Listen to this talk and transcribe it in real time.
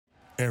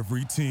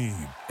Every team,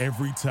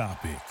 every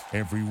topic,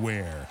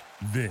 everywhere.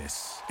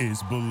 This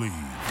is Believe.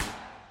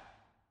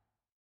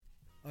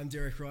 I'm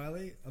Derek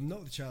Riley. I'm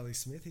not with Charlie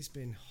Smith. He's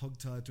been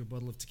hogtied to a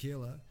bottle of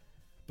tequila.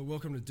 But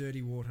welcome to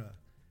Dirty Water,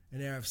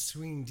 an hour of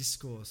swinging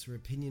discourse where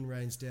opinion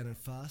rains down in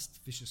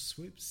fast, vicious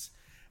swoops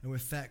and where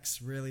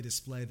facts rarely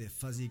display their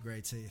fuzzy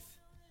grey teeth.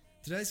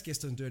 Today's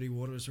guest on Dirty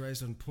Water is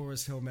raised on poor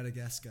as hell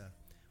Madagascar,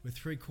 where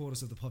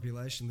 3/4 of the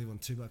population live on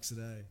 $2 a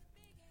day.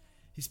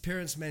 His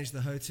parents managed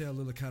the hotel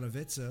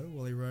Lulacanavezzo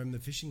while he roamed the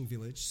fishing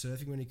village,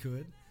 surfing when he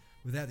could,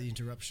 without the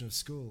interruption of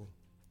school.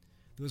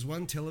 There was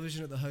one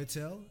television at the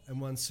hotel and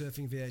one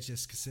surfing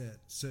VHS cassette,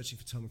 searching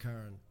for Tom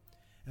Curran.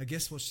 Our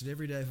guest watched it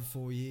every day for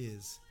 4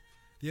 years.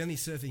 The only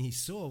surfing he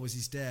saw was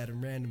his dad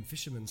and random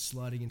fishermen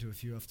sliding into a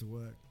few after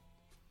work.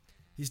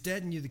 His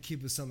dad knew the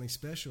kid was something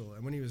special,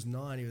 and when he was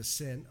 9 he was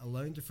sent,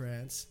 alone to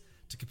France,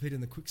 to compete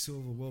in the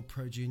Quicksilver World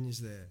Pro Juniors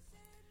there.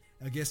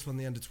 Our guest won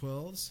the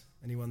under-12s,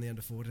 and he won the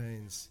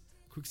under-14s.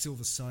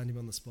 Quicksilver signed him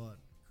on the spot.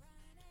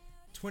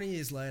 20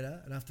 years later,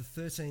 and after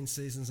 13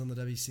 seasons on the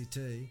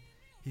WCT,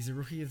 he's a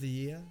Rookie of the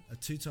Year, a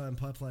 2-time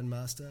Pipeline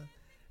Master,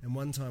 and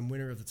 1-time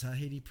winner of the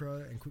Tahiti Pro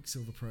and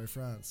Quicksilver Pro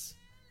France.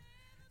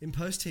 In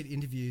post-heat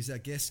interviews, our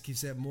guest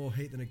gives out more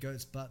heat than a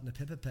goat's butt in a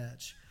pepper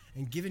patch,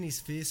 and given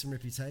his fearsome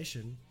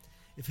reputation,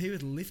 if he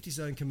would lift his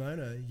own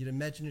kimono, you'd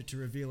imagine it to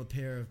reveal a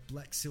pair of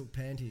black silk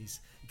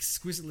panties,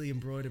 exquisitely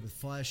embroidered with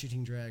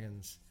fire-shooting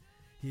dragons.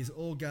 He is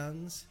all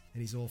guns,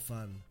 and he's all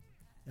fun.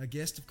 Our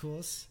guest, of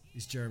course,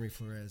 is Jeremy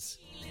Flores.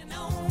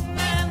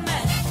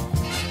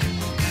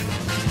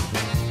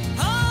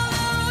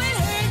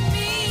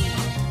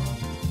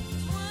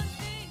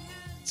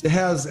 So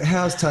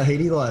how's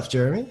Tahiti life,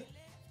 Jeremy?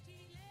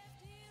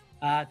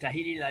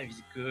 Tahiti life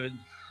is good.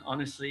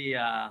 Honestly,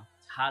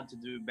 it's hard to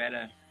do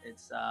better.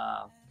 It's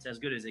as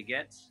good as it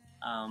gets.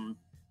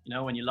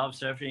 When you love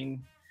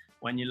surfing,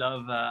 when you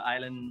love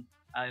island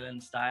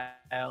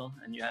style,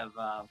 and you have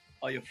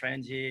all your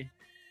friends here,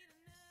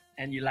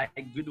 and you like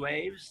good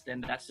waves,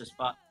 then that's the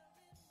spot.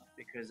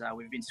 Because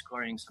we've been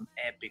scoring some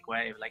epic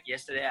waves. Like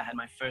yesterday, I had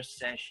my first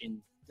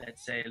session,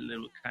 let's say a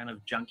little kind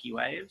of junky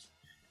waves.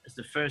 It's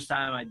the first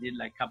time I did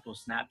like a couple of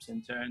snaps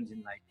and turns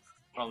in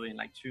probably in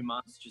 2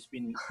 months. Just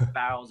been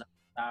barrels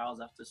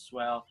after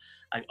swell,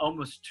 like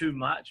almost too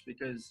much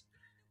because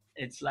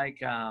it's like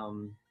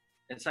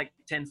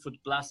 10 foot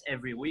plus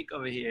every week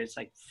over here. It's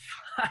like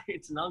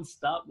it's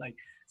nonstop. Like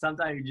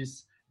sometimes you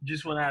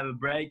just want to have a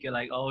break. You're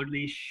like,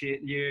 holy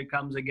shit, here it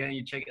comes again.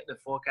 You check out the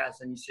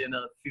forecast and you see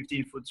another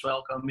 15-foot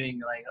swell coming.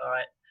 You're like, all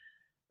right,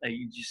 like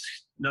you just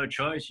no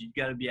choice. You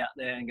got to be out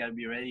there and got to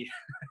be ready.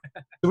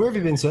 So where have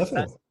you been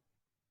surfing?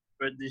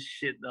 For this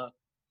shit though.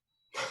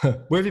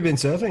 Where have you been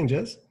surfing,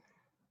 Jez?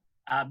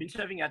 I've been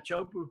surfing at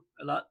Chopu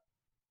a lot,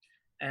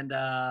 and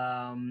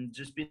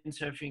just been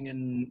surfing,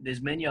 and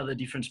there's many other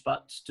different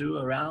spots too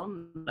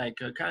around, like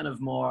kind of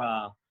more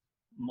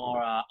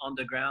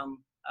underground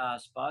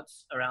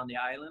spots around the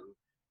island.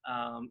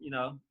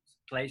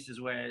 Places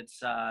where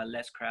it's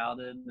less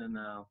crowded, and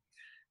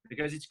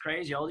because it's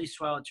crazy. All these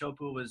swell at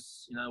Chopu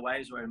was,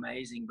 waves were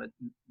amazing, but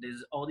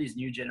there's all these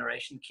new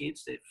generation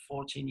kids. They're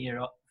 14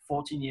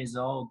 years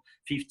old,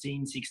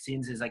 15,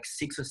 16. There's like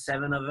 6 or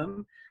 7 of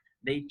them.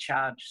 They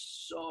charge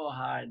so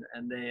hard,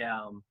 and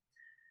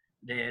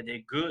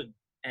they're good,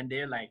 and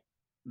they're like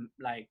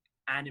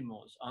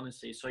animals,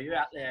 honestly. So you're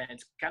out there, and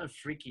it's kind of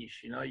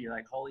freakish, You're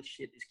like, holy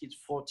shit, this kid's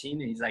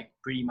 14, and he's like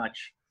pretty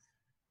much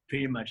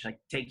like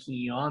taking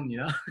you on,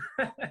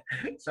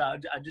 So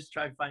I just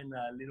try to find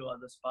little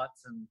other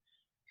spots and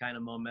kind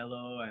of more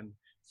mellow, and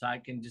so I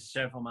can just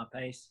surf on my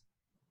pace.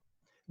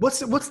 What's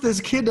there's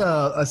a kid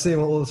I see him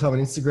all the time on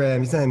Instagram.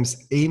 His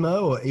name's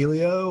Emo or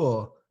Elio,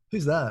 or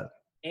who's that?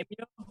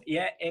 Emio,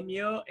 yeah,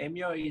 Emio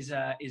is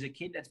a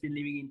kid that's been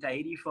living in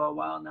Tahiti for a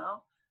while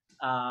now.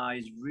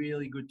 He's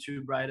really good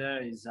tube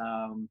rider.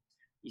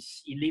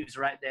 He lives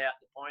right there at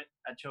the point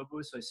at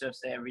Chopu, so he surfs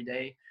there every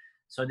day.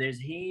 So there's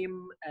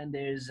him, and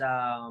there's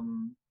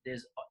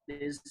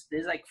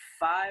like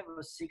 5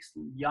 or 6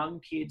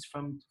 young kids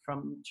from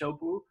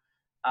Chopu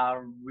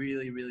are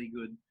really, really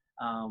good.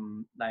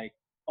 Like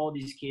all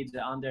these kids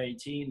are under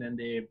 18, and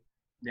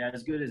they're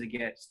as good as it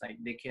gets. Like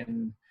they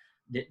can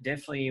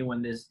definitely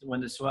when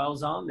the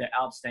swell's on, they're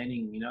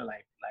outstanding.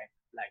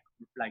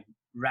 Like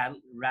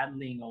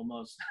rattling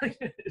almost.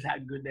 Is how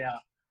good they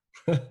are.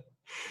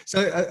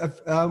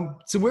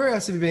 So where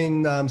else have you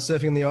been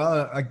surfing on the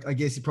island? I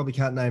guess you probably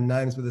can't name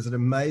names, but there's an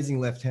amazing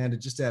left-hander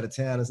just out of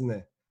town, isn't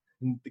there?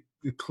 In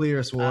the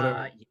clearest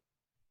water.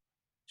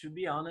 To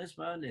be honest,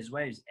 man, there's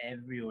waves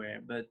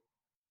everywhere, but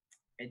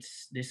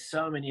there's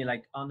so many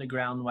like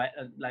underground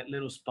like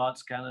little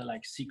spots, kind of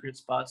like secret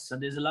spots. So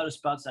there's a lot of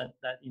spots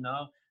that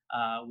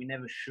we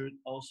never shoot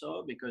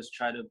also, because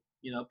try to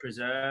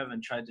preserve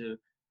and try to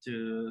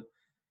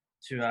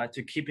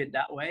keep it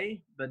that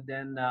way. But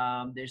then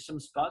there's some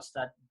spots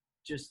that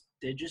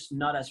they're just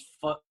not as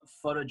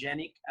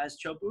photogenic as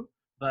Chopu,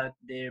 but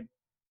they're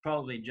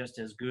probably just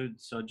as good.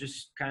 So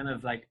just kind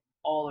of like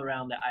all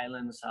around the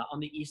islands. On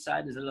the east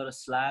side, there's a lot of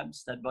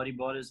slabs that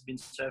bodyboarders been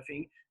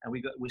surfing, and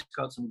we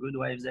caught some good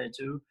waves there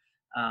too.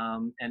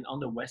 And on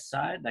the west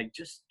side, like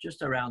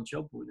just around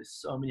Chopu, there's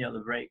so many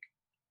other break.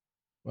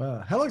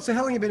 Wow. How long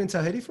have you been in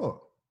Tahiti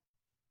for?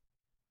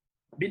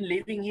 Been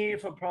living here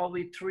for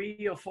probably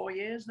 3 or 4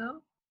 years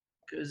now,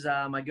 because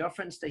my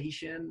girlfriend's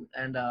Tahitian,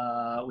 and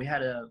we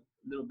had a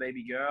little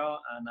baby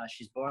girl, and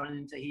she's born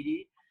in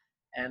Tahiti.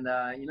 And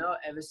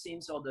ever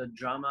since all the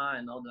drama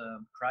and all the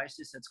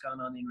crisis that's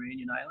gone on in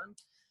Reunion Island,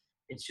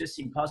 it's just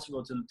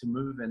impossible to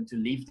move and to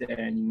live there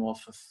anymore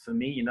for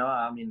me.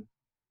 I mean,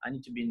 I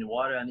need to be in the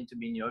water, I need to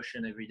be in the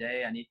ocean every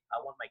day. I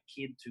want my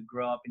kid to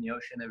grow up in the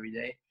ocean every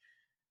day.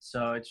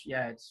 So it's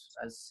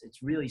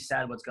really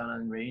sad what's going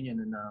on in Reunion.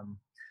 And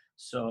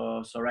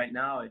so right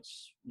now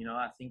it's,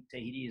 I think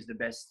Tahiti is the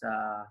best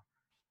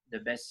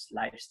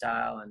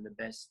lifestyle and the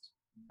best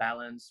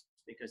balance,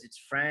 because it's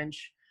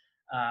French,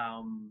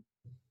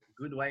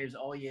 good waves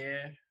all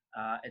year.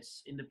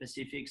 It's in the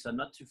Pacific, so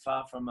not too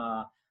far from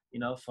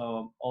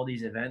for all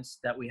these events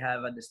that we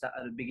have at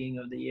the beginning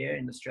of the year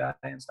in Australia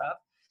and stuff.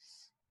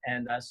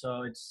 And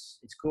so it's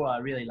cool. I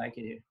really like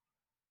it here.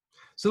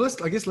 So let's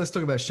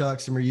talk about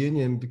sharks in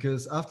Reunion,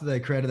 because after they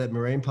created that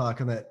marine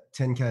park on that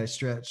 10K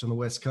stretch on the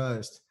west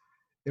coast,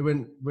 it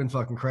went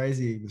fucking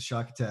crazy with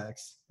shark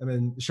attacks. I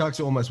mean, the sharks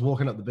are almost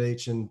walking up the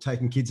beach and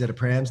taking kids out of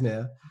prams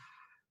now.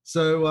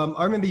 So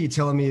I remember you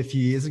telling me a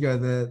few years ago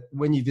that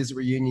when you visit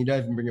Reunion, you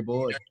don't even bring a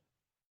board.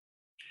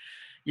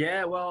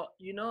 Yeah, well,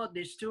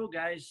 there's still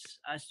guys.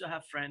 I still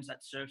have friends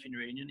that surf in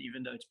Reunion,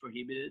 even though it's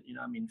prohibited.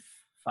 I mean,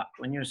 fuck,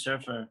 when you're a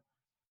surfer,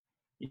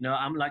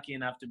 I'm lucky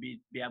enough to be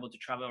able to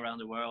travel around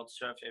the world,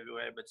 surf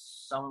everywhere. But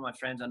some of my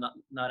friends are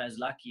not as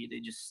lucky. They're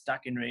just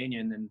stuck in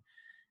Reunion,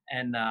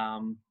 and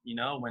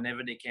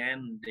whenever they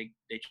can,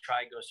 they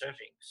try go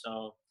surfing.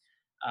 So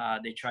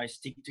they try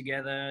stick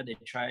together. They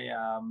try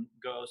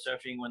go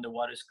surfing when the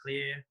water's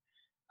clear.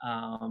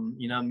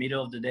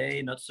 Middle of the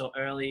day, not so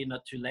early,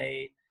 not too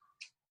late.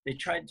 They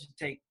try to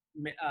take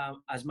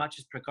as much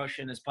as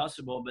precaution as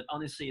possible, but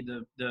honestly,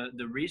 the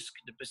risk,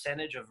 the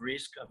percentage of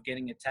risk of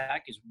getting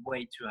attacked is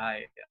way too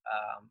high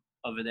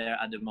over there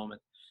at the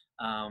moment,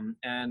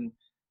 and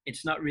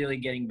it's not really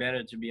getting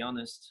better, to be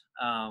honest.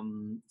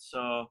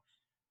 So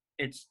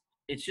it's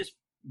just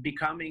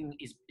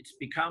it's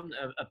become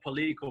a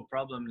political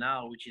problem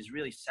now, which is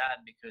really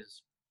sad,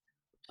 because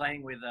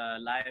playing with the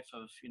life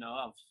of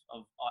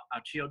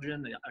our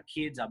children, our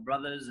kids, our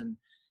brothers, and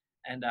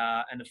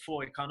the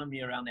full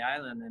economy around the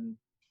island,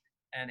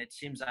 and it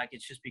seems like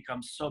it's just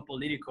become so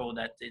political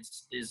that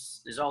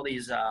there's all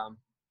these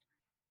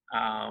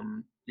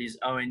ONG,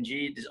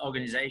 these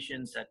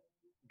organizations that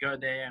go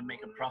there and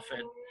make a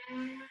profit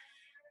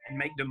and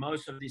make the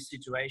most of this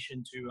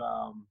situation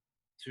to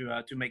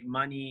make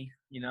money,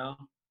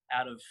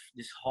 out of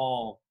this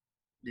whole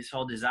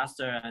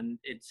disaster. And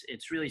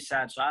it's really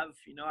sad. So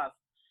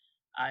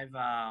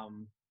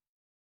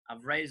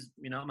I've raised,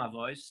 my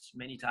voice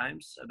many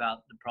times about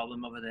the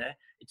problem over there.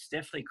 It's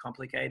definitely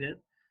complicated,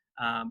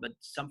 but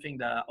something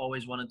that I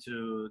always wanted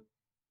to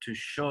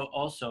show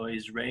also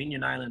is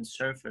Reunion Island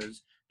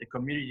surfers, the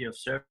community of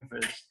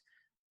surfers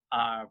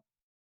are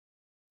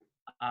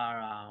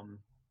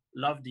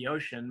love the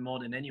ocean more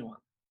than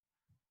anyone,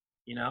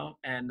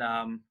 and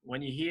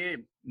when you hear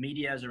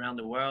medias around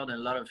the world, and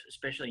a lot of,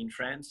 especially in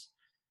France,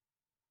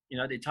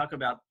 they talk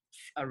about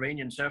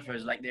Iranian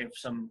surfers like they're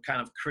some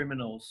kind of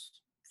criminals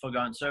for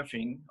going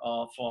surfing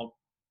or for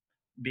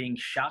being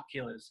shark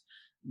killers.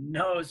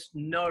 No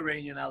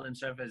Iranian Island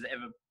surfers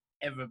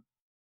ever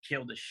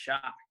killed a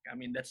shark. I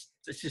mean, that's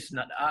just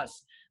not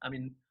us. I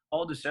mean,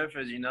 all the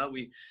surfers,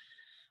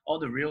 all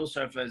the real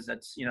surfers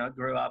that's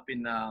grew up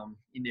in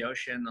the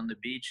ocean, on the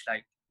beach,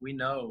 like, we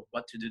know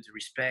what to do to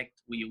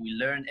respect. We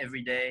learn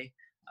every day.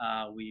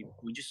 We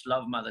just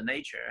love Mother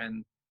Nature,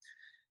 and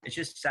it's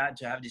just sad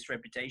to have this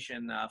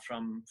reputation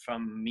from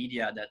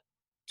media that,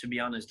 to be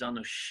honest, don't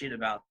know shit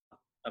about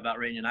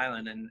Reunion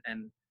Island,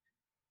 and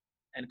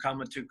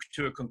come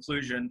to a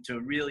conclusion, to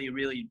a really,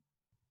 really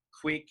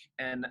quick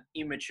and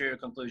immature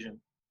conclusion.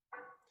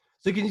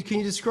 So can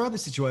you describe the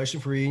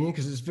situation for Reunion?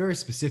 Because it's very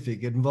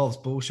specific. It involves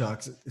bull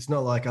sharks. It's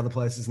not like other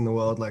places in the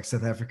world, like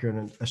South Africa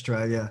and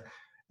Australia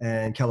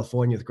and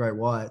California with great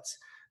whites.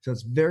 So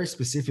it's very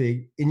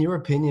specific. In your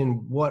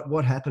opinion,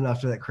 what happened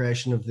after that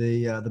creation of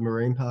the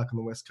marine park on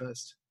the west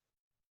coast?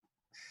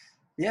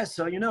 Yeah,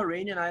 so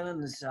Reunion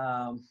Island is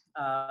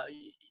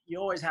you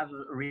always have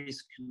a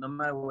risk, no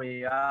matter where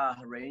you are.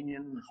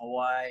 Reunion,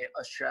 Hawaii,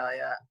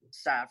 Australia,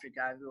 South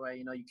Africa, everywhere.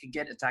 You can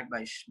get attacked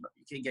by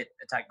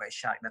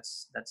shark.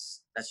 That's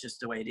just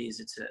the way it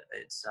is.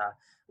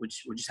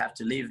 Which we just have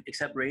to live.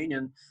 Except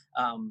Reunion,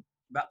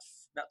 about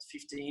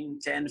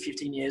 10,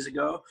 15 years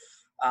ago,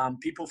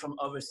 people from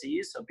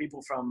overseas, so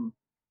people from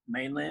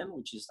mainland,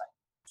 which is like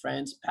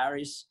France,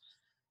 Paris,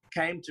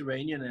 came to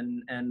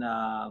Reunion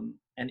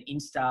and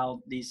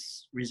installed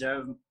this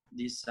reserve,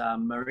 this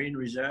marine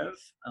reserve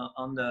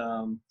on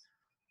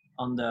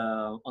on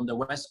the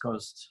west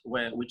coast,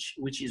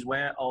 which is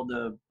where all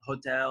the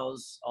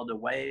hotels, all the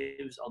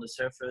waves, all the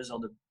surfers, all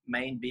the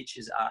main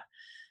beaches are.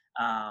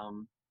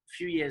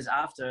 Few years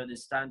after,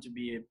 there's starting to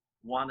be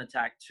one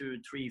attack, 2,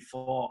 3,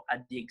 4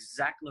 at the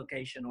exact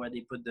location where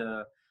they put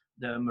the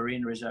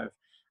marine reserve.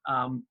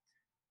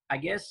 I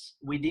guess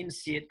we didn't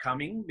see it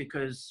coming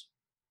because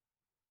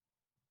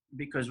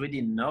we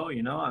didn't know,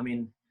 you know. I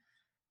mean,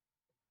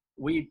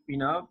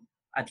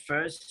 at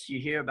first you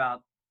hear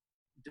about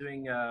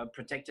doing a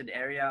protected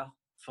area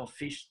for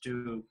fish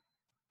to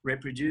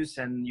reproduce,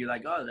 and you're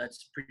like, oh,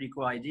 that's a pretty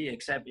cool idea,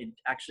 except it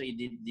actually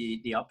did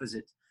the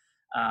opposite,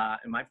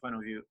 in my point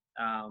of view.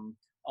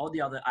 All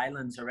the other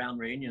islands around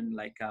Réunion,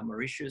 like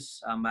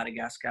Mauritius,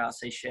 Madagascar,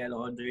 Seychelles,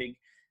 Rodrigue,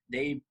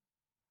 they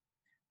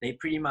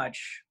pretty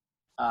much,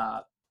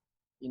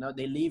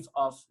 they live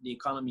off the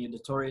economy, the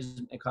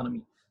tourism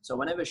economy. So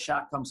whenever a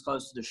shark comes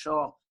close to the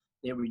shore,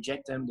 they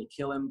reject them, they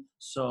kill them.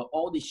 So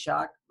all the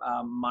shark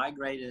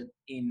migrated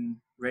in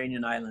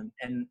Réunion Island.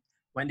 And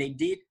when they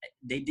did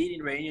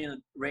in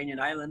Réunion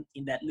Island,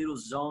 in that little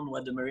zone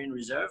where the marine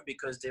reserve,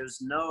 because there was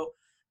no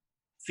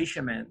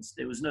fishermen,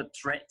 there was no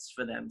threats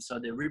for them. So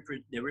they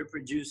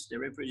reproduce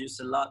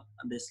a lot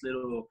in this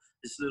little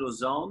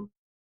zone.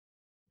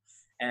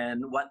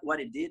 And what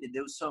it did,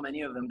 there was so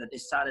many of them that they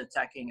started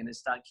attacking and they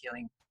started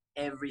killing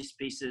every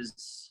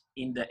species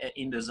in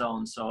the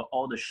zone. So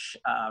all the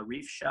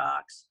reef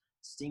sharks,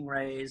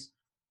 stingrays,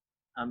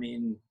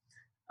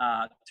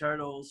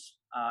 turtles,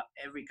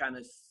 every kind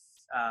of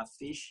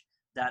fish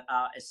that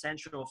are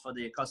essential for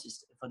the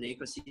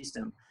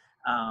ecosystem.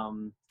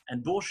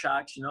 And bull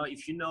sharks,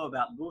 if you know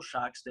about bull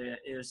sharks,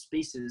 they're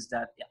species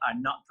that are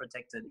not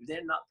protected. If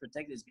they're not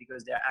protected, it's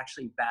because they're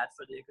actually bad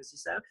for the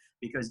ecosystem,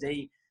 because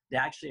they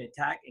actually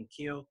attack and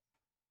kill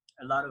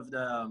a lot of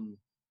the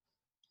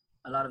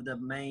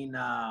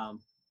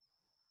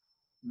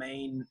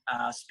main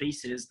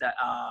species that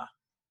are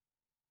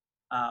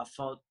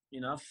for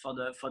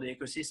the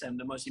ecosystem,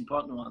 the most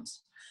important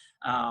ones.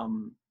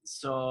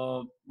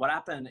 So what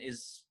happened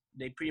is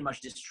they pretty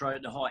much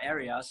destroyed the whole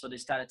area. So they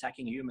started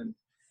attacking humans.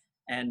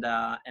 And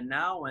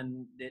now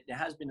when there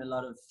has been a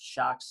lot of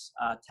sharks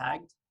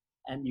tagged,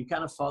 and you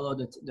kind of follow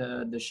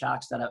the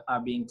sharks that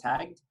are being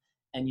tagged,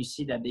 and you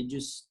see that they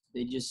just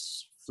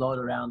float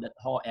around that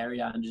whole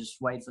area and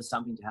just wait for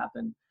something to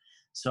happen.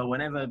 So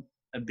whenever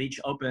a beach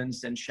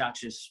opens, then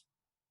sharks just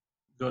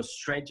go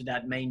straight to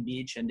that main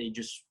beach, and they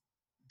just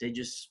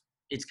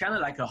it's kind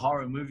of like a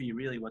horror movie,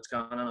 really, what's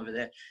going on over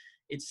there.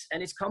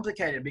 It's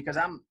complicated because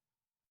I'm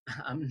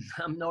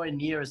nowhere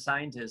near a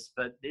scientist,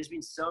 but there's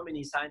been so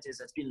many scientists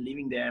that's been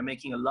living there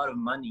making a lot of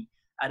money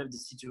out of the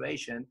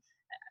situation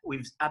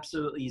with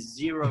absolutely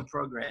zero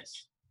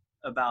progress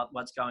about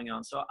what's going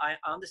on. So I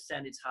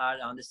understand it's hard.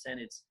 I understand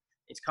it's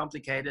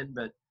complicated,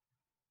 but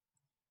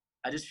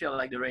I just feel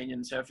like the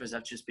Réunion surfers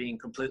have just been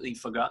completely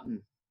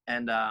forgotten.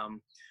 And,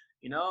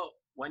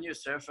 when you're a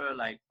surfer,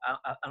 like,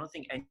 I don't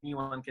think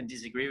anyone can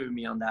disagree with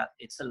me on that.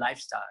 It's a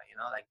lifestyle,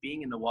 like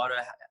being in the water,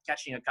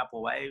 catching a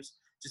couple waves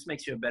just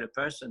makes you a better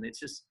person. It's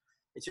just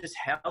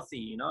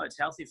healthy, it's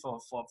healthy for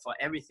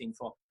everything,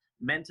 for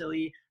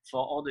mentally,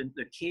 for all the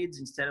kids.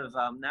 Instead of,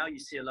 now you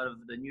see a lot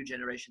of the new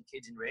generation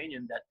kids in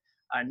Réunion that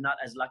are not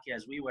as lucky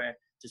as we were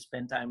to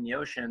spend time in the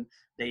ocean.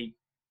 They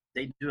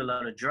do a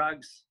lot of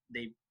drugs.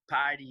 They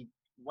party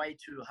way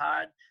too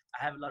hard.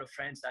 I have a lot of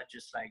friends that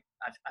just like,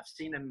 I've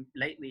seen them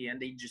lately, and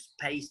they just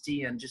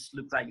pasty and just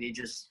look like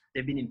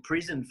they've been in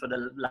prison for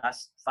the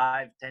last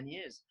 5-10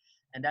 years.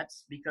 And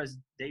that's because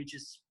they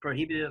just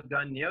prohibited of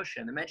going in the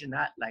ocean. Imagine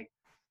that, like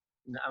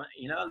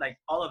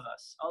all of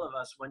us,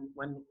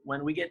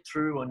 when we get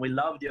through, when we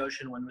love the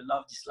ocean, when we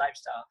love this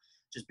lifestyle,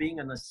 just being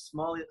on a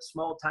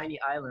small, tiny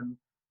island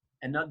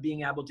and not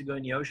being able to go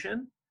in the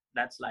ocean,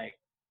 that's like,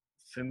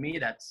 for me,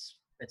 that's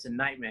a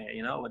nightmare,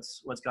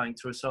 what's going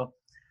through. So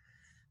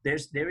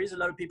there is a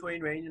lot of people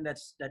in Réunion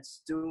that's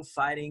still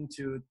fighting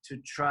to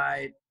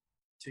try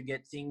to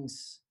get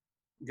things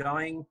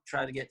going,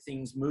 try to get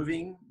things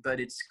moving,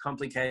 but it's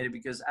complicated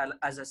because,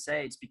 as I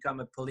say, it's become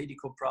a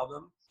political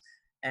problem.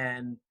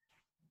 And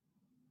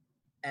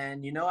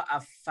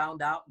I've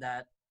found out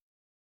that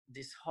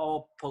this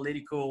whole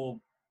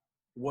political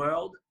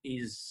world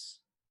is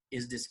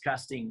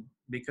disgusting,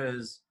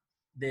 because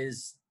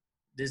there's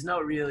no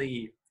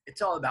really,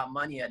 it's all about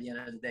money at the end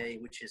of the day,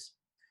 which is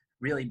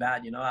really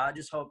bad. I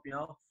just hope,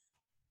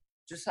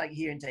 just like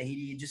here in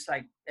Tahiti, just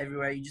like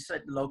everywhere, you just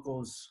let the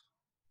locals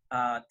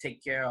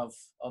take care of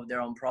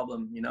their own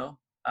problem.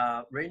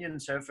 Réunion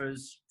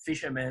surfers,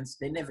 fishermen,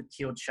 they never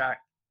killed shark.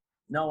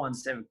 No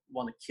one's ever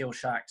want to kill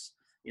sharks.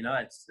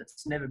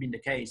 That's never been the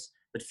case.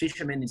 But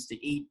fishermen needs to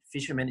eat.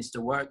 Fishermen needs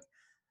to work.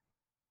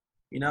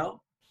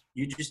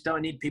 You just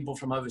don't need people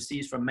from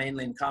overseas, from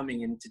mainland,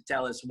 coming in to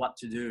tell us what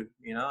to do.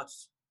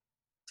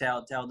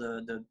 Tell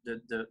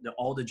the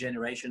older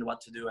generation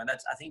what to do, and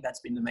I think that's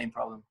been the main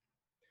problem.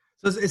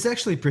 So it's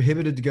actually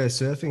prohibited to go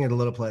surfing at a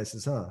lot of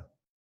places, huh?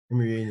 in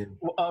Reunion?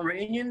 Well,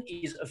 Reunion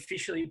is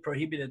officially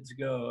prohibited to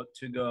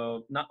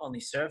go not only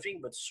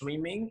surfing but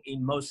swimming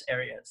in most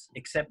areas,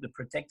 except the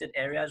protected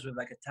areas with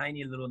like a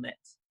tiny little net.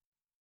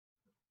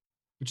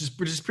 Which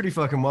is pretty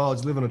fucking wild.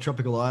 You live on a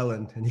tropical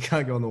island and you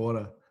can't go in the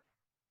water.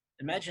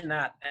 Imagine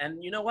that.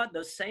 And you know what?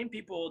 Those same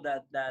people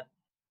that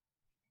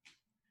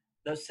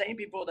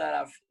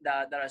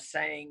are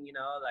saying, you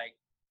know, like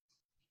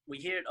we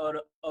hear it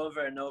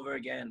over and over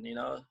again, you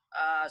know,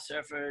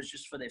 surfers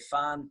just for their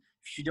fun.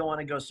 If you don't want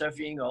to go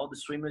surfing, or all the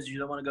swimmers, you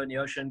don't want to go in the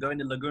ocean, go in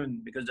the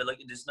lagoon, because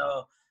there's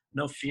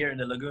no fear in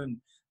the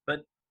lagoon.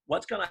 But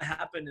what's going to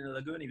happen in the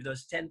lagoon if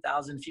those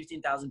 10,000,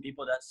 15,000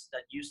 people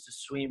that used to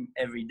swim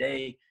every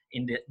day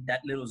in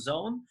that little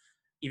zone,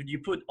 if you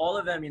put all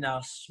of them in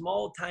a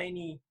small,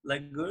 tiny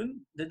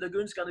lagoon, the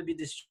lagoon's going to be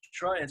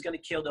destroyed. It's going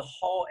to kill the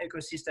whole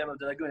ecosystem of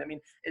the lagoon. I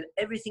mean,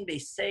 everything they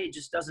say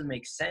just doesn't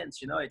make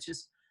sense. You know,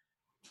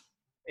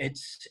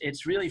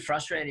 it's really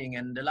frustrating.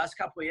 And the last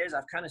couple of years,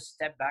 I've kind of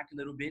stepped back a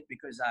little bit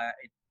because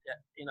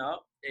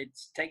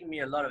it's taken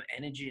me a lot of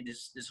energy,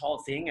 this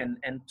whole thing.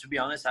 And to be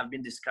honest, I've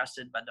been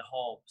disgusted by the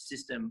whole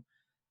system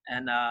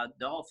and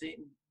the whole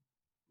thing.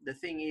 The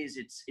thing is,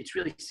 it's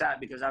really sad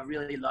because I've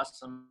really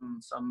lost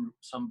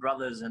some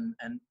brothers and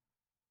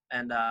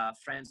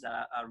friends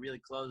that are really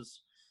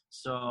close.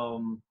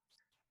 So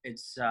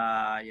it's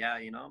yeah,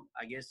 you know,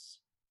 I guess,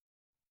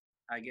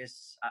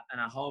 and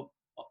I hope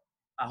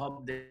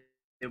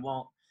they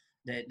won't.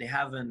 They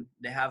haven't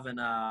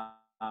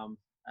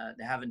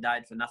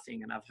died for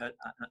nothing. And I've heard,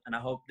 and I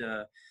hope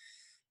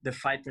the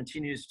fight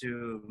continues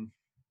to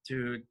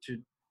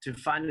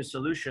find a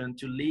solution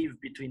to live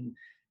between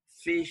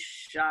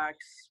fish,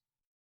 sharks,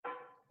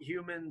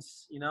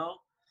 humans. You know,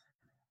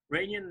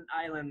 Reunion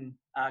Island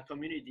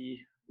community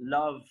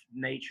love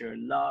nature,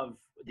 love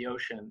the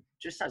ocean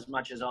just as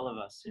much as all of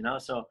us. You know,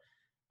 so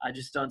I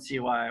just don't see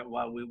why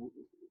we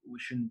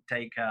shouldn't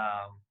take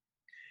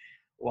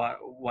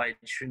why it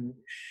shouldn't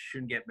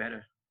get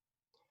better.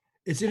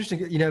 It's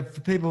interesting, you know,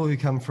 for people who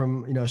come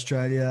from, you know,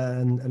 Australia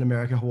and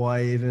America,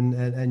 Hawaii even,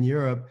 and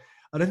Europe,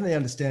 I don't think they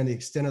understand the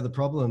extent of the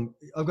problem.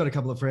 I've got a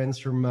couple of friends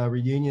from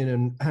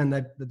Reunion,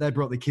 and they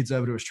brought their kids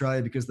over to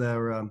Australia because they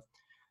were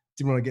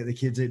didn't want to get their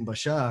kids eaten by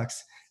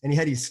sharks. And he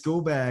had his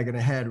school bag and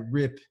it had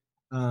Rip,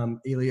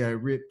 Elio,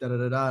 Rip,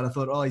 da-da-da-da. And I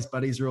thought, oh, his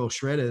buddies are all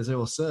shredders, they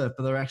all surf,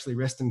 but they're actually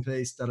rest in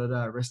peace,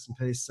 da-da-da, rest in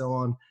peace, so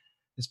on.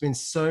 There's been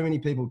so many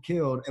people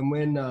killed. And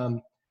when, I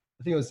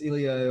think it was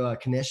Elio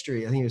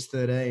Canestri, I think he was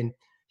 13,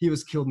 he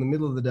was killed in the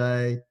middle of the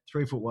day,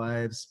 3-foot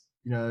waves,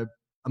 you know,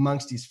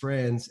 amongst his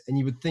friends. And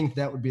you would think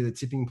that would be the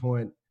tipping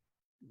point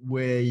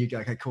where you go,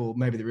 okay, cool,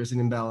 maybe there is an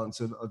imbalance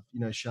of you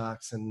know,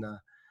 sharks and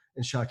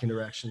shark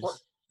interactions. Well,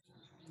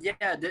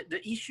 yeah,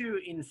 the issue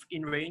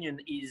in Reunion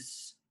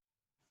is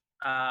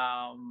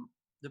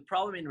the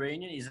problem in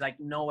Reunion is like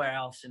nowhere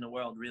else in the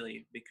world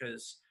really,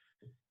 because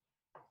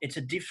it's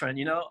a different,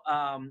 you know,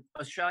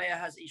 Australia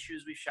has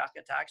issues with shark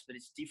attacks, but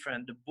it's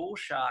different. The bull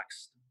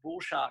sharks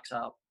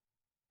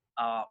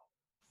are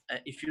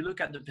if you look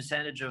at the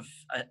percentage of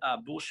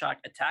bull shark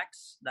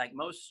attacks, like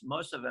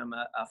most of them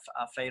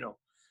are fatal.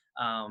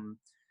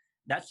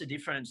 That's the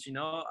difference, you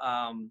know.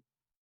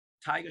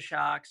 Tiger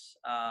sharks,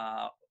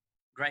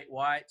 great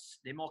whites,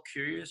 they're more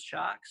curious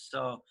sharks.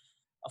 So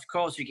of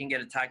course you can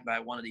get attacked by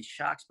one of these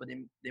sharks, but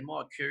they're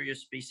more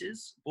curious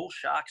species. Bull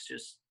sharks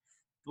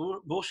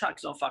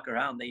don't fuck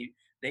around.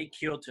 They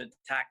kill to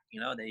attack, you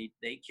know.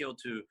 They kill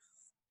to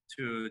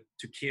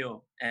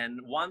kill. And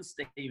once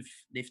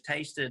they've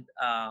tasted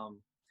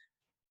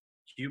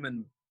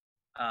human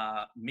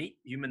meat,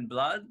 human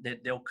blood,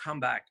 they'll come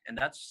back. And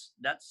that's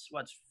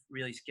what's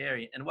really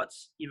scary. And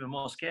what's even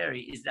more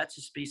scary is that's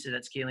a species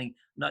that's killing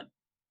not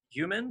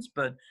humans,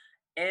 but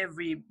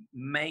every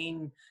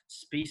main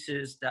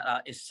species that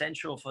are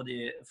essential for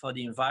the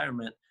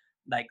environment,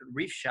 like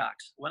reef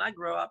sharks. When I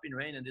grew up in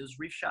Reunion, there's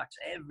reef sharks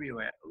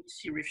everywhere. You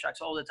see reef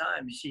sharks all the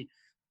time. You see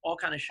all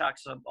kind of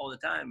sharks all the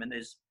time, and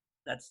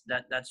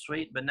that's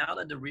sweet. But now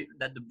that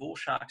the bull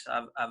sharks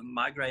have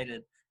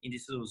migrated in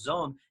this little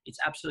zone, it's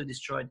absolutely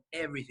destroyed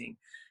everything,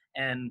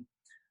 and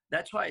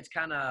that's why it's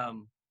kind of.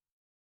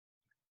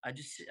 I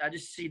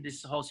just see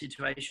this whole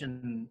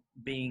situation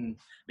being,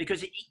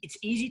 because it's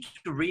easy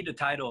to read the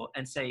title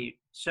and say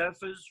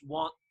surfers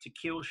want to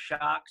kill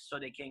sharks so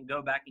they can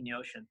go back in the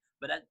ocean,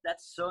 but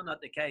that's so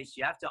not the case.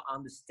 You have to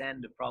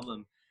understand the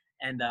problem,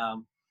 and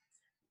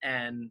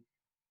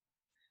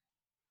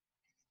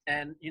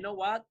you know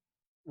what?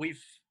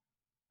 We've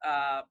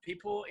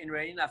people in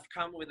Reunion have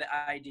come with the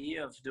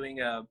idea of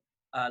doing a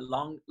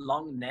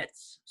long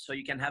nets, so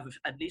you can have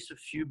at least a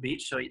few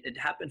beach. So it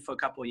happened for a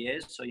couple of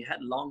years. So you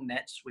had long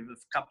nets with a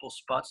couple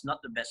spots, not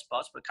the best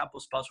spots, but a couple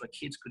spots where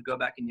kids could go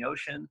back in the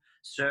ocean,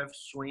 surf,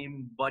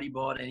 swim,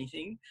 bodyboard,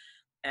 anything.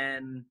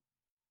 And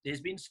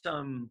there's been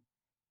some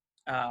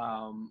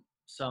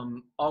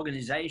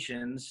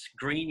organizations,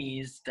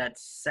 greenies, that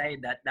say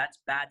that that's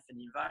bad for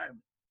the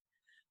environment.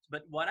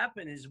 But what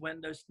happened is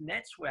when those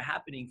nets were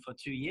happening for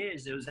 2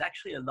 years, there was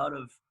actually a lot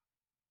of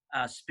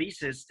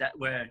species that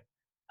were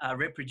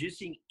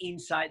reproducing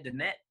inside the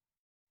net,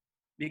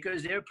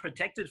 because they're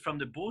protected from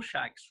the bull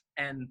sharks.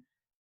 And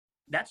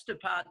that's the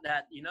part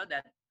that,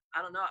 that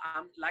I don't know.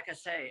 I'm, like I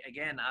say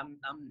again, I'm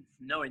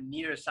nowhere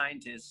near a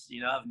scientist.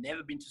 I've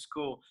never been to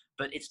school,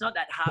 but it's not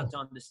that hard to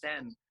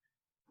understand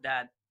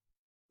that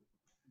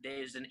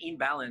there's an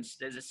imbalance.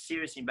 There's a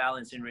serious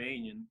imbalance in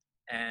Reunion,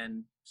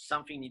 and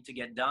something needs to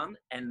get done.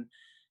 And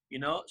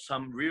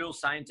some real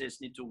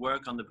scientists need to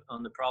work on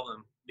the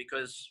problem,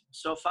 because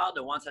so far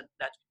the ones that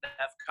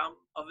have come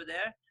over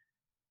there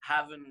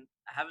haven't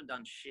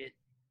done shit,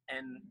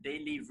 and they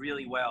live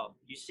really well.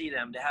 You see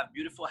them; they have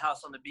beautiful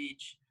house on the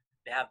beach.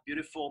 They have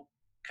beautiful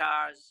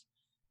cars,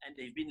 and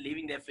they've been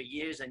living there for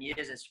years and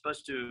years. They're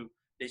supposed to,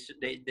 they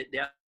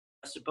are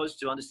supposed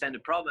to understand the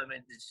problem,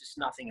 and it's just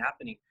nothing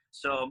happening.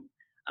 So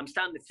I'm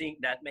starting to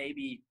think that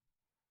maybe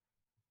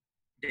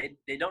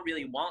they don't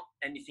really want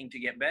anything to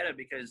get better,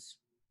 because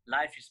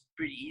life is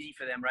pretty easy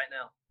for them right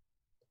now.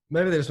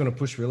 Maybe they just want to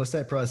push real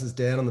estate prices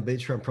down on the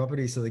beachfront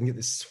property so they can get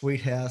this sweet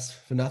house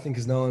for nothing,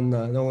 because no one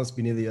wants to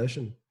be near the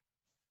ocean.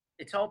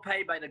 It's all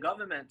paid by the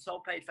government. It's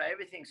all paid for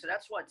everything. So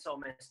that's why it's so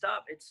messed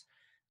up. It's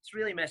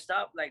really messed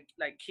up. Like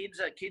kids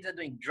are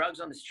doing drugs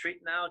on the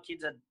street now.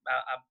 Kids are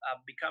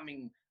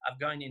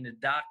going in the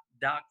dark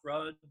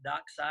road,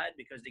 dark side,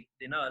 because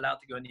they're not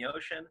allowed to go in the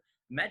ocean.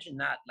 Imagine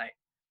that. Like,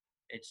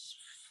 it's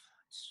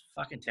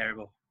fucking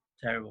terrible.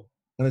 And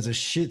there's a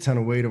shit ton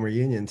of weed on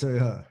Reunion too,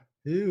 huh?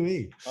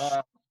 Ooh-wee.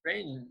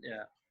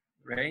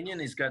 Reunion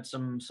has got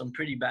some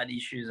pretty bad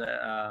issues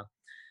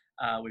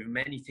with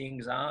many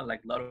things,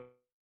 like a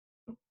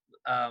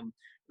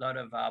lot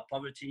of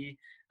poverty.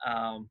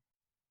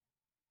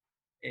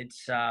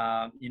 It's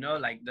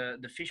like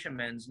the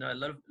fishermen. A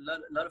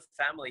lot of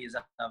families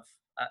have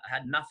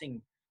had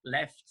nothing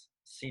left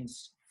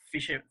since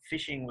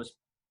fishing was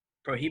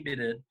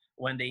prohibited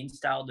when they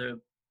installed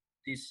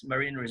this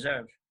marine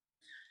reserve.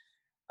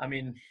 I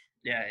mean,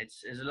 yeah,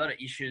 there's a lot of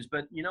issues,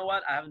 but you know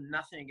what? I have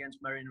nothing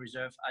against marine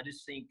reserve. I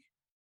just think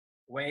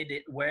where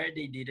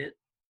they did it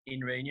in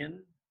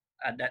Reunion,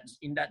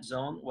 in that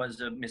zone,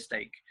 was a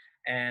mistake,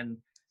 and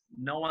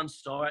no one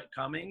saw it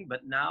coming.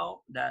 But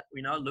now that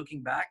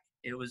looking back,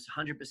 it was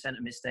 100%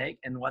 a mistake.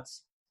 And what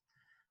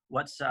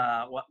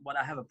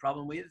I have a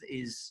problem with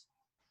is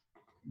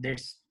they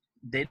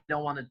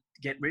don't want to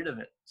get rid of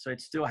it, so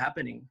it's still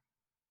happening.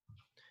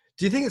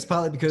 Do you think it's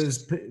partly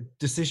because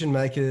decision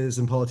makers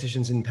and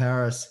politicians in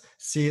Paris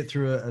see it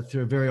through a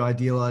very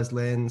idealized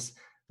lens,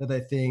 that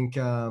they think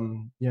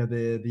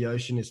the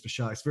ocean is for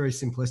sharks? Very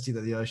simplistic,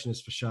 that the ocean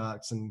is for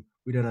sharks, and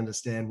we don't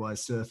understand why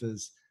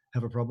surfers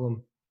have a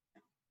problem.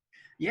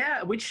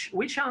 Yeah, which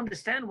I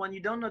understand. When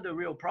you don't know the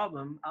real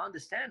problem, I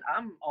understand.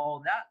 I'm all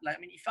that. Like, I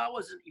mean, if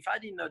I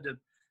didn't know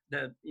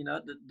the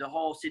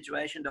whole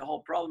situation, the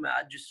whole problem,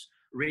 I'd just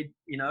read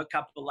a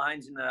couple of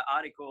lines in the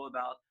article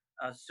about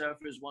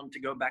surfers want to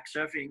go back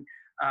surfing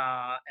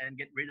and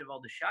get rid of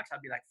all the sharks.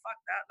 I'd be like, fuck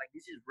that. Like,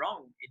 this is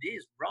wrong. It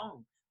is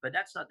wrong. But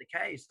that's not the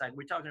case. Like,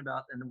 we're talking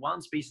about one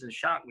species of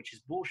shark, which is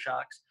bull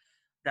sharks,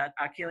 that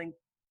are killing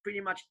pretty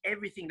much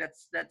everything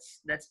that's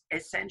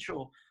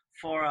essential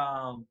for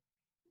our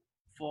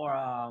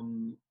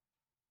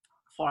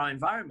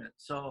environment.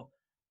 So,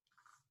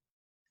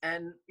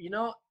 and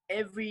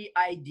every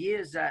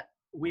ideas that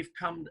we've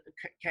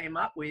came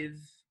up with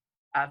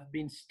have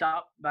been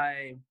stopped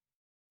by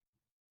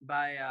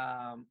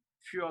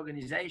few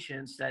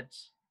organizations.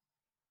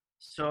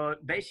 So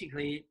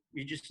basically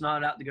you're just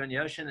not allowed to go in the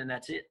ocean, and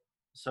that's it.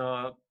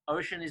 So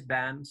ocean is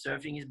banned,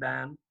 surfing is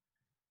banned,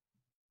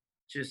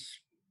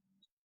 just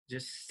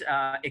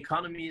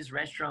economies,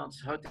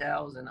 restaurants,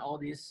 hotels, and all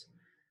this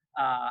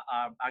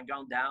are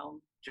gone down.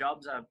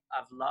 Jobs have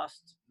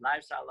lost,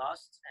 lives are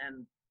lost,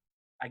 and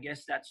I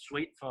guess that's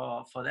sweet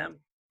for them,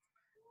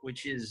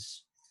 which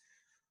is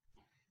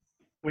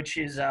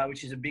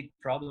a big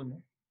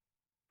problem.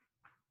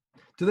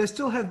 Do they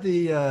still have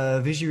the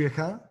Vigie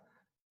Requin,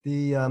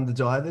 the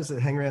divers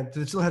that hang around? Do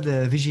they still have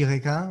the Vigie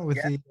Requin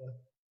with the?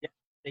 Yeah,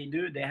 they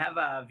do. They have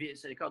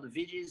so they call the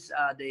Vigies.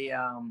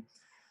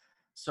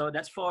 So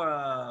that's for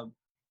a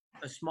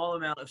small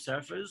amount of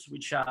surfers,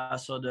 which are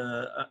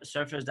the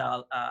surfers that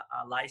are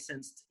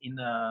licensed in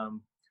a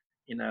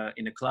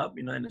club,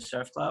 in a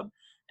surf club,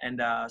 and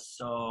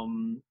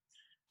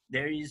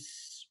there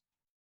is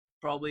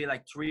probably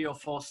like 3 or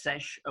 4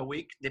 sesh a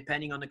week,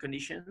 depending on the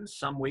conditions.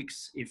 Some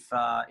weeks, if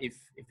the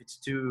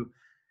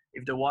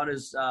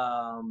water's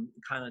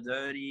kind of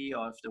dirty,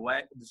 or if the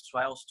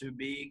swell's too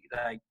big,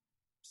 like,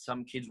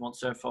 some kids won't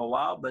surf for a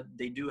while. But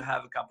they do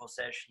have a couple of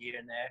sesh here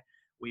and there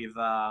with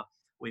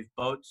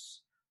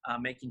boats,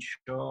 making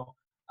sure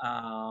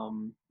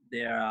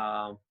they're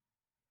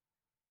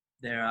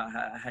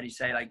how do you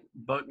say, like,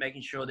 boat,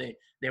 making sure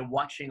they're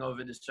watching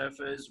over the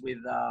surfers.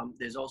 With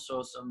there's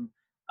also some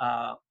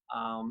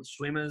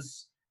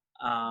swimmers,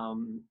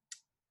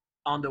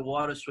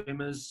 underwater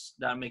swimmers,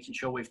 that are making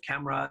sure with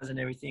cameras and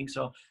everything.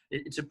 So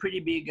it's a pretty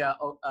big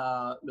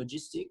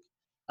logistic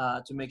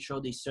to make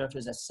sure these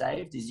surfers are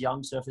safe, these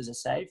young surfers are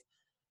safe.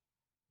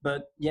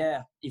 But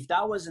yeah, if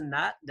that wasn't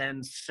that,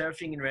 then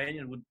surfing in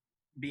Reunion would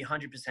be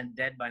 100%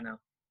 dead by now.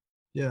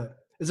 Yeah.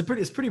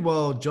 It's pretty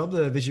wild job,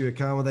 the Visio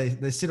Khan, where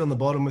they sit on the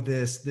bottom with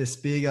their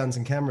spear guns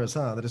and cameras,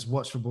 huh? They just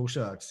watch for bull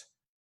sharks.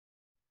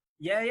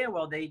 Yeah.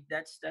 Well,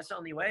 that's the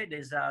only way.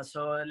 There's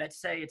so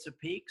let's say it's a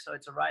peak, so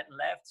it's a right and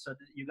left. So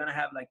you're gonna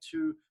have like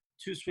two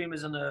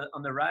swimmers on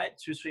the right,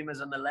 two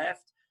swimmers on the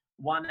left,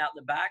 one out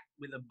the back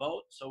with a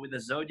boat. So with a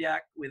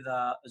Zodiac,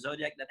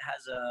 that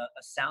has a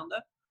sounder.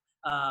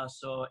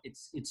 So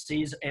it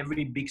sees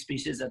every big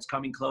species that's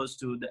coming close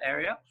to the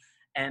area,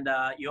 and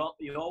you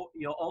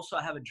also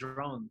have a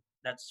drone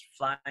that's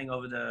flying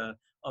over the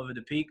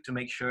peak to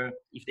make sure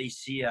if they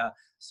see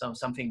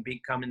something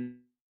big coming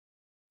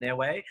their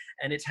way.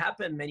 And it's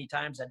happened many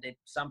times that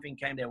something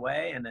came their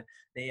way, and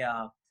they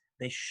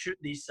shoot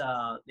this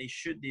I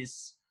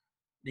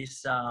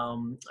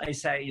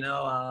say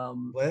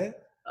Where?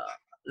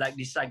 like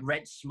this like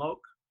red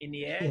smoke in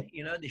the air.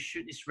 They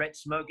shoot this red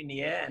smoke in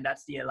the air, and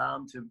that's the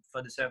alarm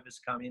for the surfers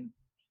to come in.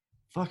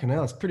 Fucking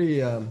hell, it's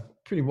pretty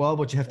wild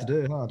what you have to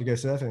do, huh, to go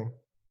surfing.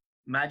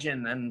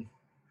 Imagine. And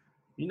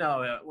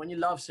when you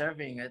love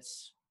surfing,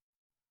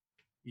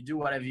 you do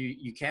whatever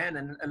you can.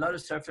 And a lot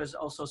of surfers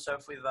also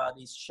surf with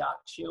these shark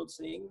shields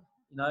thing.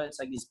 It's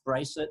like this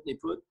bracelet they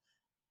put.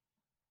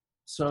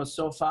 So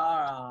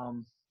far,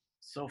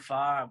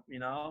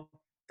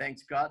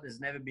 thanks God, there's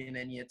never been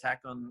any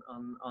attack on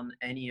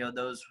any of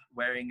those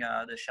wearing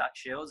the shark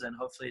shields, and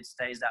hopefully it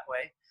stays that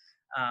way.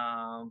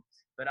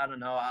 But I don't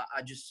know.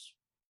 I just,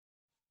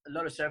 a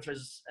lot of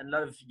surfers and a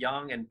lot of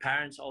young and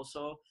parents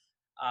also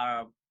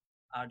are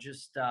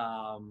just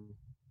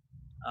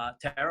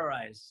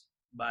terrorized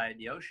by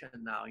the ocean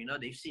now.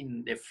 They've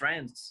seen their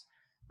friends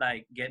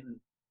like get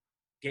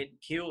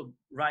killed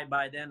right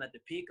by them at the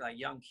peak, like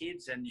young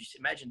kids, and you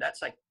imagine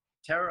that's like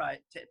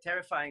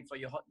terrifying for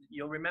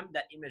you'll remember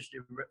that image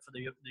for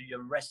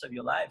your rest of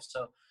your life.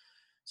 So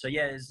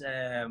yeah, it's,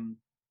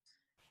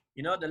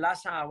 the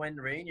last time I went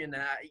to Reunion,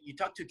 you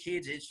talk to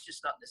kids, it's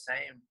just not the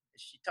same.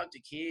 You talk to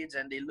kids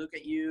and they look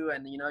at you,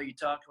 and you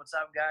talk, what's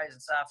up guys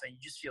and stuff, and you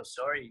just feel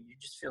sorry.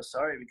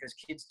 Because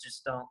kids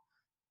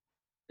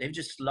they've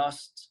just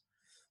lost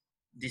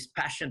this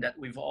passion that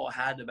we've all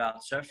had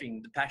about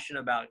surfing, the passion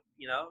about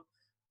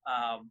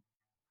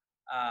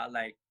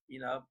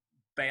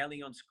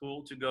bailing on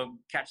school to go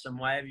catch some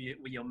wave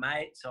with your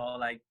mates, or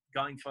like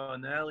going for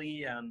an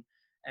early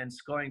and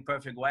scoring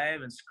perfect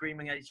wave and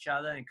screaming at each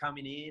other and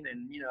coming in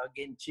and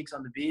getting chicks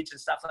on the beach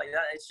and stuff like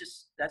that.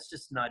 That's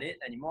just not it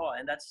anymore.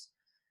 And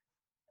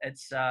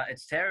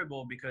it's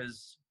terrible,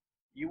 because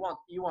you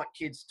want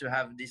kids to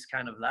have this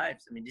kind of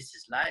life. I mean, this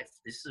is life.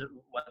 This is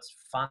what's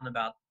fun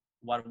about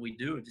what we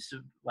do. This is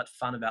what's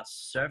fun about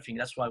surfing.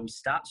 That's why we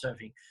start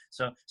surfing.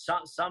 So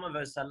some of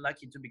us are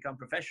lucky to become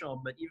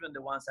professional, but even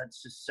the ones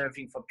that's just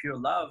surfing for pure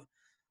love,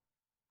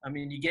 I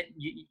mean,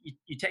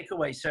 you take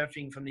away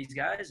surfing from these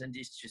guys and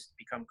just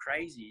become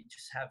crazy. You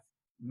just have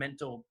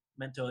mental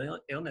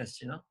illness,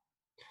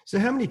 So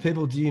how many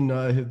people do you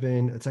know who've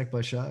been attacked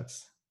by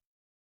sharks?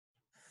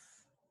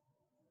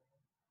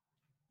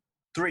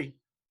 3.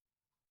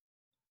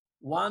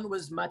 One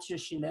was Mathieu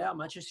Schiller.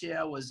 Mathieu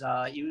Schiller was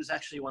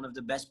actually one of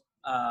the best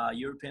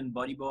European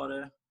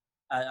bodyboarder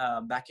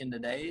back in the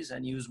days,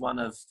 and he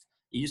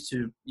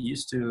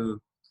used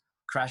to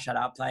crash at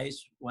our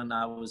place when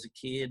I was a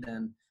kid,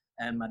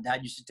 and my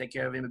dad used to take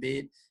care of him a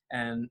bit.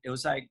 And it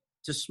was like,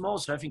 it's a small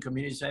surfing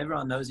community, so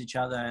everyone knows each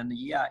other. And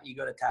yeah, he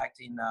got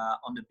attacked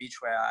on the beach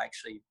where I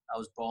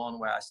was born,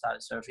 where I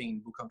started surfing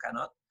in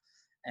Bukankhanot,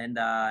 and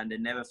they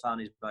never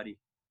found his body.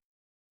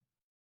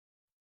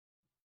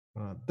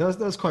 That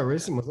was quite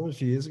recent, wasn't it? A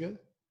few years ago?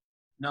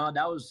 No,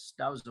 that was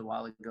a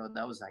while ago.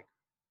 That was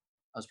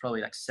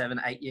probably like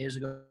 7-8 years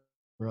ago.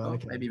 Right.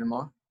 Okay. Maybe even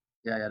more.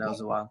 Yeah, that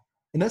was a while.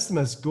 And that's the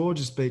most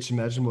gorgeous beach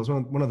imaginable. It's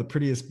one of the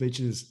prettiest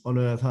beaches on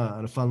earth, huh?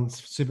 And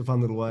super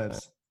fun little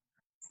waves.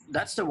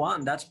 That's the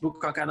one. That's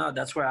Bukankhanot.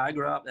 That's where I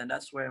grew up, and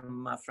that's where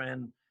my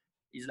friend,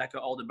 he's like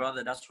an older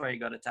brother. That's where he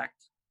got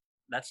attacked.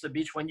 That's the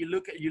beach. When you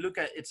look at,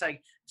 it's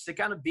the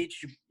kind of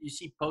beach you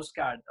see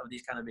postcard of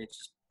these kind of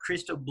beaches.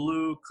 Crystal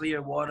blue,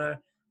 clear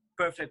water,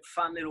 perfect,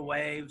 fun little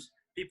waves.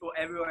 People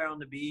everywhere on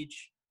the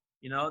beach.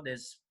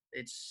 It's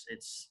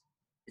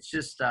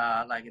just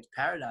like it's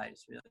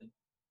paradise, really.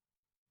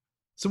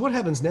 So what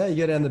happens now? You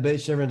go down the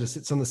beach, everyone just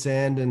sits on the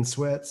sand and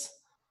sweats.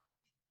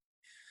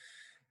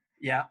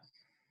 Yeah,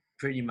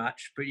 pretty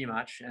much.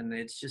 And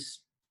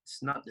it's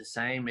not the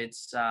same.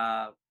 It's,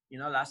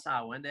 last time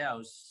I went there, I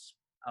was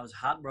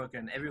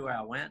heartbroken everywhere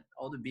I went.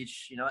 All the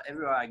beach,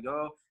 everywhere I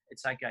go,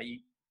 it's like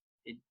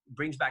it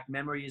brings back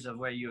memories of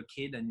where you're a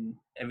kid and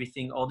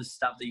everything, all the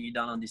stuff that you've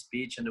done on this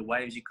beach and the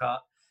waves you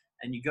caught.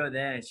 And you go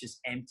there, it's just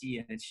empty,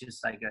 and it's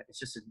just like it's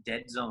just a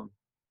dead zone.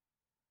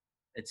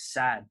 It's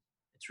sad.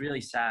 It's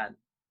really sad.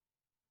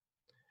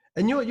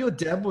 And your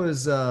dad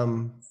was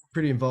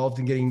pretty involved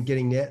in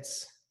getting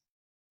nets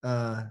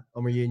on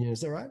Reunion.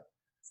 Is that right?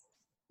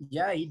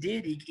 Yeah, he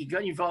did. He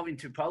got involved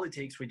into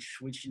politics, which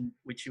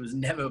he was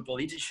never a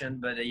politician,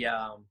 but he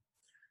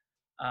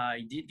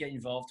did get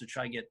involved to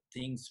try to get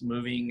things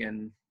moving.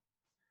 And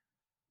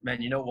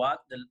man, you know what?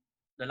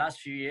 the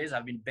last few years,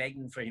 I've been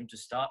begging for him to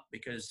stop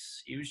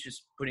because he was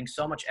just putting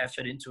so much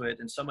effort into it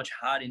and so much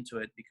heart into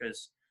it.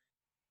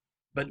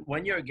 But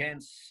when you're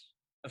against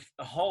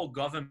a whole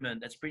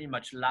government that's pretty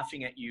much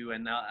laughing at you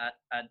and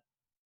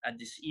at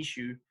this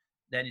issue,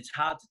 then it's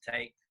hard to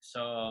take.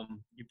 So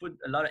you put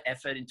a lot of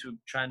effort into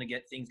trying to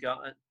get things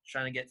going,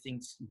 trying to get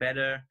things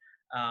better.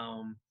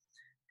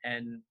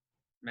 And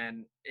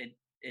man,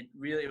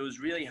 it was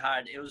really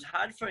hard. It was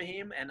hard for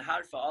him and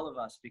hard for all of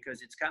us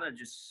because it's kind of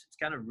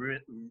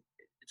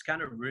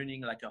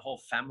ruining like a whole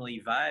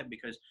family vibe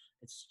because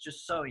it's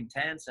just so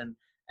intense and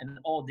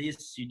all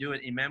this, you do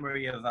it in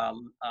memory of our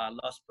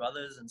lost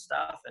brothers and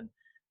stuff. And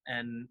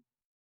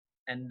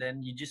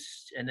then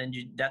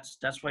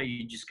that's where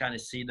you just kind of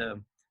see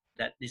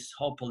that this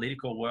whole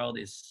political world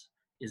is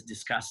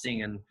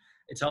disgusting and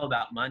it's all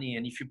about money.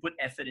 And if you put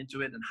effort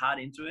into it and heart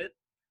into it,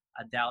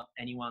 I doubt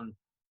anyone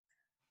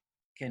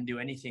can do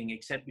anything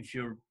except if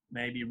you're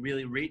maybe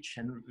really rich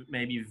and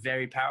maybe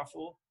very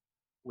powerful,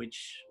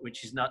 which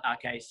is not our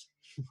case.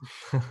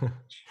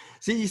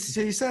 So you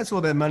say it's all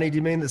about money. Do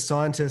you mean that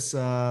scientists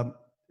are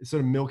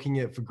sort of milking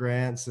it for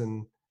grants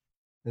and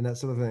that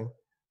sort of thing?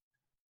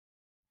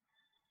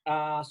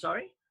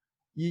 Sorry?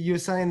 You were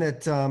saying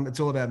that it's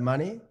all about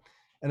money,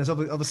 and it's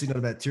obviously not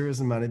about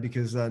tourism money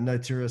because no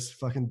tourists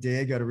fucking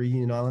dare go to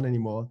Reunion Island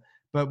anymore.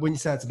 But when you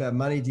say it's about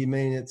money, do you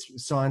mean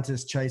it's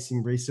scientists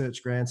chasing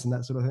research grants and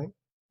that sort of thing?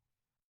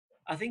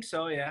 I think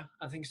so. Yeah,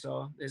 I think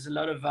so. There's a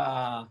lot of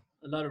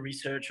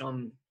research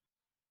on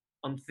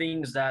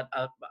things that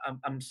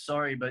I'm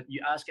sorry, but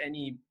you ask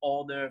any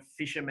older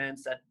fishermen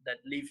that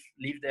live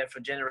there for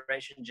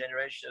generation,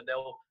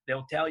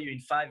 they'll tell you in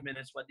 5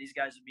 minutes what these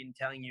guys have been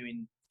telling you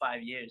in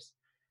 5 years.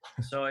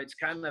 So it's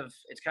kind of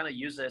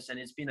useless, and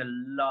it's been a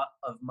lot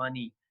of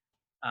money,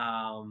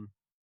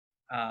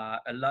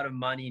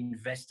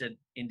 invested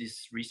in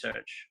this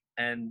research,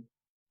 and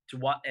to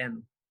what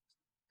end?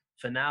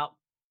 For now,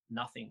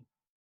 nothing.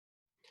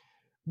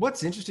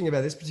 What's interesting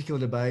about this particular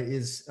debate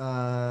is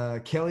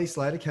Kelly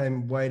Slater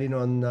weighed in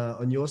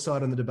on your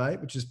side on the debate,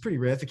 which is pretty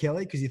rare for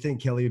Kelly because you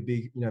think Kelly would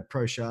be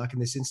pro shark in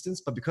this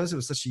instance, but because it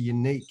was such a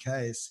unique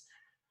case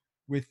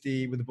with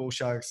the bull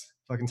sharks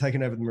fucking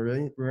taking over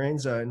the marine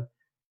zone,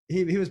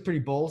 he was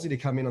pretty ballsy to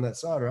come in on that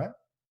side, right?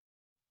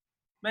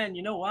 Man,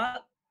 you know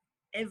what?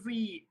 I'm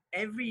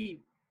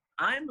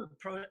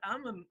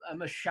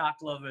a shark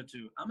lover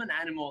too. I'm an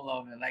animal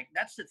lover. Like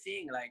that's the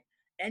thing. Like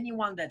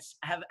anyone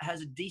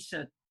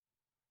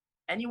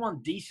anyone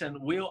decent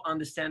will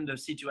understand the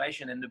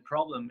situation and the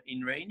problem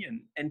in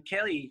Reunion. And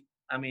Kelly,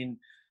 I mean,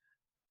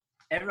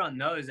 everyone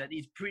knows that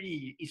he's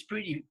pretty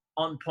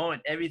on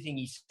point. Everything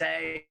he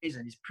says,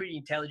 and he's a pretty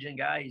intelligent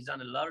guy. He's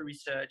done a lot of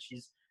research.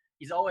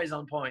 He's always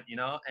on point,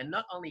 And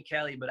not only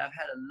Kelly, but I've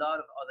had a lot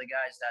of other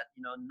guys that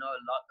know a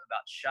lot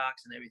about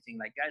sharks and everything.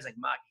 Like guys like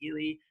Mark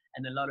Healy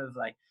and a lot of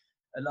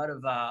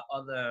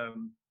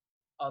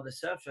other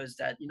surfers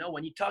that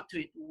when we talk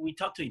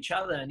to each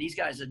other, and these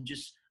guys are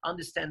just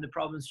understand the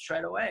problem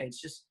straight away.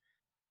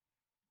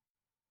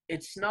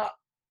 It's not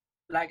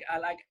like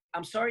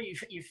I'm sorry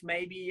if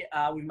maybe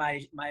with my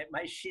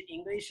shit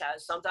English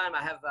sometimes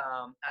I have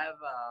a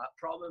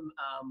problem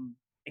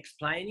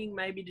explaining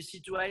maybe the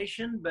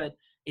situation, but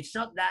it's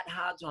not that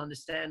hard to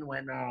understand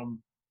when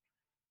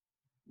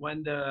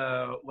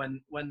the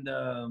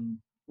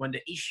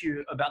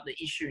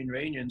issue in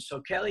Reunion.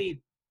 So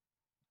Kelly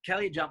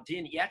jumped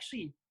in. He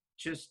actually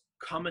just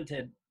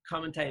commented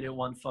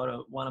one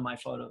of my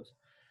photos,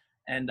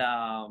 and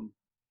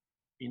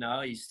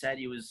he said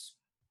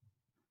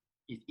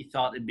he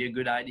thought it'd be a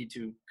good idea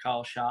to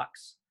call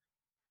sharks,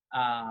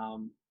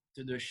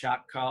 to do a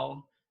shark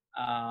call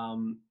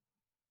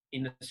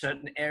in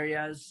certain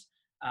areas,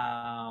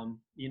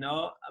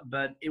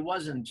 but it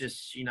wasn't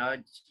just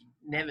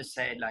never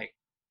said like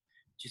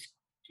just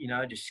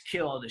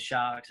kill all the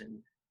sharks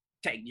and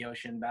take the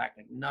ocean back,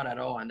 like, not at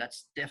all. And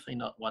that's definitely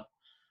not what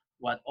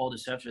all the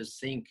surfers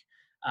think.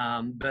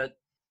 But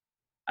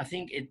I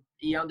think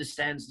he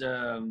understands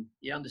the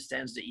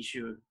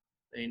issue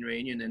in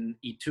Reunion, and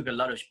he took a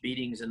lot of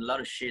beatings and a lot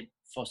of shit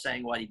for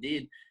saying what he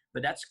did.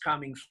 But that's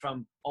coming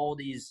from all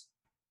these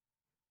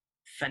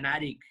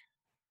fanatic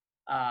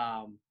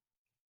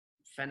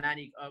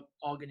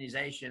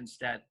organizations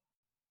that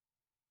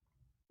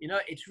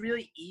it's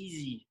really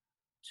easy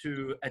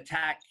to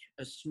attack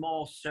a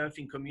small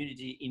surfing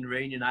community in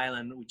Reunion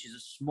Island, which is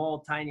a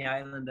small, tiny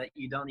island that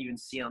you don't even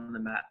see on the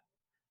map.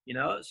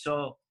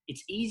 So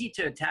it's easy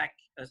to attack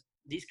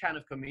this kind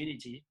of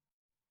community,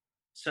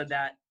 so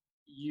that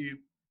you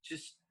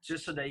just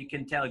so that you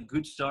can tell a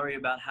good story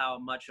about how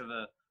much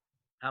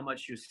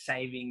you're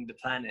saving the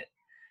planet.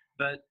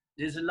 But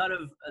there's a lot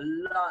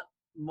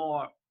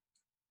more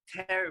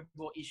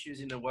terrible issues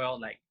in the world,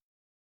 like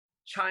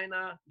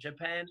China,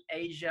 Japan,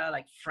 Asia,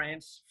 like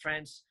France.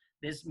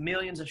 There's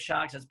millions of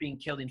sharks that's being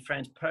killed in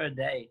France per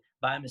day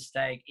by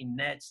mistake in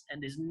nets,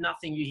 and there's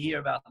nothing you hear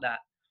about that.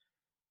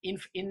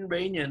 In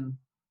Reunion,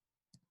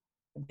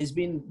 there's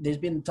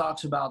been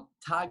talks about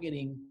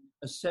targeting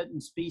a certain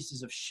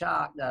species of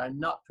shark that are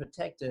not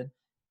protected,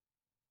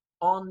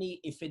 only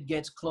if it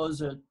gets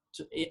close to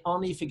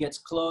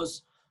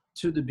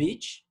the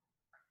beach,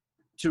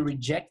 to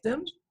reject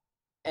them.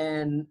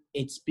 And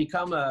it's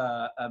become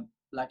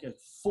like a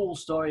full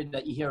story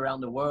that you hear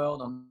around the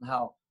world on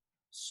how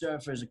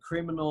surfers are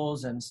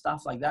criminals and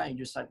stuff like that. And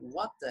you're just like,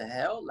 what the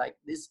hell? Like,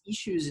 there's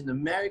issues in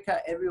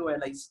America everywhere.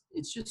 Like,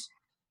 it's just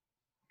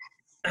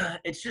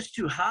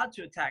too hard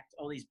to attack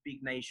all these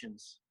big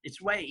nations.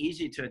 It's way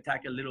easier to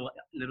attack a little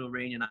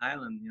Reunion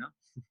Island, you know?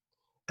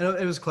 And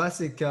it was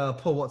classic.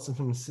 Paul Watson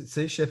from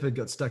Sea Shepherd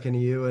got stuck into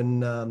you,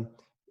 and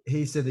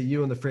he said that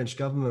you and the French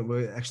government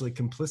were actually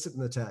complicit in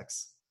the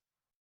attacks.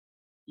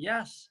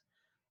 Yes.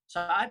 So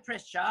I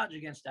pressed charge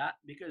against that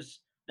because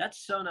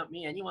that's so not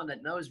me. Anyone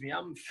that knows me,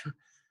 I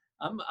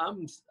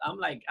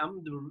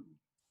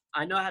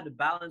know how to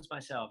balance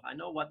myself. I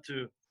know what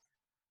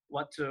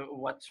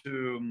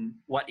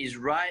is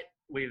right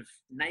with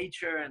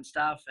nature and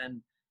stuff.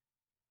 And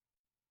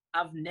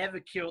I've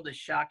never killed a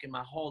shark in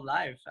my whole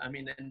life. I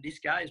mean, and this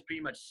guy is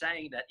pretty much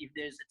saying that if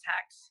there's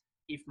attacks,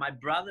 if my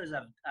brothers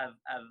have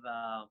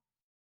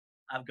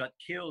got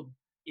killed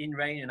in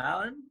Reunion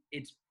Island,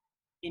 it's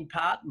in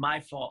part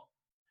my fault.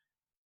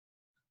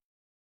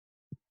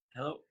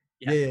 Hello?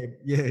 Yeah.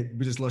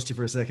 We just lost you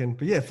for a second,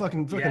 but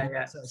fucking.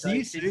 Yeah. So you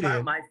it's sued part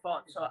him. my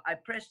fault. So I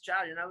pressed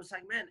charge, and I was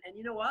like, man. And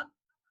you know what?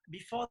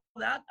 Before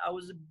that, I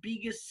was the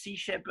biggest Sea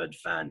Shepherd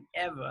fan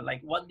ever.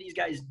 Like what these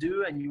guys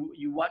do, and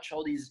you watch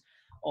all these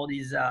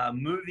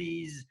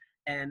movies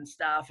and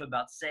stuff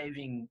about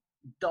saving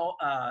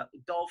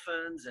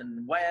dolphins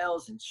and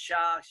whales and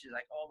sharks. You're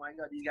like, oh my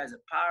god, these guys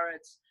are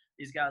pirates.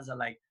 These guys are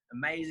like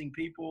amazing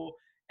people.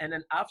 And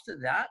then after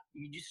that,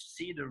 you just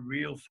see the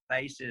real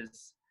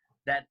faces.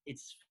 That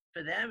it's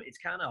for them. It's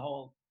kind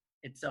of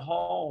it's a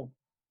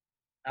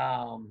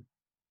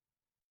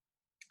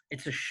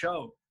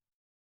show.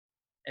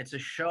 It's a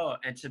show.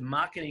 It's a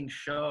marketing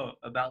show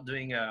about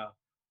doing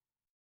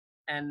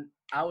and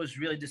I was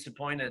really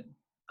disappointed.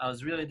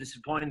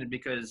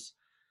 Because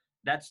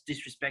that's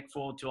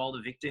disrespectful to all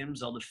the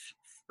victims, all the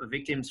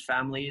victims'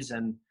 families.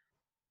 And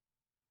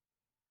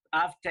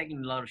I've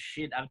taken a lot of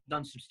shit. I've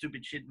done some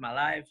stupid shit in my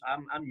life.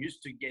 I'm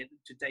used to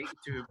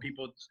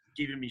people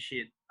giving me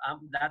shit.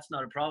 That's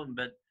not a problem.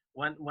 But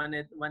when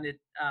it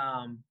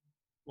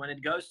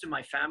goes to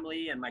my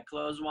family and my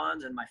close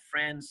ones and my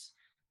friends,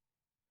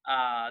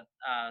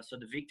 so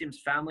the victims'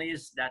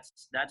 families,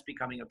 that's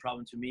becoming a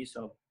problem to me.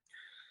 So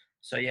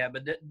yeah.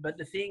 But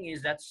the thing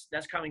is, that's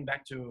coming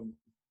back to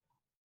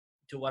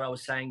what I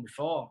was saying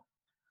before.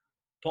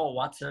 Paul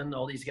Watson,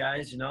 all these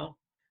guys, you know.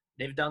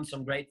 They've done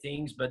some great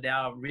things, but they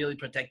are really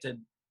protected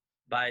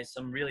by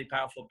some really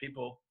powerful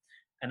people.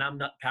 And I'm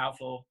not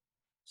powerful.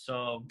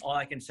 So all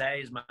I can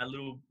say is my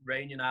little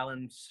Reunion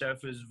Island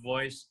surfer's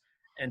voice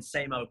and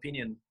say my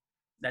opinion.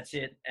 That's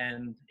it.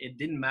 And it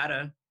didn't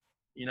matter,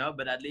 you know,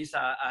 but at least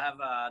I have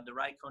the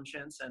right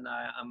conscience, and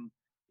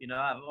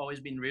I've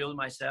always been real to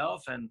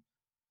myself. And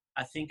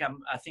I think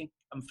I'm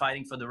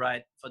fighting for the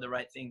right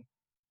thing.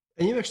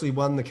 And you actually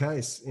won the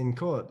case in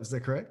court. Is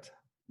that correct?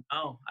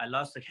 No, I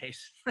lost the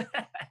case.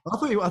 I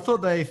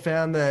thought they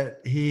found that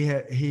he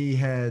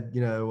had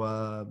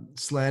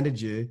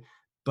slandered you,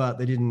 but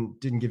they didn't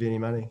give you any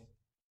money.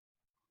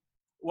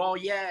 Well,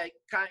 yeah,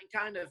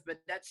 kind of, but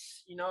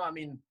that's, I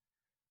mean,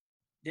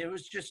 there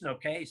was just no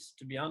case,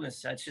 to be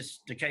honest. That's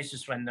just, the case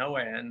just went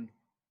nowhere. And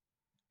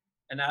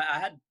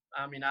I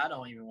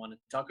don't even want to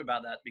talk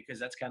about that, because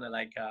that's kind of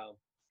like, I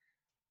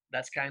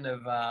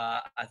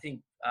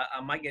think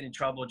I might get in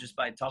trouble just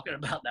by talking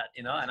about that,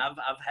 and I've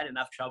had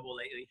enough trouble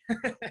lately.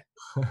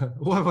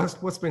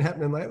 What's been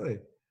happening lately?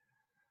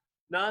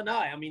 No,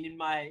 I mean, in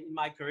my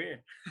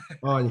career.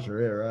 Oh, in your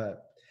career, right.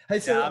 Hey,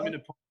 so yeah, I'm in a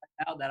point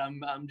now that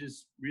I'm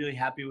just really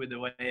happy with the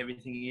way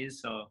everything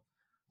is, so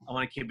I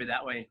want to keep it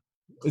that way.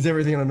 Is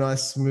everything on a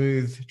nice,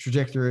 smooth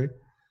trajectory?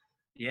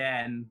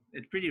 Yeah, and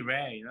it's pretty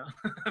rare,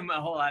 My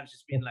whole life's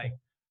just been like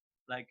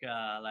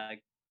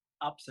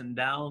ups and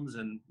downs,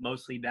 and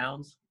mostly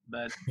downs,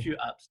 but a few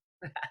ups.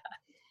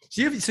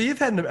 So you've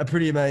had a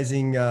pretty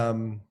amazing,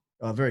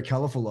 very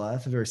colourful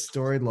life, a very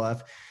storied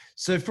life.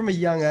 So from a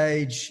young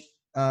age,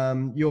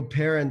 your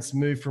parents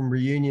moved from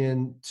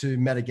Reunion to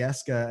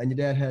Madagascar, and your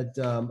dad had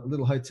a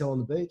little hotel on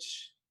the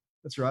beach.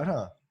 That's right,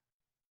 huh?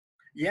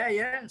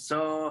 Yeah.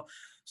 So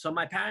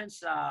my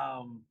parents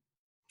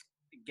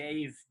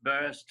gave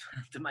birth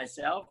to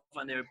myself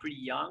when they were pretty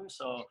young.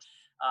 So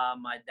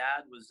my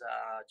dad was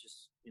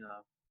just,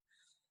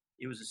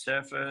 he was a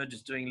surfer,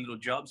 just doing little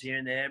jobs here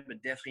and there,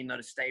 but definitely not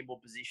a stable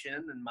position,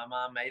 and my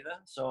mom either.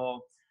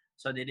 So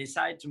they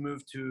decided to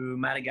move to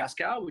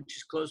Madagascar, which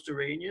is close to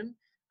Reunion.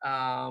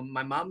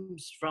 My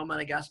mom's from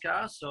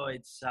Madagascar, so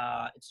it's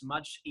a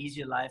much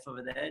easier life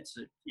over there. It's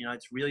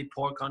it's really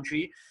poor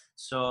country.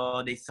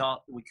 So they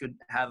thought we could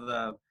have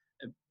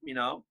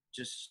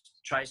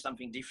just try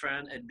something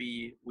different.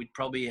 We'd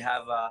probably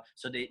have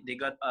so they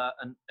got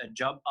a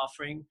job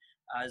offering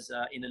as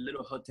in a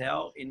little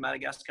hotel in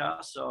Madagascar.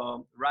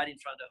 So right in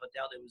front of the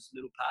hotel there was a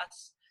little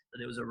pass. So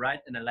there was a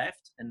right and a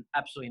left, and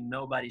absolutely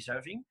nobody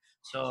surfing.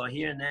 So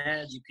here and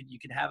there, you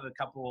could have a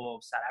couple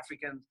of South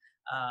African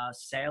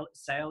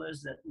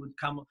sailors that would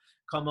come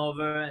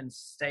over and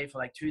stay for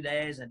like 2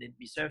 days, and they'd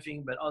be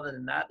surfing. But other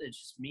than that, it's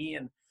just me,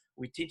 and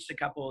we teach a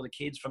couple of the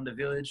kids from the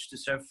village to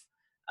surf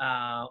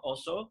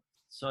also.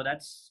 So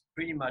that's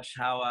pretty much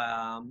how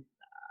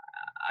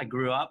I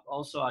grew up.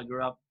 Also, I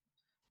grew up,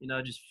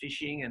 just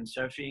fishing and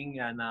surfing,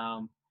 and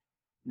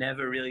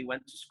never really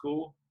went to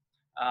school.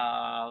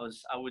 I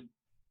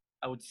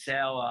would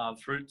sell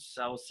fruits.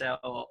 I would sell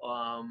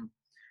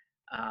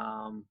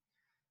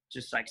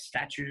just like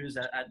statues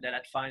that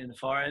I'd find in the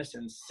forest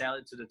and sell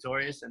it to the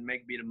tourists and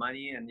make a bit of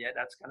money. And yeah,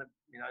 that's kind of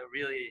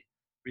really,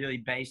 really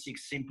basic,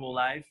 simple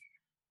life.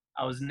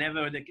 I was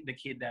never the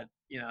kid that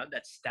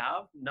that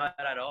starved. Not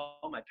at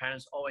all. My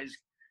parents always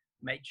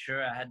made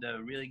sure I had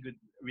a really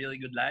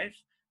good life.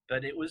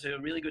 But it was a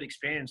really good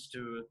experience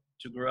to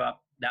grow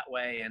up that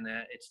way, and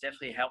it's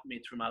definitely helped me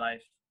through my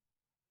life.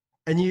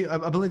 And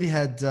I believe you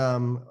had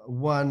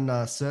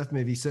one surf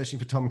movie, Searching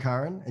for Tom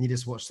Curren, and you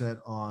just watched that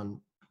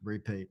on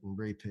repeat and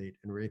repeat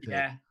and repeat.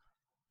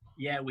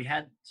 Yeah. We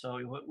had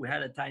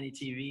a tiny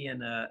TV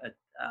and a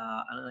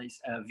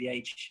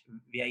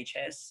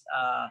VHS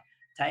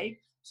tape.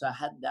 So I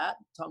had that,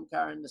 Tom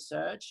Curren, The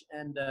Search,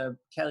 and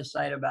Kelly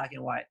Slater, Black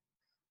and White.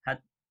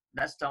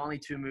 That's the only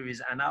two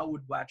movies, and I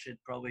would watch it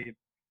probably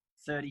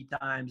 30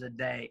 times a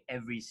day,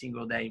 every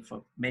single day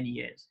for many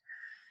years.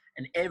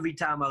 And every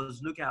time I was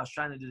looking, I was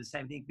trying to do the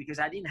same thing because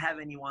I didn't have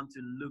anyone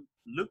to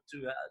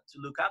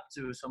look up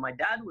to. So my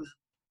dad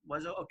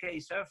was an okay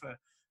surfer,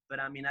 but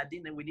I mean,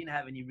 we didn't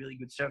have any really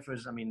good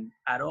surfers,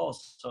 at all.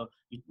 So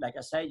like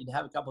I said, you'd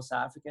have a couple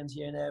South Africans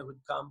here and there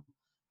who'd come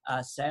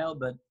sail,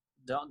 but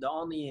the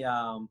only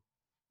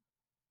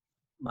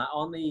my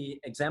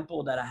only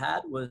example that I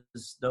had was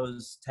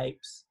those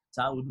tapes.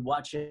 So I would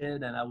watch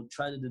it and I would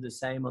try to do the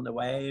same on the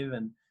wave.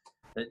 And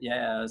but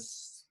yeah,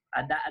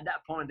 at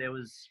that point there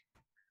was,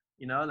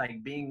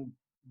 like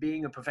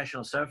being a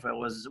professional surfer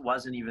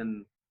wasn't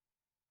even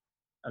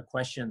a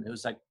question. It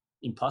was like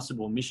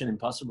impossible, mission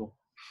impossible.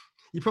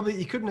 You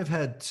couldn't have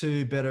had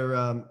two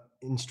better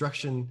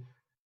instruction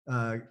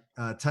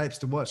tapes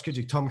to watch, could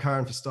you? Tom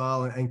Curren for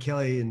style and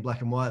Kelly in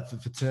Black and White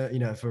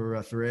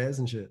for airs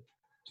and shit.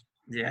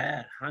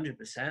 Yeah,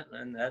 100%.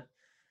 And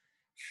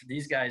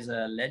these guys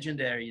are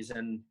legendaries.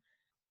 And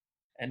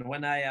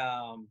when when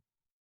a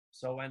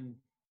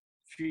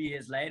few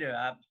years later,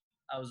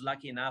 I was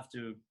lucky enough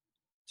to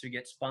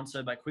get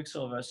sponsored by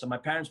Quiksilver. So my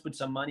parents put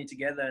some money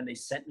together and they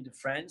sent me to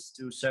France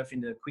to surf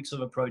in the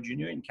Quiksilver Pro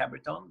Junior in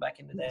Cabreton back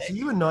in the day. So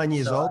you were 9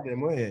 years old then,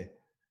 weren't you?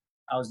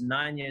 I was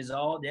 9 years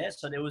old. Yeah.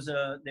 So there was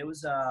the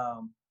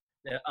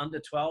under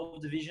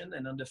 12 division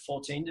and under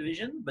 14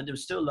 division, but there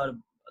was still a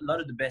lot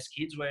of the best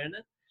kids were in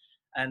it.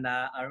 And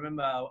I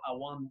remember I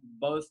won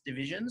both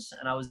divisions,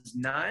 and I was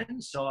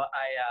 9. So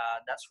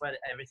that's where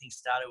everything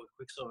started with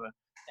Quiksilver.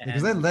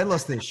 Because they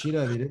lost their shit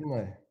over you, didn't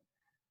they?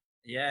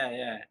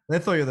 Yeah. They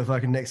thought you were the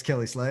fucking next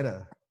Kelly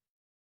Slater.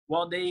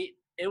 Well, it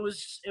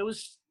was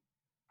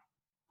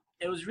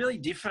really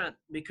different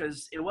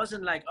because it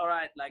wasn't like, all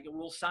right, like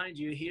we'll sign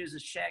you. Here's a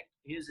check,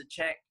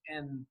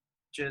 and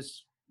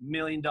just $1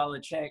 million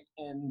check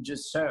and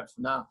just surf.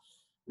 No,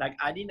 like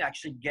I didn't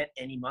actually get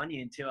any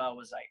money until I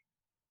was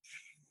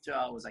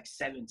like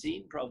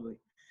 17, probably.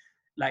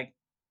 Like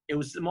it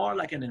was more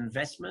like an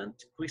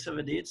investment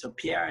Quiksilver did. So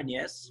Pierre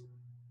Agnès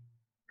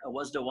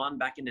was the one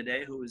back in the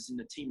day who was in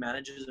the team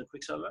managers of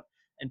Quiksilver,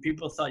 and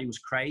people thought he was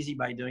crazy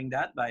by doing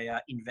that, by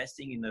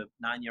investing in a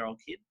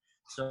 9-year-old kid.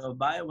 So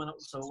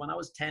when I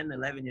was 10,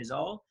 11 years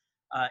old,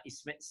 he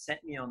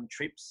sent me on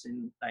trips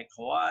in like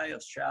Hawaii,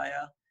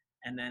 Australia,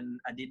 and then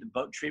I did the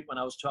boat trip when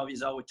I was 12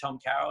 years old with Tom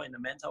Carroll in the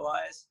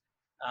Mentawais.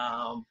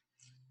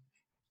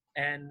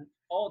 And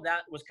all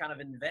that was kind of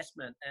an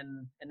investment,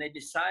 and they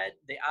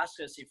asked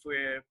us if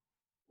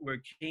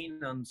we're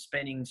keen on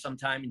spending some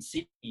time in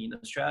Sydney in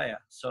Australia.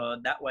 So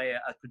that way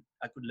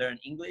I could learn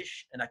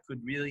English, and I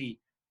could really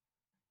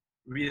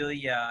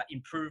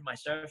improve my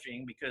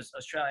surfing, because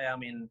Australia,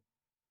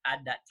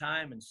 at that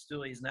time, and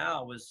still is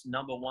now, was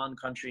number 1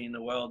 country in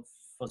the world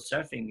for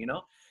surfing,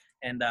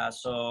 and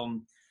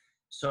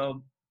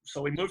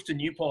so we moved to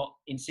Newport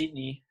in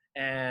Sydney,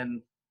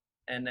 and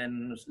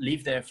then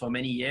lived there for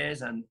many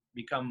years and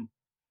become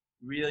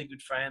really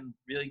good friend,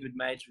 really good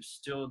mates. We're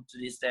still to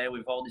this day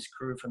with all this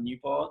crew from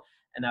Newport,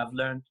 and I've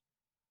learned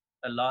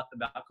a lot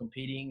about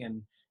competing,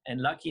 and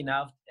lucky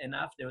enough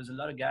there was a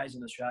lot of guys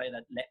in Australia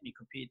that let me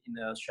compete in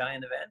the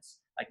Australian events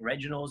like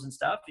regionals and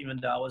stuff, even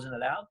though I wasn't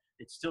allowed.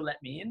 They'd still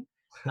let me in.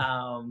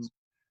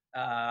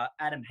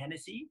 Adam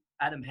Hennessy,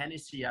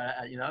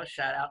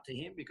 shout out to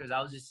him, because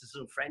I was just a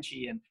little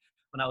Frenchie, and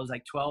when I was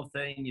like 12,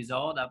 13 years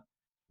old,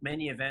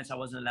 many events I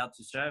wasn't allowed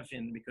to surf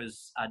in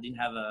because I didn't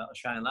have an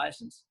Australian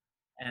license.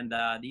 And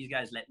these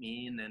guys let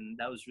me in, and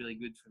that was really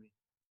good for me.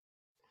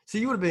 So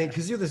you would have been,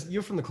 because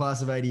you're from the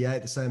class of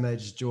 '88, the same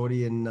age as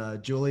Geordie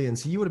and Julian.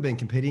 So you would have been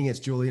competing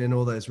against Julian in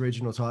all those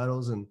regional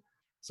titles and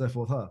so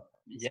forth, huh?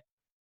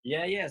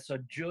 Yeah. So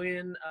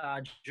Julian,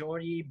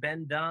 Geordie,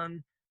 Ben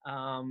Dunn,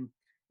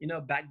 you know,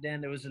 back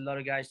then there was a lot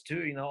of guys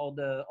too, you know, all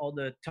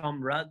the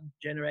Tom Rudd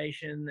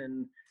generation,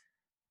 and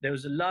there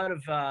was a lot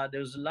of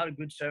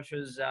good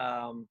surfers.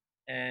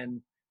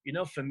 And you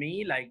know, for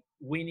me, like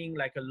winning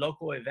like a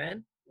local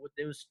event,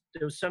 there was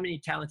so many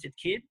talented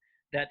kids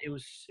that it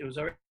was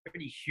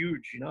already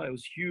huge. You know, it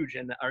was huge.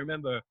 And I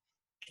remember,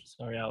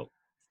 sorry, I'll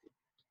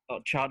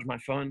charge my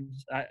phone.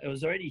 It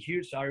was already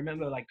huge. So I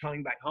remember like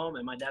coming back home,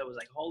 and my dad was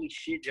like, "Holy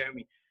shit,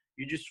 Jeremy,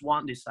 you just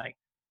won this like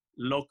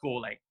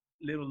local, like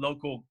little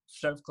local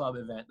surf club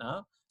event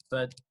now."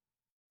 But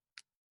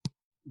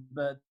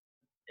the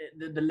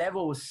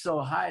level was so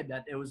high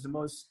that it was the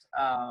most.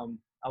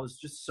 I was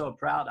just so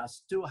proud. I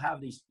still have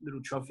these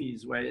little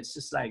trophies where it's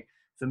just like,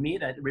 for me,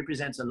 that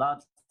represents a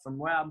lot from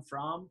where I'm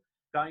from,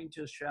 going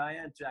to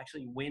Australia and to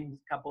actually win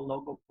a couple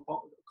local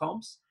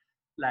comps.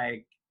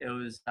 Like it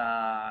was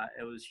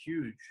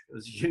huge. It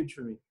was huge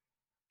for me.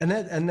 And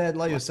that,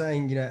 like you're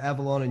saying, you know,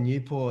 Avalon and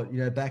Newport, you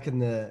know, back in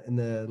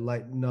the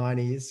late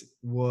 90s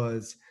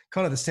was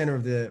kind of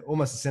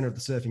almost the center of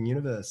the surfing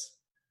universe.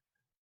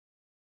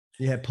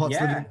 You had Potts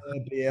living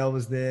there, BL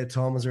was there,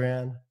 Tom was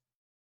around.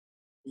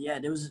 Yeah,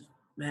 there was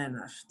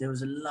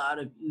a lot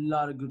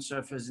of good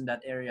surfers in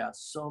that area.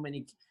 So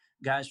many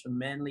guys from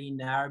Manly,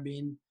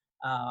 Narrabeen,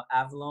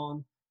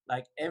 Avalon,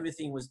 like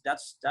everything was that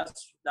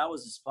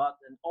was the spot.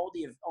 And all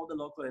the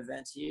local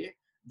events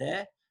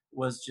there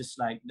was just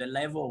like, the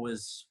level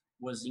was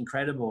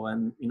incredible.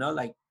 And you know,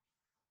 like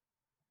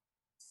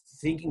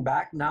thinking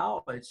back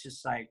now, it's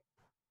just like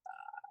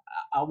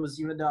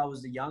even though I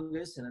was the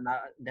youngest, and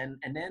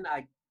then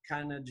I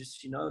kind of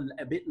just, you know,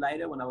 a bit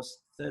later when I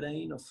was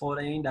 13 or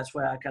 14, that's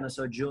where I kind of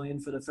saw Julian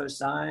for the first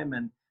time,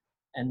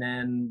 and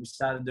then we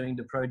started doing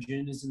the pro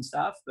juniors and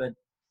stuff. But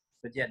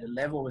yeah, the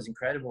level was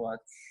incredible. I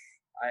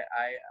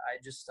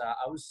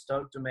was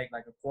stoked to make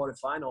like a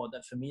quarterfinal.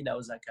 That for me, that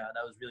was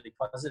really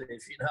positive.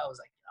 You know, I was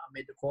like, I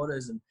made the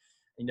quarters, and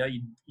you know,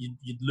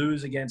 you'd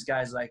lose against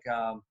guys like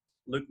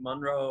Luke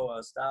Monroe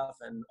or stuff,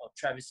 or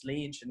Travis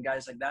Lynch and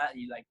guys like that.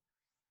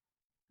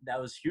 That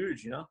was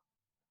huge, you know.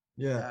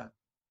 Yeah.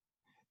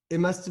 It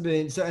must have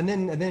been so. And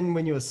then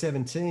when you were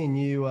 17,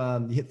 you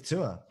hit the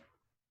tour.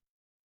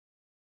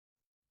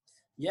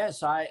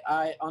 Yes, I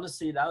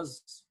honestly, that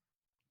was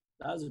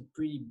a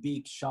pretty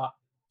big shock,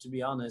 to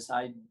be honest.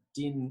 I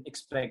didn't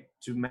expect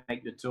to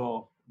make the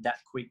tour that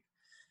quick.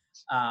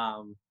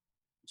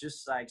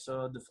 Just like,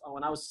 so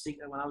when I was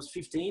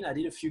 15, I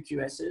did a few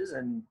QSs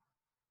and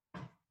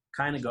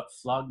kind of got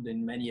flogged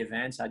in many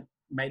events. I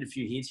made a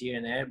few hits here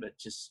and there, but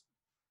just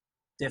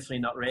definitely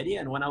not ready.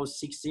 And when I was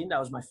 16, that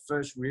was my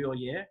first real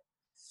year.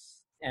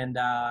 And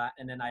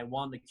then I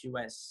won the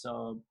QS.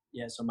 So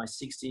yeah, so my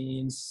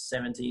 16th,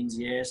 17th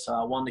year. So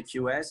I won the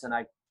QS, and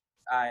I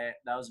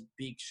that was a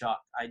big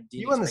shock.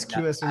 You won this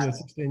QS when you were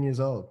 16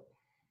 years old.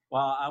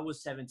 Well, I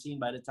was 17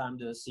 by the time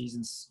the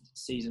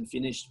season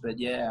finished. But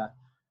yeah,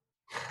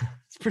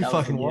 it's pretty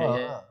fucking wild.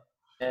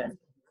 Yeah,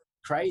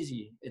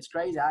 crazy. It's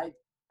crazy. I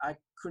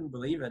couldn't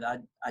believe it.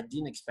 I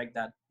didn't expect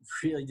that.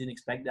 Really didn't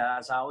expect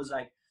that. So I was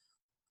like,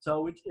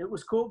 so it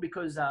was cool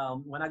because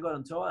when I got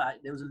on tour,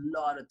 there was a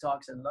lot of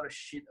talks and a lot of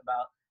shit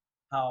about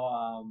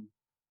how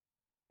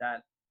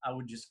that I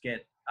would just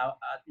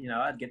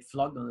I'd get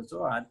flogged on the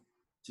tour. I'd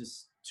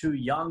just too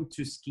young,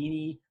 too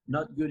skinny,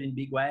 not good in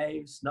big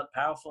waves, not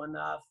powerful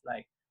enough.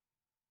 Like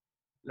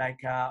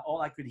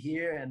all I could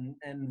hear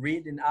and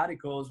read in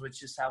articles was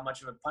just how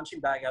much of a punching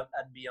bag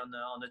I'd be on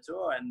the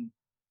tour,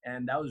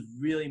 and that was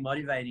really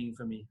motivating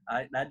for me.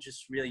 That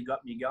just really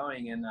got me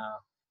going, and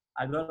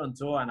I got on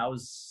tour, and I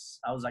was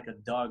like a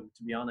dog,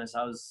 to be honest.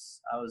 I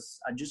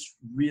just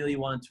really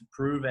wanted to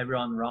prove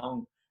everyone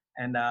wrong,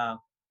 and I'm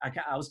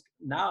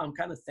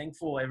kind of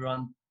thankful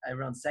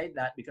everyone said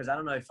that, because I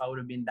don't know if I would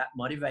have been that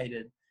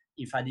motivated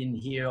if I didn't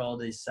hear all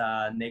these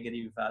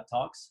negative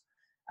talks.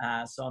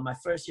 So on my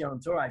first year on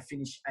tour, I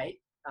finished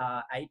eighth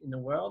in the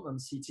world on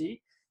CT,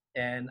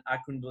 and I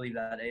couldn't believe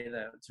that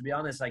either. To be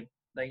honest, like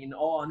in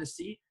all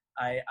honesty,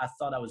 I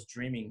thought I was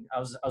dreaming. I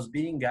was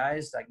beating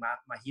guys like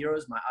my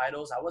heroes, my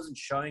idols. I wasn't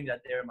showing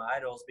that they're my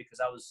idols because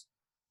I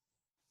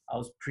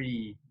was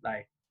pretty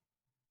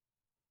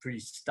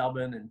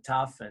stubborn and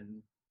tough,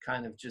 and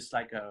kind of just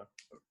like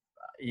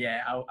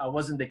I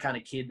wasn't the kind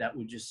of kid that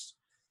would just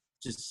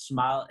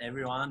smile at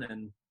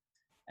everyone,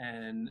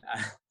 and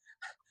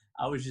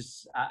I was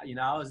just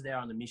I was there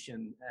on a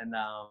mission,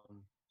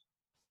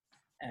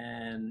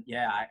 and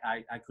yeah,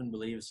 I couldn't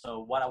believe it.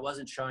 So what I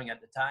wasn't showing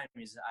at the time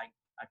is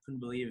I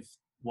couldn't believe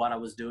what I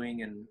was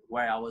doing and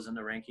where I was on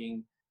the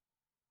ranking,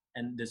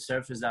 and the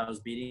surfers that I was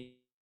beating.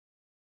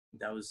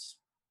 That was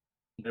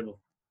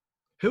incredible.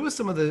 Who are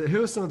some of the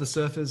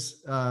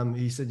surfers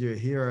you said you're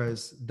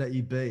heroes that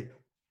you beat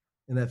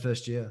in that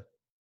first year?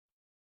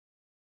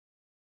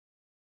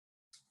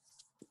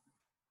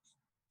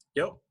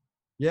 Yep.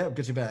 Yeah,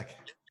 got you back.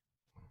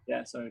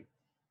 Yeah, sorry.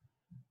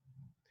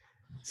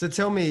 So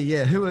tell me,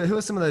 who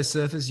are some of those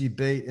surfers you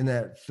beat in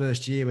that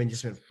first year when you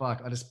just went,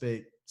 fuck, I just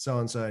beat so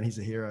and so and he's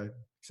a hero,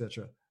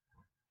 etc.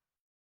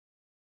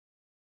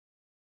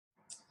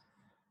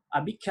 I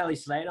beat Kelly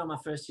Slater my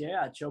first year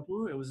at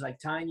Chopu. It was like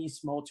tiny,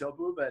 small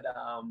Chopu, but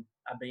I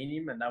beat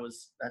him, and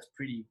that's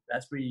pretty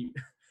that's pretty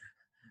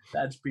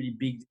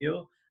big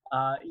deal.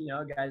 You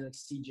know, guys like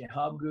CJ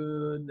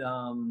Hobgood,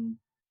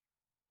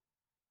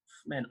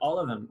 man, all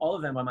of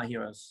them are my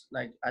heroes.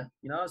 Like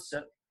you know,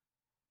 so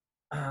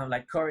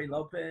like Corey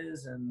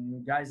Lopez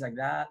and guys like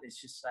that.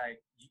 It's just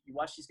like you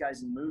watch these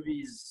guys in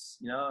movies,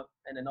 you know,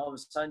 and then all of a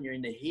sudden you're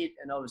in the heat,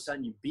 and all of a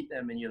sudden you beat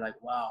them, and you're like,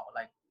 wow,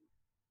 like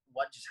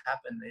what just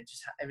happened?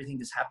 Everything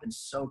just happened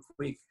so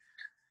quick.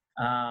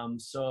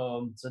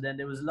 So then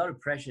there was a lot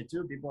of pressure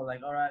too. People were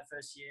like, all right,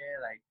 first year,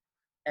 like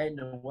 8 in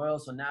the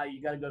world, so now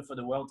you got to go for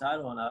the world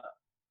title. And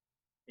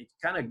it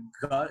kind of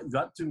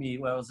got to me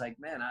where I was like,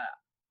 man, I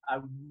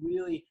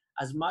really,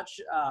 as much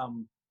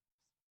of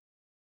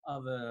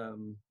a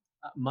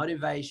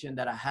motivation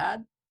that I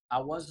had, I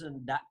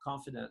wasn't that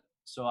confident.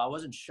 So I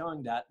wasn't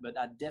showing that, but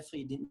I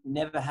definitely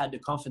never had the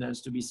confidence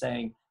to be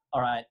saying,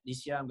 all right,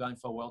 this year I'm going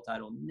for a world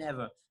title.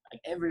 Never.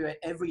 Like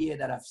every year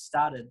that I've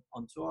started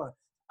on tour,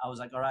 I was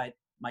like, all right,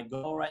 my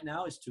goal right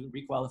now is to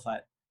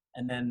requalify.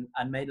 And then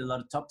I made a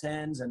lot of top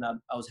 10s, and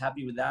I was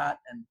happy with that,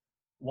 and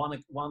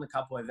won a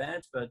couple of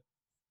events. But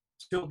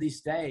till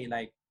this day,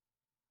 like,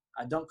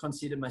 I don't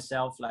consider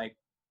myself like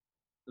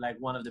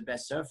one of the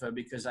best surfer,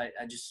 because I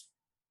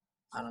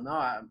don't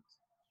know.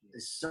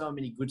 There's so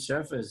many good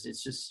surfers.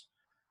 It's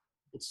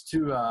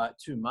too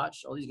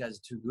much. All these guys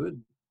are too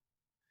good.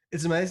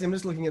 It's amazing. I'm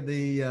just looking at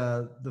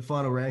the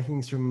final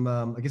rankings from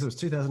I guess it was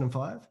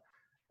 2005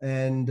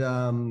 and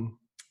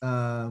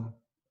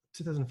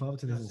 2005 or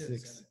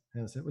 2006.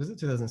 Was it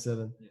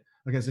 2007? Yeah.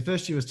 Okay, so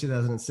first year was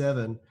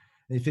 2007, and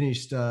he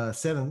finished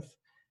 7th.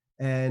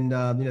 And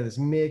you know, there's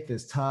Mick,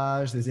 there's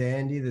Taj, there's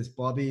Andy, there's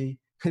Bobby,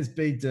 there's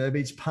B.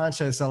 Durbridge,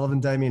 Pancho Sullivan,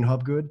 Damien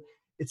Hobgood.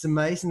 It's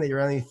amazing that you're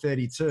only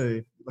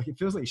 32. Like, it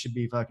feels like you should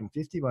be fucking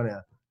 50 by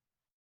now.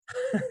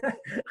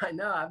 I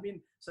know. I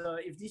mean, so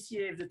if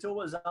the tour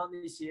was on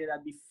this year,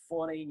 that'd be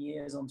 14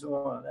 years on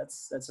tour.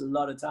 That's a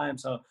lot of time.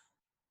 So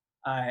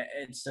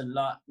it's a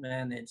lot,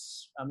 man.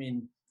 I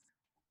mean,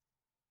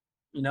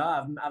 you know,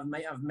 I'm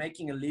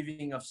making a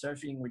living of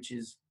surfing, which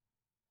is,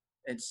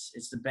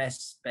 it's the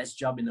best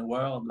job in the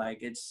world.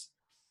 Like, it's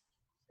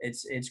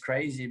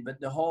crazy. But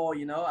the whole,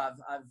 you know,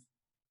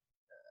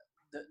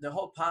 the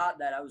whole part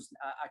that I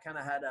kind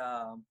of had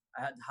a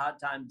hard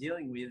time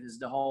dealing with is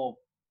the whole,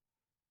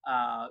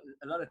 a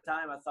lot of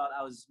time I thought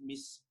I was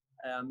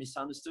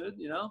misunderstood,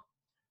 you know,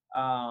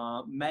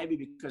 maybe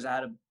because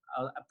I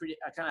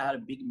kind of had a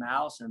big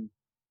mouth, and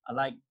I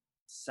like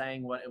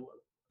saying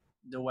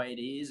the way it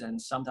is, and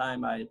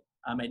sometimes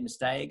I made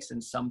mistakes,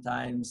 and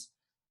sometimes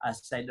I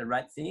said the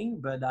right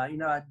thing, but you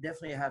know, I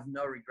definitely have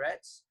no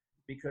regrets,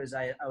 because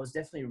I was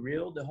definitely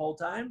real the whole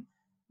time.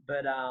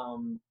 But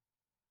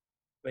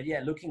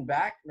yeah, looking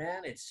back,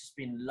 man, it's just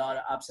been a lot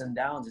of ups and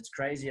downs. It's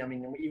crazy. I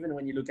mean, even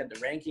when you look at the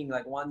ranking,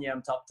 like one year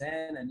I'm top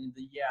 10, and in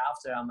the year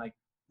after I'm like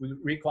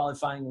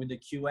requalifying with the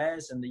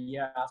QS, and the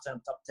year after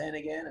I'm top 10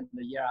 again, and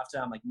the year after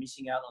I'm like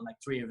missing out on like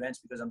 3 events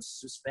because I'm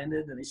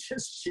suspended, and it's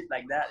just shit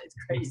like that. It's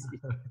crazy.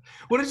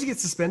 What did you get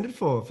suspended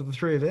for the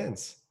 3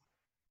 events?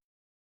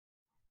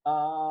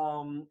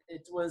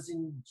 It was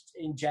in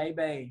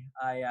J-Bay.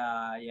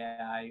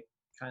 I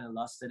kind of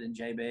lost it in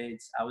J-Bay.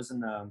 I was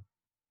in a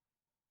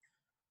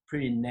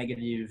pretty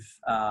negative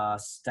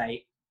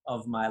state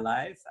of my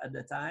life at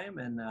the time,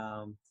 and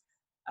I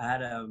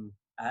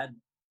had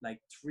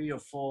like 3 or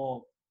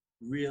 4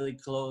 really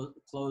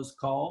close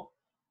call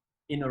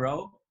in a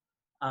row,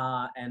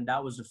 and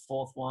that was the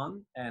 4th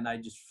one, and I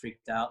just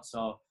freaked out.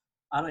 So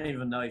I don't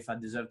even know if I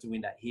deserve to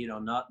win that heat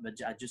or not, but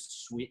I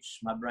just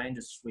switched. My brain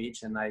just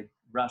switched, and I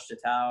rushed the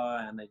tower,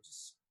 and I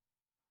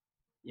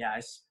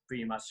was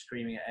pretty much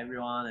screaming at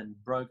everyone and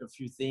broke a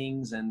few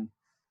things, and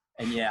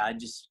I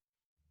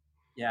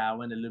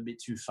went a little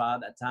bit too far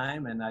that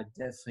time, and I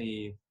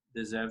definitely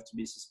deserved to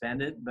be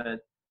suspended,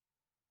 but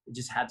it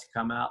just had to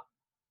come out.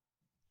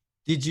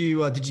 Did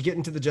you get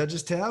into the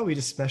judges' tower? Were you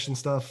just smashing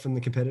stuff in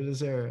the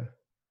competitors area?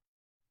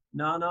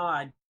 No,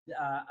 I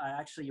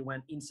actually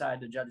went inside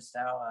the judges'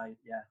 tower.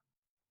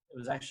 It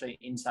was actually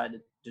inside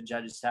the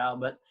judges' tower.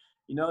 But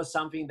you know,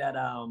 something that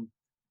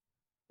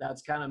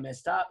that's kind of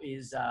messed up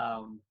is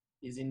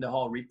in the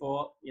whole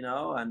report, you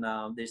know, and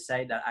they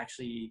say that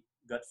actually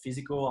got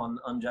physical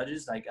on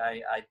judges. Like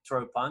I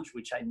throw a punch,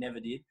 which I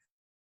never did.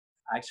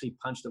 I actually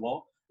punched the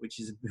wall, which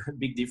is a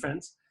big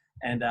difference,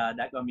 and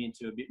that got me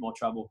into a bit more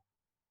trouble.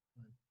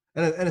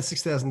 And a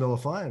 $6,000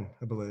 fine,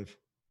 I believe.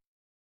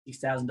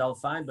 $6,000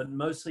 fine, but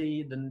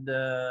mostly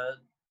the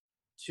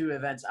 2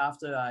 events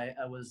after I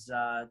was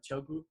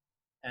Chopu,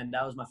 and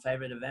that was my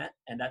favorite event,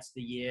 and that's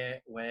the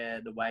year where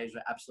the waves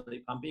were absolutely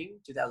pumping.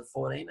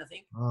 2014, I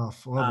think. Oh,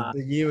 well,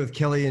 the year with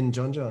Kelly and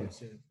John.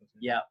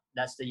 Yeah,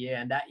 that's the year,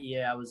 and that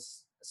year I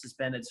was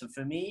suspended. So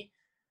for me,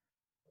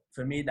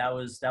 that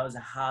was a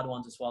hard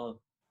one to swallow.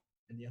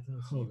 And the other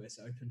was the US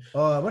Open.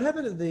 Oh, what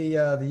happened at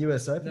the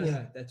US Open?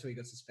 No, that's where he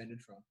got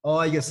suspended from.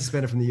 Oh, you got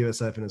suspended from the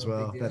US Open as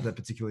well, that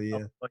particular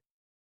year. Oh,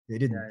 you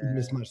didn't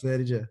miss much there,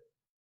 did you?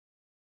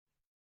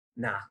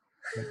 Nah,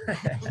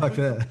 Like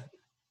that.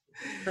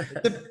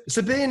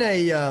 So being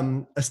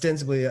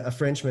ostensibly a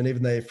Frenchman,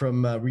 even though you're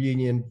from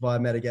Reunion via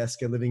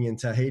Madagascar, living in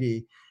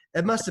Tahiti,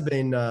 it must have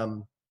been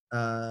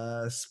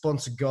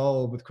sponsored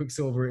goal with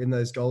Quicksilver in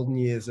those golden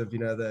years of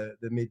the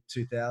mid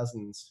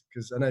 2000s.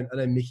 Because I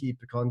know Mickey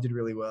Picon did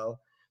really well.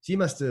 So you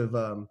must have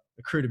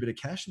accrued a bit of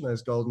cash in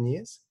those golden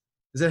years.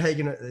 Is that how you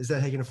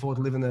can afford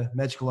to live in the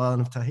magical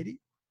island of Tahiti?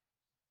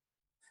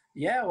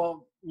 Yeah,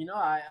 well,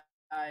 I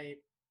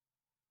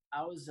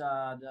was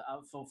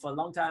for a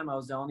long time. I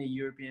was the only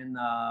European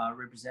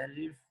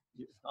representative,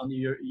 only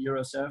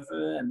Euro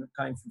surfer, and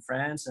coming from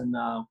France. And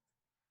I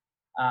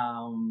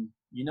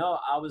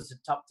was a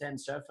top 10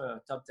 surfer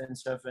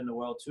in the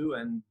world too.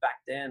 And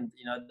back then,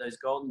 those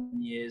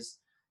golden years,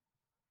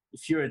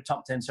 if you're a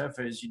top 10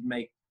 surfers, you'd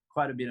make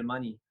quite a bit of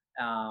money,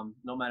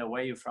 no matter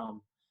where you're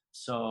from.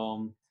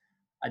 So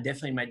I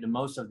definitely made the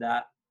most of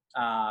that.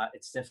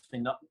 It's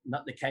definitely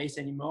not the case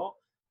anymore.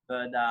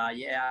 But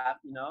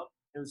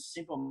it was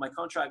simple. My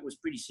contract was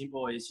pretty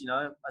simple. Is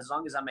as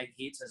long as I make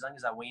hits, as long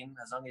as I win,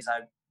 as long as I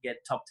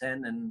get top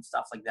 10 and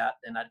stuff like that,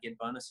 then I'd get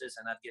bonuses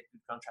and I'd get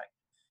good contract.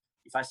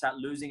 If I start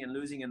losing,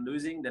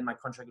 then my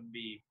contract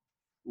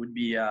would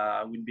be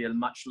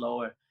much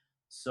lower.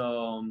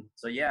 So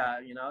yeah,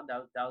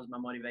 that was my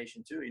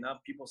motivation too.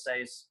 People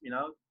say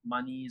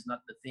money is not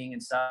the thing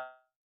and stuff.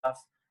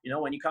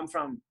 When you come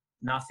from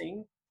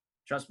nothing,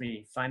 trust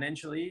me,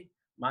 financially,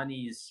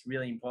 money is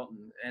really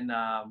important. And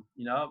I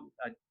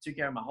took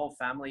care of my whole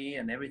family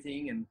and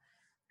everything,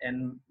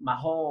 and my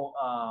whole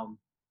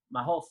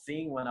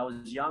thing when I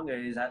was younger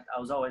is that I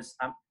was always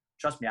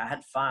trust me, I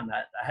had fun.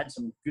 I had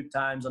some good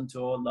times on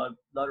tour, a lot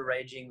of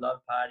raging, a lot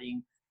of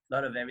partying, a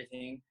lot of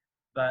everything.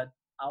 But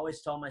I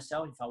always told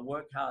myself, if I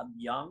work hard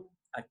young,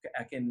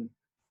 I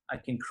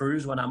can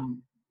cruise when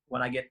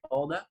I get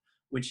older,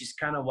 which is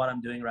kind of what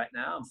I'm doing right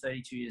now. I'm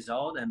 32 years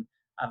old and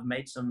I've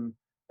made some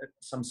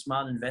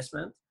smart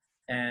investment,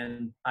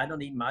 and I don't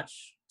need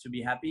much to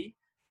be happy.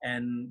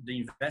 And the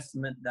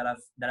investment that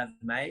I've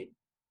made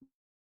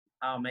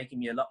are making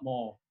me a lot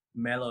more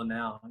mellow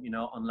now,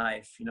 on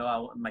life. I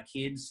want my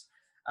kids.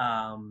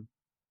 I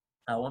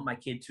want my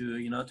kid to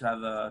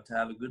have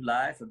a good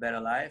life, a better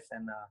life.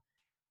 And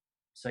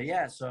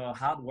so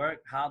hard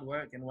work.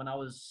 And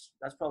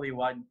that's probably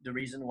the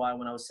reason why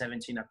when I was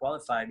 17 I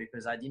qualified,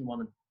 because I didn't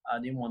want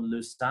to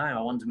lose time.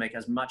 I wanted to make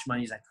as much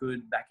money as I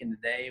could back in the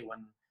day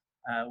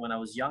when I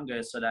was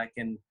younger, so that I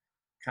can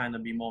kind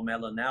of be more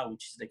mellow now,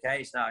 which is the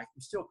case now. I'm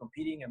still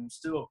competing. I'm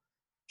still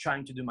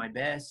trying to do my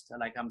best.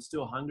 Like, I'm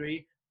still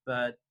hungry,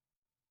 but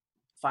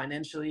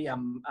financially,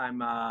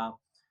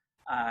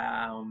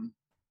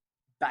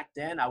 back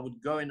then I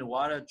would go in the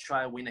water,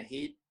 try to win a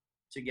heat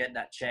to get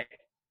that check.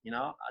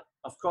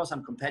 Of course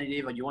I'm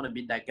competitive, and you want to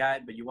beat that guy,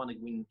 but you want to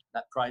win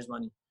that prize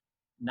money.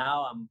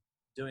 Now I'm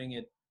doing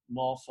it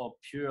more for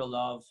pure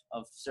love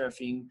of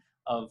surfing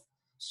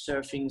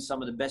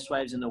some of the best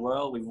waves in the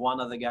world with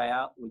one other guy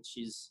out, which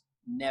is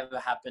never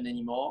happen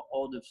anymore.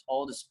 All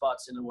the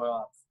spots in the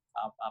world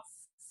are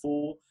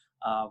full,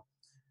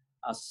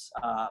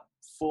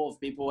 full of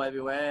people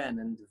everywhere, and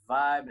then the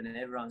vibe, and then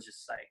everyone's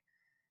just like,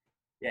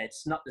 yeah,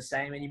 it's not the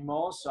same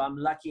anymore. So I'm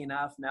lucky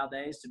enough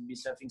nowadays to be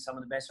surfing some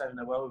of the best waves in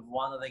the world with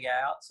one other guy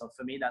out. So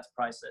for me, that's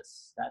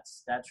priceless.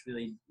 That's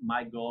really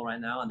my goal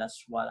right now, and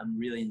that's what I'm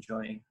really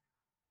enjoying.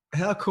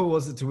 How cool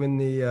was it to win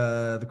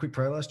the Quick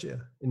Pro last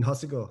year in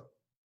Hossegor?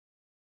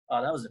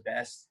 Oh, that was the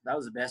best. That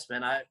was the best,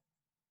 man.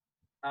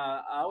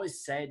 I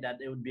always say that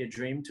it would be a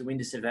dream to win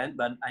this event,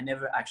 but I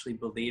never actually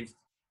believed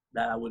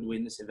that I would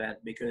win this event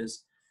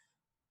because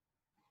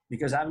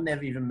I've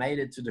never even made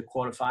it to the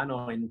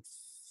quarterfinal in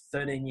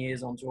 13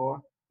 years on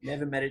tour.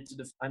 Never made it to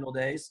the final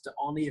days. The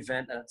only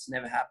event that's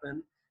never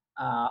happened.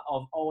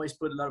 I've always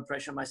put a lot of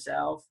pressure on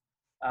myself.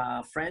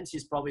 France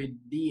is probably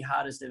the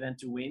hardest event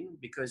to win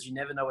because you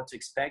never know what to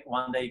expect.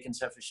 One day you can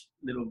surf a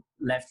little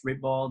left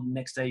rip ball.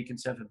 Next day you can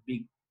surf a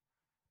big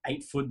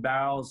 8-foot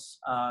barrels.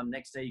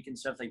 Next day you can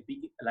surf like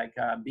big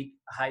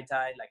high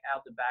tide, like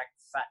out the back,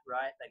 fat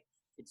right. Like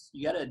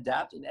you got to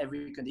adapt in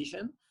every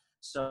condition.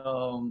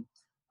 So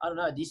I don't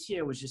know. This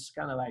year was just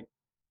kind of like,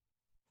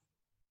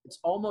 it's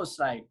almost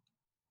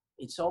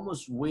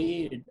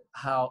weird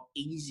how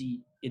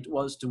easy it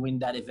was to win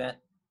that event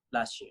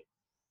last year.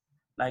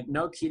 Like,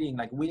 no kidding,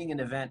 like winning an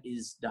event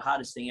is the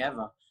hardest thing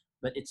ever.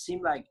 But it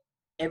seemed like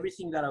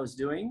everything that I was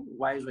doing,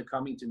 waves were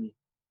coming to me.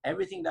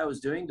 Everything that I was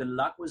doing, the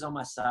luck was on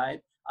my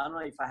side. I don't know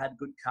if I had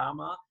good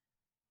karma.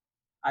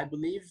 I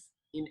believe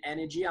in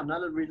energy. I'm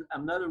not a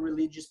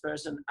religious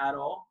person at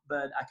all,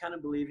 but I kind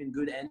of believe in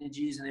good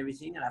energies and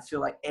everything. And I feel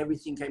like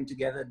everything came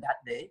together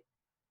that day,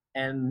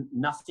 and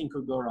nothing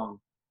could go wrong.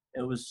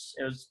 It was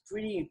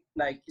pretty,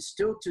 like,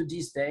 still to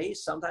this day,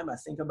 sometimes I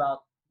think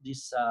about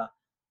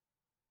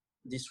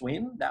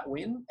that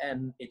win,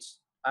 and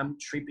I'm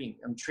tripping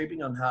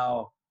on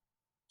how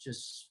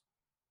just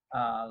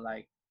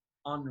like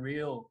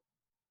unreal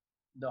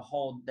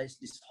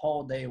this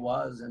whole day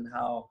was, and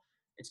how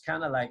it was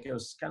kind of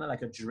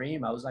like a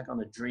dream. I was like on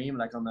a dream,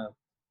 I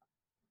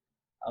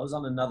was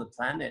on another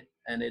planet,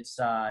 and it's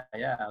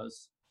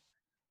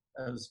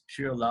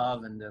pure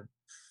love, and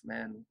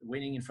man,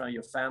 winning in front of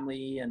your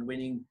family and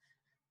winning,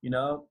 you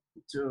know,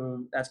 that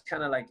was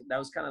kind of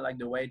like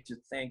the way to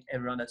thank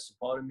everyone that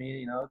supported me,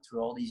 you know,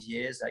 through all these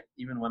years. Like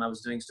even when I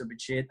was doing stupid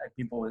shit, like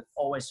people were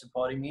always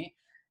supporting me,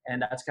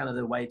 and that's kind of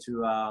the way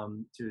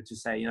to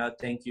say, you know,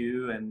 thank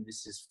you, and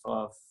this is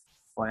for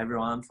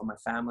everyone, for my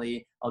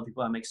family, all the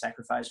people that make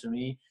sacrifice for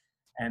me.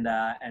 And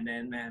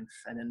then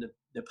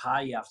the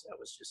party after that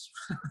was just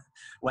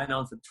went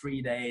on for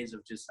 3 days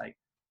of just like,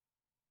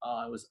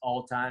 oh, it was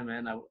all time,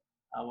 man. I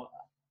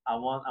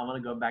want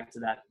to go back to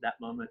that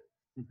moment.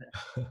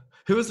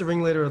 Who was the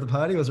ringleader of the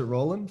party? Was it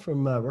Roland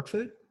from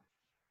Rockford?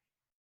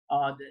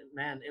 Oh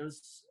man, it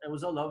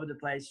was all over the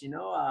place. You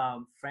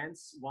know,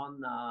 France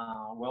won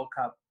World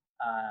Cup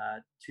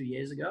 2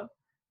 years ago,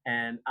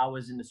 and I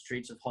was in the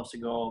streets of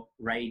Hossegor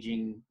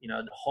raging. You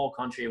know, the whole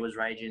country was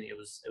raging. It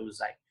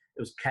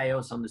was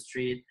chaos on the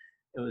street.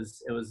 It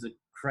was the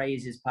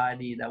craziest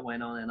party that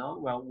went on and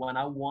on. Well, when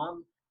I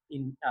won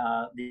in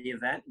the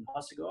event in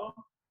Hossegor,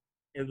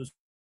 it was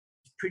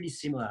pretty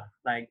similar.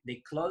 Like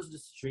they closed the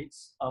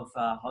streets of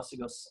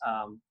Hossegor's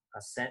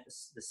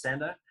the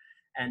center,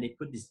 and they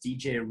put this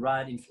DJ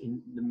right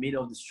in the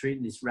middle of the street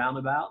in this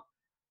roundabout,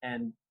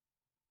 and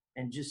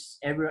just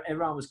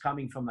everyone was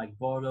coming from like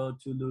Bordeaux,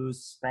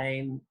 Toulouse,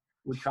 Spain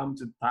would come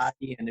to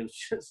party, and it was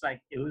just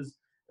like it was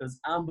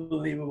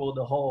unbelievable.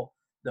 The whole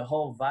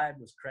vibe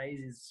was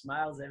crazy,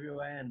 smiles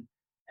everywhere,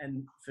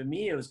 and for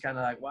me it was kind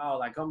of like, wow,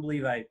 like I can't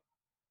believe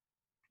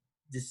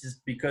this is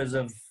because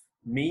of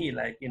me,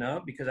 like, you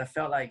know, because I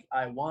felt like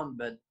I won,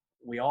 but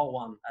we all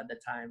won at the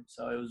time,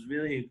 so it was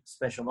really a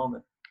special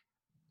moment.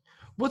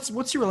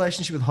 What's your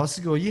relationship with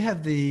Hossegor? You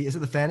have is it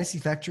the Fantasy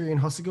Factory in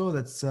Hossegor?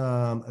 That's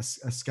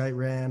a skate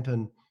ramp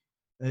and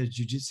a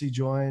jiu-jitsu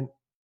joint.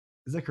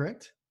 Is that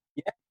correct?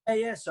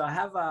 Yeah. So I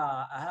have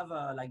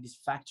like this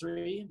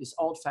factory, this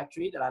old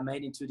factory that I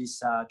made into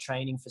this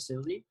training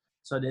facility.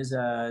 So there's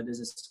a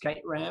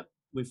skate ramp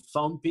with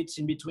foam pits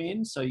in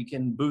between, so you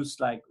can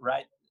boost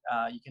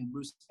you can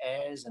boost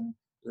airs and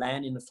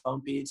land in the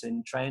foam pits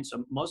and train.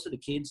 So most of the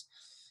kids,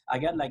 I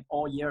got like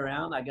all year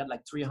round, I got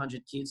like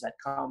 300 kids that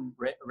come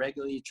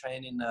regularly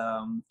train in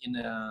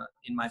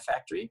my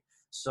factory.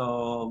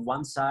 So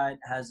one side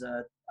has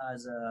a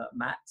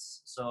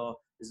mats. So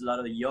there's a lot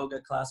of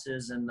yoga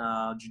classes and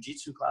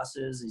jiu-jitsu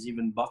classes. There's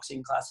even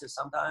boxing classes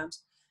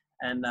sometimes.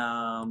 And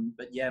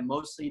but yeah,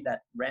 mostly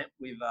that ramp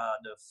with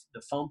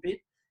the foam pit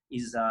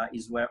is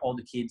where all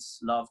the kids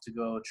love to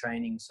go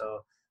training.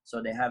 So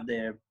they have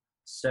their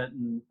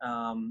certain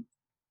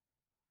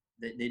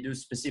they do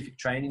specific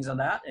trainings on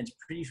that. And it's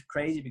pretty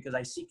crazy because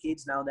I see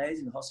kids nowadays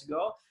in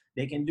Hossegor,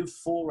 they can do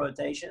full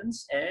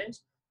rotations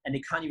airs and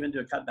they can't even do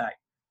a cutback.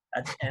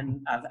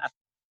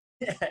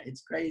 Yeah,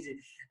 it's crazy.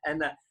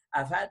 And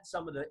I've had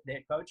some of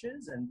their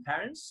coaches and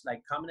parents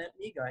like coming at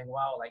me going,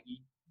 wow, like you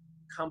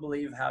can't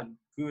believe how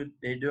good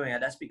they're doing.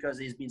 And that's because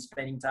he's been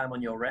spending time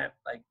on your ramp,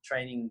 like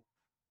training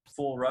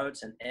full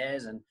rotes and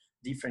airs and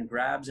different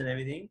grabs and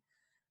everything.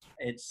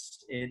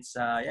 It's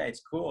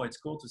cool. It's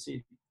cool to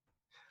see.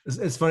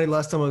 It's funny.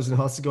 Last time I was in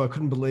Hossegor, I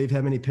couldn't believe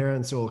how many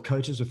parents or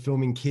coaches were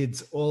filming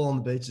kids all on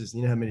the beaches.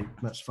 You know how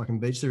much fucking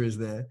beach there is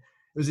there.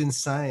 It was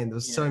insane. There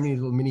was so many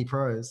little mini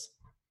pros.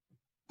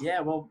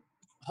 Yeah, well,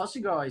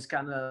 Hossegor is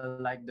kind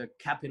of like the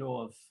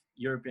capital of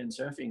European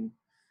surfing.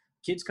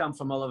 Kids come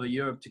from all over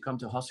Europe to come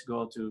to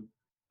Hossegor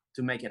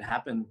to make it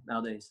happen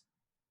nowadays.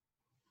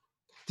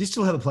 Do you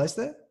still have a place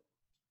there,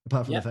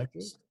 apart from the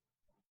factory?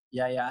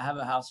 Yeah, I have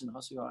a house in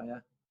Hossegor.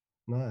 Yeah.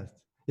 Nice.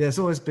 Yeah, it's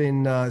always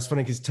been. It's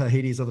funny because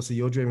Tahiti is obviously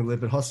your dream to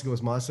live, but Hossegor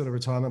is my sort of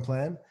retirement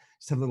plan.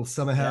 Just have a little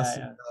summer house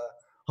in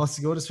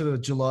Hossegor, just sort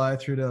of July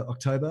through to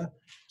October.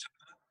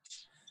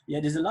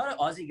 Yeah, there's a lot of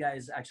Aussie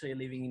guys actually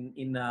living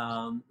in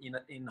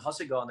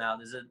Hossegor now.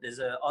 There's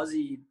a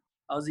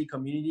Aussie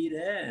community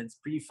there, and it's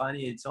pretty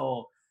funny.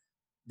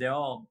 They're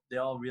all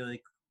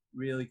really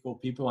really cool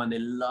people, and they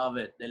love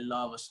it. They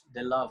love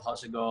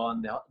Hossegor,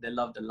 and they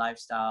love the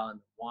lifestyle and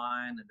the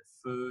wine and the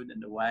food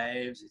and the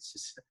waves. It's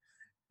just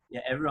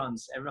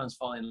everyone's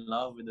falling in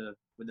love with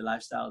the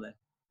lifestyle there.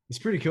 It's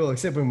pretty cool,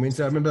 except in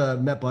winter. I remember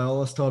Matt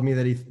Biolos told me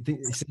that he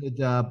said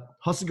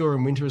Hossegor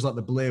in winter is like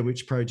the Blair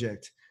Witch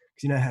Project.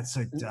 You know how it's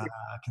so dark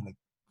and the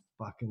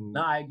fucking.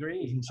 No, I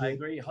agree.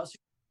 Hossegor,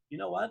 you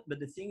know what? But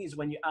the thing is,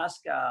 when you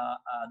ask the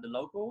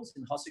locals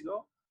in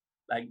Hossegor,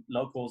 like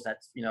locals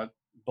that's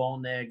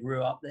born there,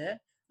 grew up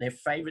there, their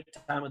favorite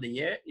time of the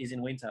year is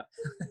in winter.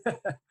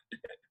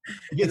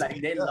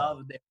 Like they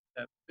love it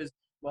because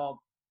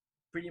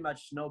pretty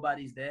much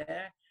nobody's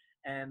there,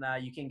 and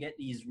you can get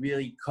these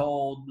really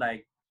cold,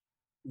 like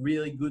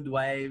really good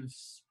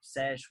waves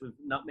sesh with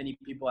not many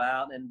people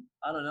out, and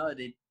I don't know,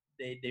 they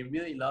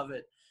really love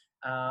it.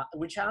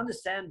 Which I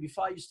understand.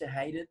 Before I used to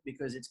hate it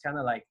because it's kind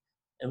of like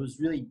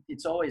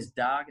it's always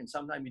dark, and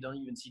sometimes you don't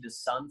even see the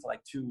sun for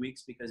like 2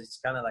 weeks because it's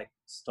kind of like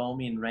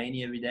stormy and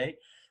rainy every day.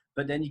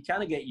 But then you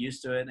kind of get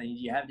used to it, and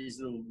you have this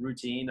little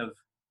routine of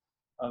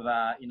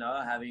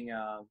having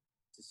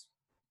just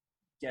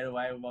get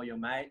away with all your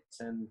mates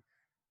and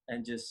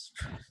just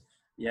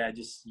yeah,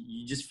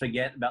 you just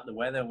forget about the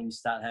weather when you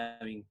start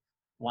having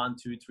 1,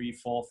 2, 3,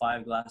 4,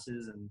 5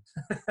 glasses and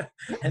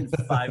and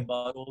 5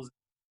 bottles,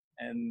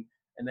 and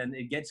then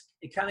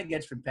it kind of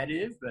gets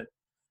repetitive. But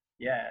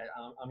yeah,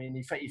 I mean,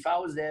 if I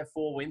was there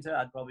for winter,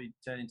 I'd probably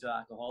turn into an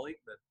alcoholic.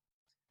 But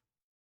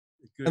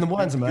And the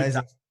wine's good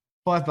amazing.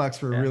 time. $5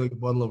 for a Yeah. really good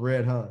bottle of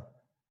red, huh?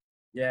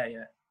 Yeah,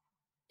 yeah.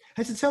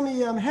 Hey, so tell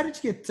me, how did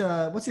you get?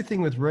 What's your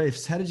thing with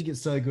reefs? How did you get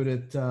so good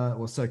at,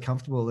 or so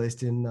comfortable at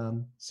least in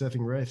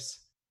surfing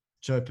reefs?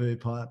 Chopu,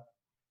 pipe.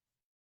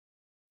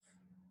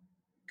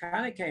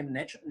 Kind of came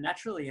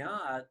naturally.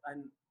 Huh?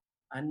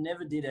 I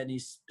never did any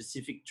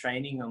specific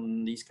training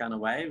on these kind of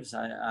waves.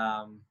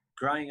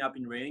 Growing up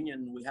in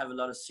Reunion, we have a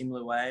lot of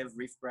similar wave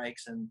reef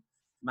breaks, and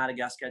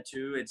Madagascar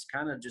too. It's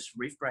kind of just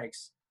reef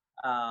breaks.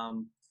 I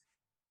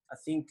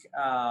think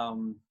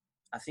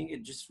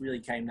it just really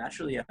came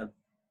naturally. And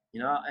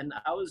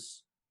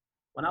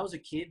when I was a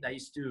kid, I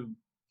used to,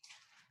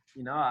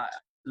 I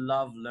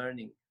love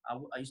learning.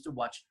 I used to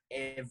watch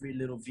every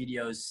little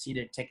videos, see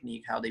their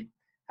technique, how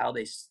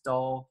they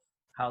stall,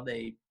 how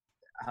they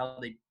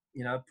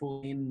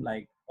pull in,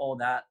 like all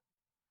that.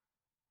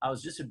 I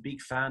was just a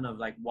big fan of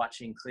like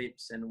watching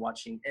clips and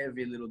watching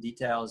every little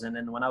details. And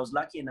then when I was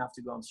lucky enough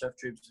to go on surf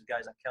trips with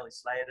guys like Kelly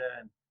Slater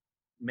and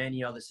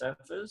many other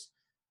surfers,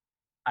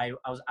 I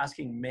was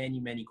asking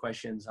many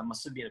questions. I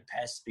must have been a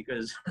pest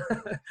because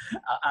I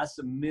asked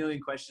a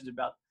million questions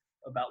about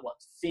what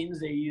fins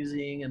they're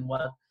using and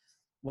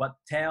what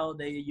tail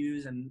they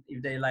use, and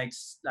if they like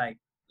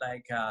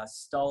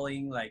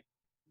stalling, like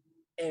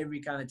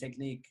every kind of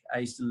technique. I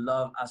used to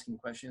love asking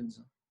questions.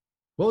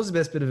 What was the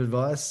best bit of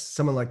advice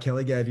someone like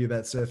Kelly gave you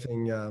about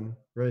surfing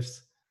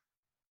reefs?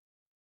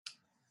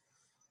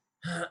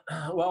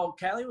 Well,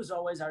 Kelly was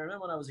always, I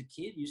remember when I was a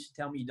kid, he used to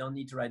tell me you don't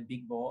need to ride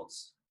big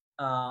boards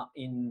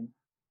in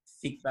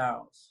thick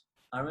barrels.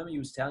 I remember he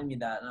was telling me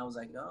that, and I was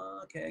like,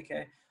 oh,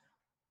 okay.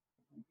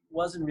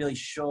 Wasn't really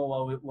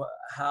sure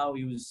how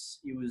he was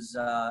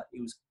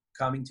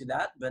coming to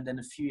that, but then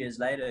a few years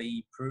later,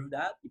 he proved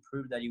that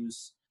he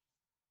was,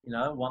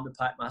 won the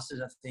Pipe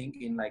Masters, I think,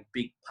 in like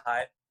big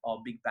pipe or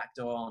big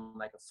backdoor on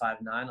like a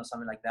 5.9 or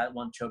something like that.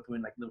 One Chopu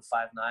in like little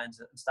 5.9s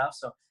and stuff.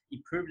 So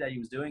he proved that he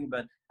was doing,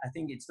 but I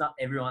think it's not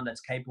everyone that's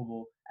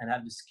capable and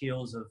have the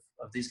skills of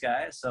this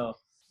guy. So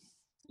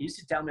he used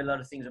to tell me a lot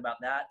of things about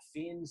that.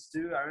 Fins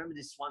too. I remember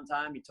this one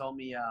time he told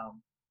me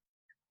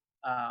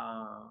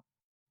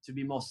to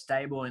be more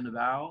stable in the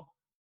barrel,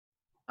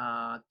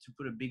 to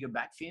put a bigger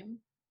back fin.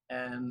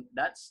 And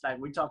that's like,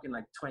 we're talking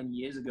like 20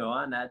 years ago,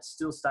 and that's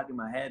still stuck in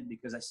my head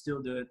because I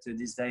still do it to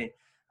this day.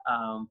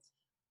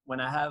 When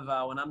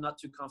I'm not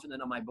too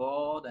confident on my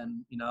board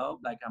and,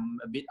 like I'm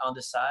a bit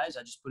undersized,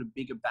 I just put a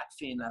bigger back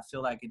fin. I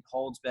feel like it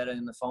holds better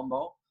in the foam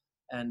bowl.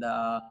 And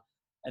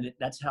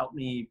that's helped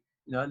me,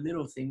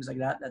 little things like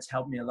that. That's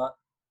helped me a lot.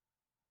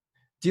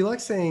 Do you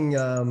like seeing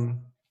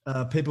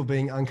people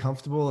being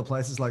uncomfortable at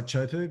places like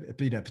Chopu,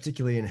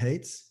 particularly in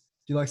heats?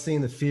 Do you like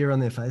seeing the fear on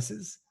their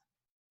faces?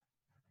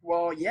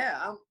 Well,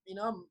 yeah,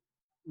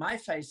 my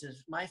face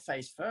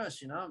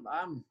first,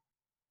 I'm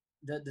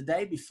the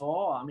day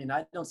before. I mean,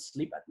 I don't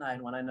sleep at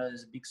night when I know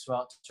there's a big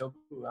swell to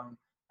Chopu.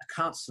 I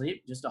can't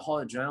sleep, just the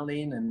whole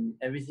adrenaline and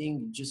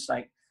everything. Just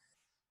like,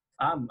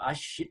 I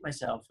shit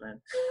myself, man.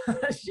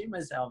 I shit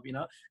myself,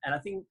 and I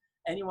think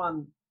a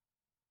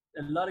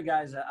lot of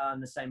guys are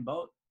in the same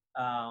boat.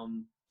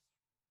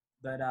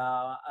 But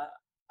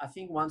I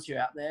think once you're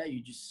out there,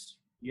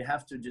 you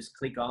have to just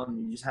click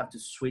on. You just have to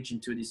switch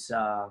into this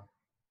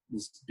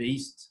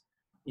beast,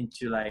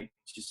 into like,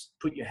 just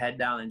put your head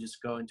down and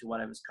just go into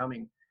whatever's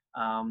coming.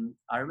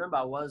 I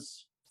remember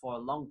for a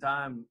long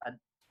time,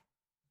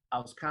 I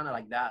was kind of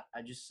like that.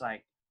 I just,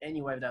 like,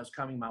 any wave that was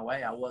coming my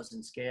way, I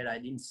wasn't scared. I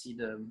didn't see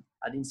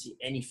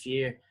any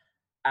fear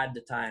at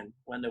the time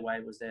when the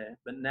wave was there.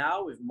 But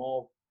now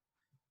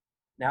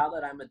now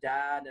that I'm a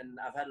dad and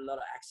I've had a lot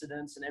of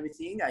accidents and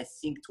everything, I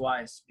think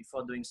twice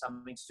before doing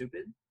something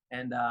stupid.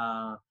 And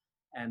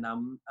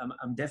I'm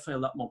definitely a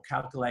lot more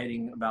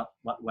calculating about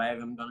what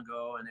wave I'm gonna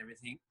go and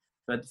everything.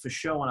 But for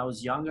sure, when I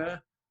was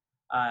younger,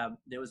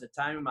 there was a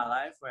time in my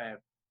life where,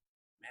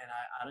 man,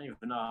 I don't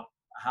even know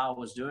how I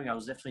was doing. I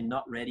was definitely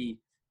not ready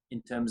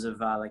in terms of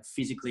like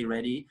physically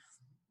ready.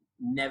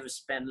 Never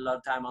spent a lot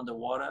of time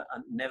underwater.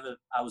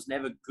 I was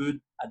never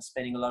good at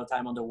spending a lot of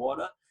time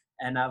underwater.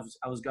 And I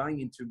was going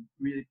into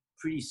really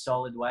pretty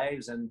solid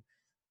waves, and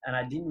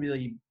I didn't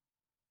really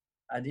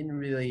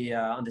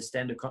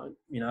understand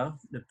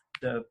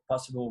the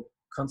possible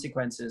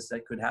consequences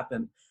that could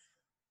happen.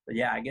 But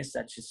yeah, I guess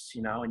that's just,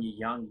 when you're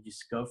young, you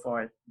just go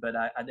for it. But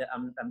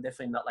I'm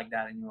definitely not like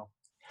that anymore.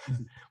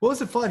 What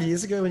was it, 5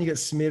 years ago when you got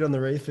smeared on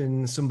the reef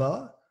in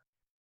Sumbawa?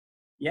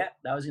 Yeah,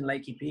 that was in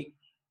Lakey Peak.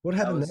 What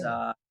happened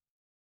there?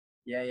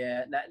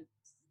 Yeah. That,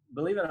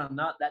 believe it or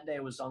not, that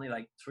day was only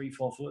like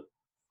 3-4 foot.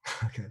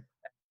 Okay.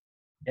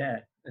 Yeah,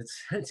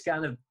 it's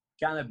kind of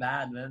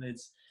bad, man.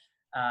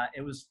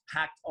 It was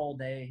packed all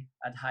day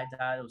at high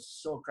tide. It was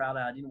so crowded.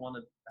 I didn't want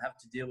to have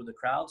to deal with the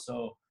crowd,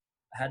 so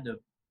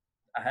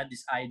I I had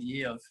this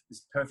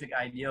perfect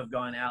idea of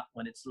going out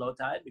when it's low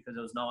tide because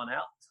there was no one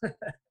out.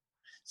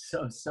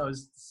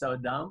 so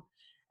dumb.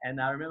 And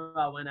I remember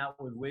I went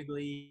out with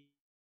Wiggly,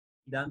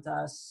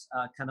 Dantas,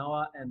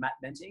 Kanoa, and Matt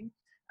Benting.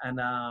 And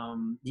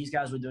these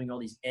guys were doing all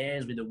these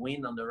airs with the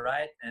wind on the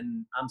right.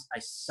 And I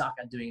suck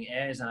at doing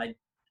airs. And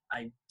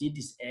I did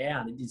this air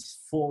and I did this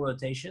full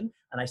rotation.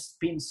 And I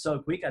spin so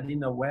quick, I didn't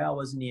know where I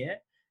was in the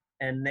air.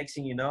 And next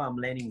thing you know, I'm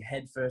landing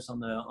head first on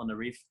the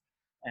reef.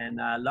 And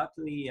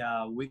luckily,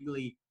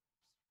 Wiggly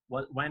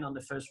went on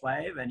the first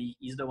wave. And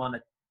he's the one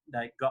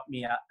that got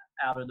me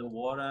out of the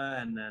water.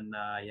 And then,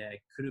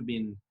 it could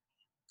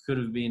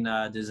have been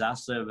a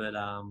disaster. But,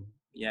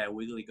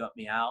 Wiggly got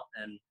me out.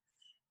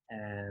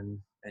 And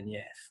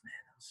yeah,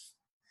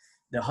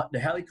 man, the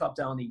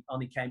helicopter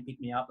only came pick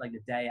me up like the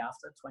day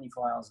after,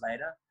 24 hours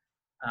later.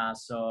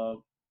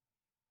 So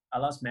I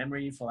lost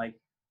memory for like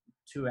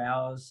 2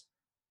 hours.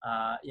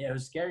 It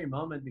was a scary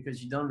moment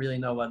because you don't really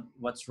know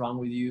what's wrong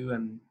with you,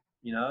 and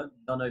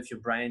don't know if your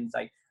brain's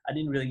like. I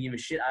didn't really give a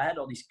shit. I had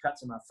all these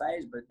cuts on my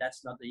face, but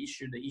that's not the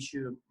issue.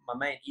 My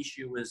main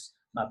issue was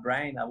my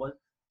brain. I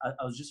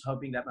was just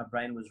hoping that my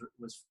brain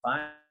was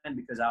fine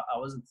because I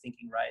wasn't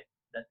thinking right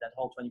that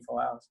whole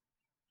 24 hours.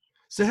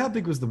 So how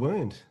big was the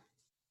wound?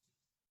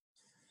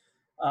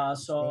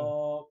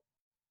 So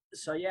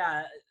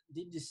I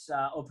did this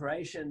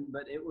operation,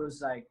 but it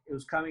was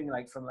coming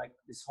like from like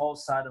this whole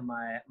side of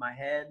my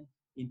head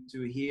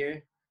into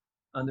here,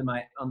 under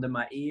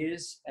my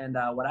ears. And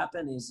what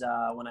happened is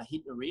when I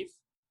hit the reef,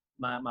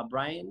 my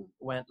brain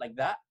went like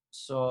that.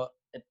 So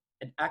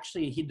it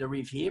actually hit the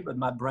reef here, but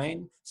my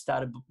brain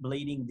started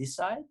bleeding this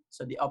side,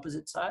 so the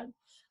opposite side.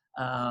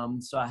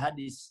 So I had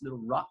this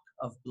little rock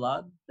of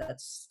blood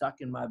that's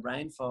stuck in my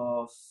brain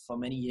for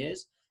many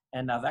years,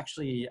 and I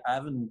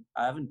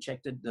haven't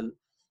checked it.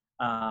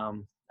 I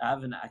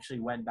haven't actually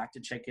went back to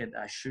check it.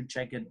 I should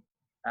check it.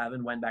 I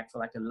haven't went back for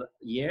like a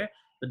year,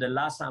 but the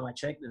last time I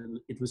checked,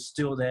 it was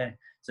still there.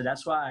 So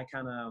that's why I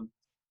kind of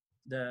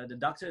the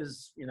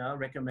doctors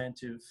recommend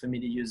for me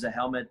to use a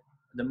helmet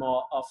the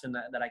more often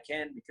that I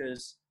can,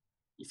 because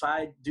if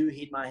I do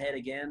hit my head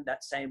again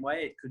that same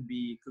way, it could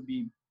be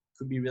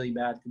really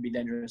bad, could be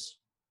dangerous.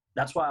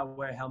 That's why I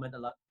wear a helmet a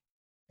lot.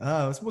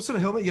 Oh, what sort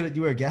of helmet?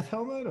 You wear a Gath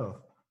helmet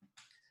or?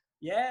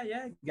 Yeah,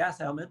 Gath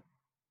helmet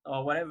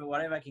or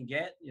whatever I can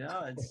get.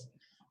 It's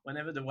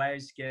whenever the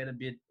waves get a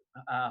bit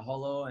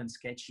hollow and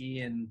sketchy,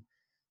 and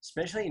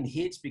especially in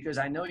heats, because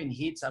I know in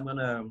heats I'm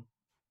gonna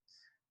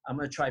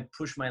try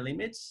push my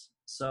limits.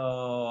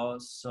 So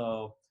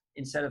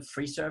instead of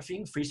free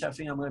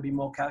surfing, I'm gonna be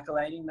more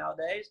calculating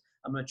nowadays.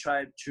 I'm gonna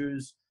try to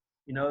choose,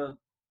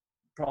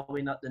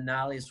 probably not the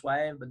gnarliest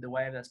wave, but the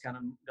wave that's kind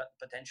of got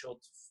potential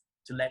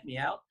to let me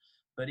out.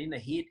 But in the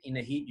heat,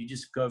 you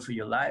just go for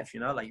your life,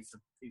 like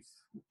if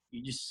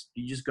you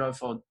just go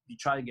for, you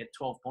try to get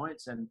 12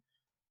 points,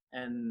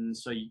 and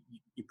so you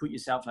put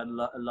yourself at a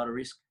lot of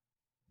risk.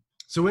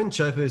 So when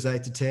Chopo's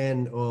 8 to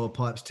 10 or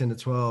Pipe's 10 to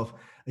 12,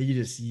 are you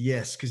just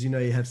yes because you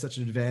have such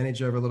an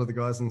advantage over a lot of the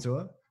guys on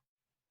tour?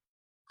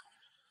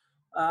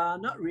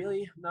 Not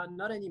really,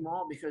 not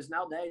anymore, because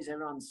nowadays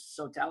everyone's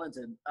so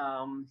talented.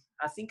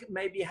 I think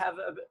maybe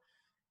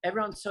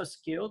everyone's so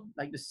skilled,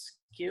 like the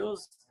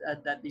skills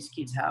that these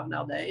kids have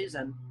nowadays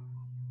and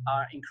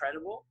are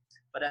incredible.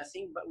 But I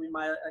think, with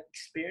my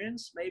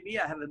experience, maybe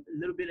I have a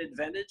little bit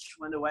advantage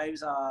when the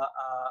waves are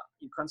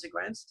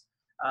inconsequence,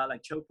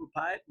 like Chopo,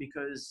 Pipe,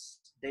 because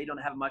they don't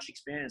have much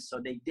experience. So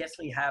they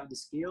definitely have the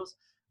skills,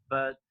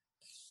 but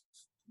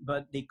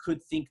they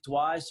could think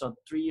twice or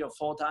 3 or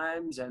 4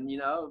 times. And,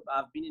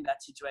 I've been in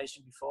that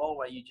situation before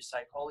where you just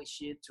like, holy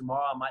shit,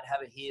 tomorrow I might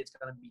have a hit. It's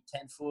going to be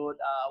 10 foot.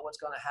 What's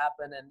going to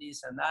happen? And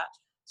this and that.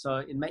 So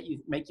it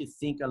make you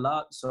think a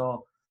lot.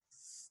 So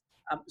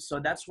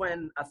that's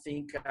when I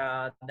think,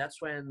 I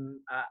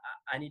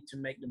need to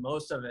make the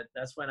most of it.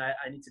 That's when I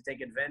need to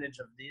take advantage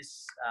of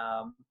this,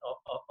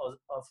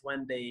 of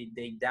when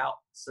they doubt.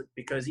 So,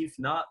 because if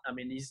not, I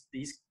mean,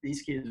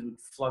 these kids would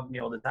flog me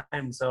all the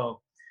time.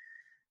 So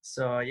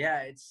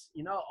yeah, it's,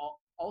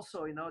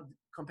 also,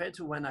 compared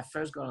to when I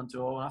first got on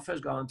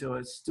tour,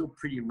 it's still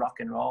pretty rock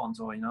and roll on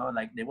tour,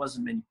 like there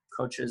wasn't many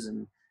coaches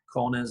and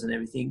corners and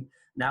everything.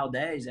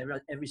 Nowadays,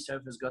 every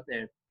surfer's got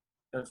their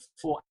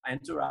full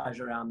entourage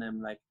around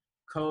them, like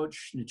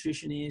coach,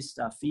 nutritionist,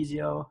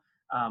 physio,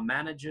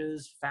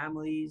 managers,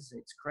 families.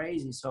 It's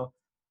crazy. So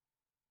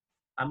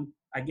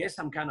I guess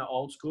I'm kind of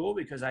old school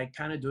because I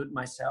kind of do it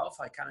myself.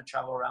 I kind of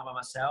travel around by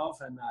myself,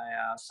 and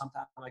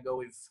sometimes I go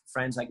with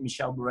friends like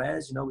Michel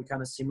Bourez. We're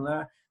kind of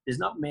similar. There's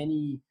not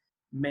many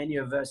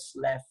of us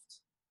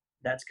left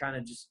that's kind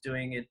of just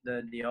doing it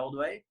the old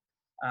way.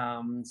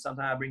 Sometimes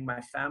I bring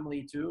my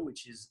family too,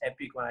 which is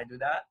epic when I do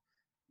that.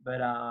 But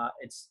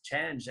it's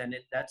changed, and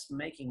that's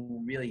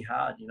making really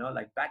hard.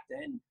 Like back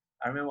then,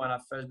 I remember when I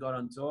first got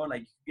on tour,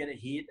 like you get a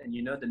hit and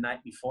the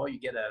night before you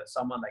get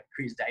someone like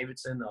Chris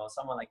Davidson or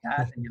someone like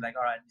that. And you're like,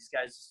 all right, these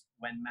guys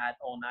went mad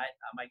all night.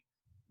 I might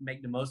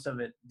make the most of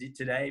it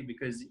today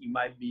because you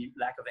might be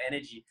lack of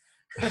energy.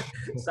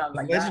 Something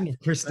like Imagine that. if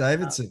Chris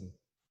Davidson.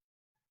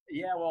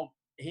 Yeah, well,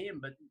 him,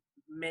 but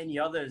many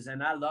others.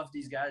 And I love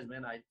these guys,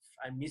 man. I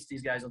miss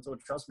these guys on tour.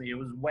 Trust me, it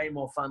was way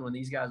more fun when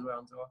these guys were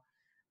on tour.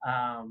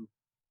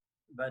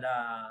 But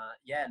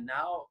yeah,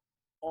 now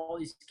all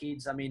these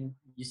kids, I mean,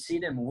 you see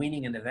them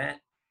winning an event,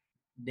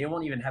 they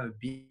won't even have a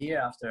beer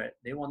after it.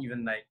 They won't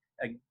even like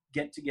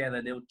get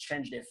together. They'll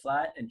change their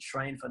flight and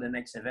train for the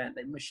next event.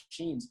 They're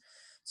machines.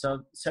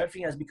 So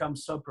surfing has become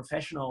so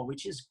professional,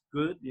 which is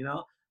good, you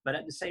know. But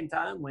at the same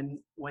time,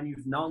 when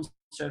you've known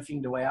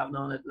surfing the way I've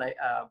known it, like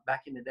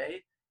back in the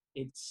day,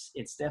 it's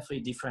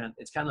definitely different.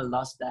 It's kind of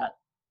lost that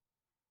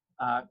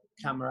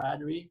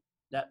camaraderie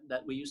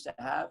that we used to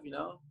have, you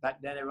know.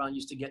 Back then, everyone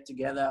used to get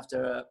together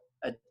after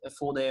a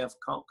full day of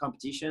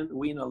competition,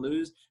 win or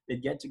lose.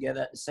 They'd get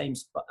together at the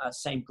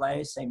same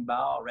place, same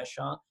bar or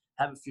restaurant,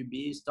 have a few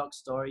beers, talk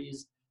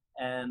stories,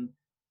 and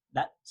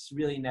that's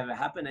really never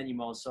happened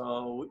anymore.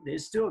 So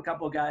there's still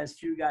a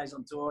few guys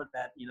on tour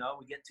that, you know,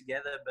 we get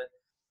together, but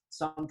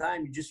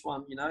sometimes you just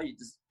want, you know,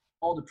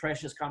 all the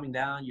pressure's coming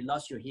down, you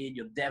lost your head,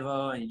 your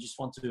devil, and you just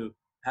want to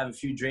have a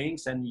few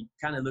drinks, and you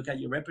kind of look at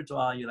your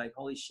repertoire, you're like,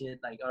 holy shit,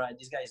 like, all right,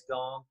 this guy's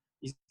gone,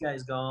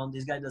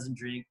 this guy doesn't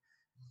drink,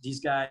 this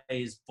guy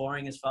is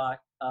boring as fuck,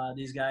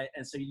 this guy,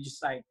 and so you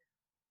just like,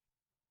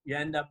 you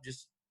end up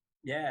just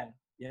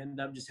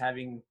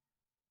having,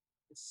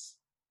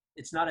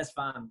 it's not as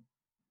fun.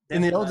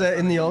 In the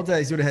old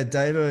days, you would have had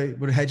Davo,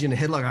 would have had you in the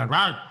headlock going,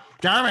 right,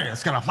 Jeremy,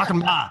 it's got a fucking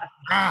bar.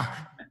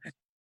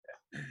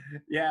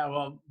 Yeah,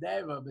 well,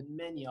 Davo, but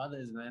many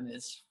others, man.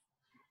 It's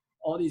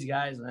all these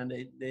guys, man.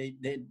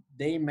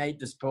 They made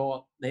the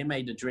sport. They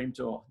made the dream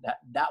tour.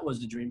 That was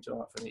the dream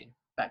tour for me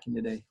back in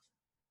the day.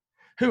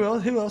 Who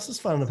else is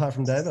fun apart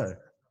from Davo?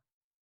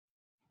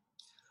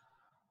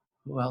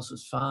 Who else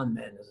was fun,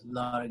 man? There's a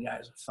lot of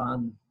guys were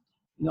fun.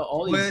 You know,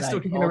 all these Hoy still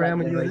kicking around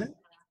when you were there?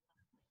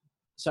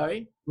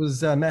 Sorry?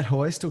 Was Matt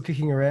Hoy still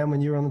kicking around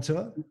when you were on the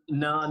tour?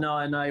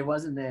 No, he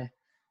wasn't there.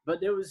 But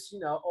there was, you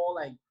know, all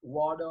like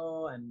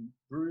Wardo and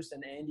Bruce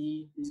and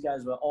Andy. These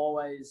guys were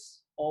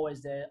always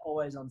there,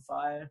 always on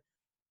fire.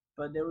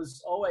 But there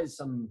was always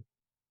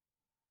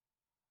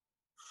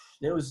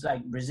there was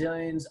like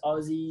Brazilians,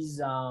 Aussies.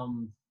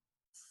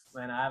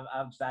 Man, I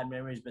have bad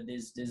memories, but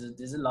there's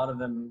a lot of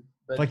them.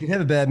 But like, you'd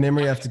have a bad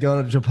memory after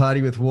going to a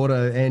party with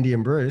Wardo, Andy,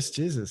 and Bruce.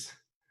 Jesus.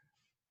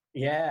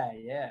 Yeah.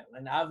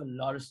 And I have a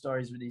lot of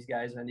stories with these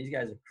guys, man. These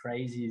guys are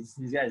crazy.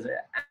 These guys are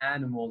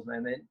animals,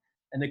 man.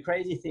 And the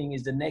crazy thing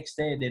is the next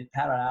day they'd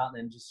paddle out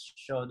and just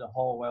show the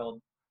whole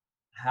world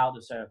how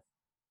to surf.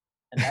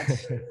 And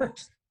that's,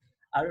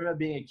 I remember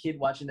being a kid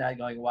watching that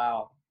going,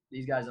 wow,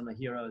 these guys are my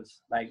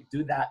heroes. Like,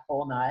 do that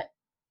all night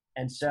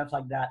and surf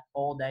like that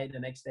all day the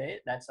next day.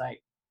 That's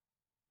like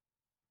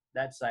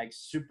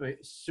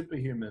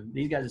superhuman.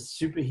 These guys are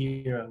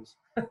superheroes.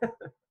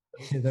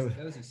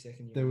 That was his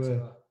second year. They were.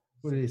 tour.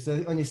 What is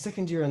so on your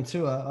second year on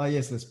tour? Oh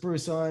yes, there's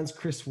Bruce Irons,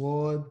 Chris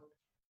Ward.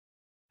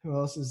 Who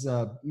else is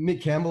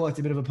Mick Campbell? Liked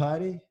a bit of a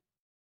party.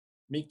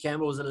 Mick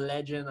Campbell was a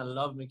legend. I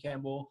love Mick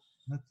Campbell.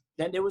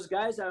 Then there was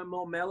guys that are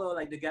more mellow,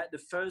 like the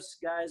first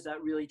guys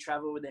that really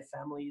travel with their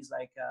families,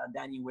 like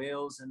Danny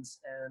Wales and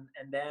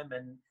them.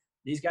 And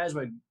these guys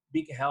were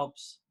big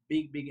helps,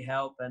 big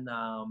help. And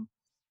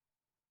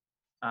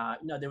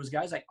you know, there was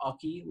guys like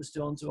Aki was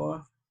still on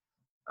tour.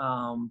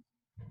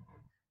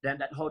 Then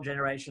that whole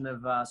generation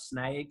of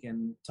Snake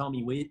and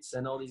Tommy Witts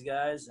and all these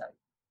guys,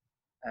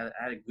 I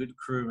had a good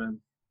crew, man.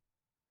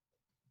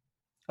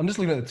 I'm just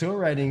looking at the tour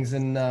ratings,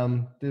 and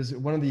there's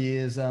one of the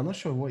years. I'm not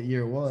sure what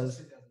year it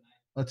was.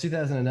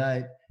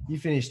 2008. You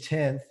finished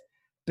 10th.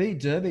 Bede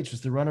Durbridge was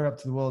the runner-up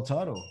to the world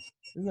title.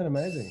 Isn't that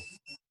amazing?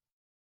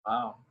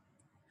 Wow.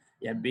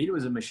 Yeah, Bede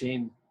was a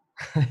machine.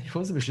 He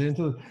was a machine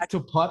until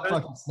Pipe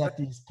fucking snapped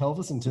his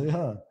pelvis in two,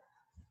 huh?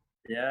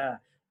 Yeah.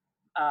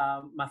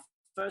 My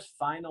first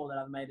final that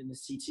I've made in the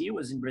CT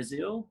was in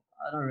Brazil.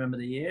 I don't remember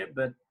the year,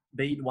 but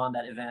Bede won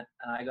that event,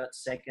 and I got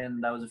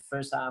second. That was the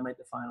first time I made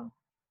the final.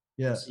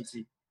 Yeah.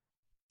 CT.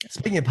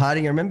 Speaking of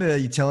partying, I remember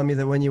you telling me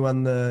that when you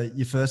won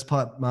your first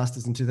Pipe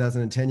Masters in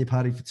 2010, you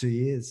partied for 2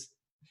 years.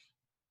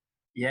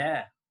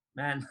 Yeah,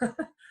 man.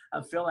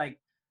 I feel like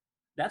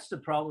that's the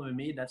problem with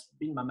me. That's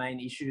been my main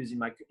issues in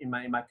my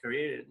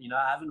career. You know,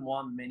 I haven't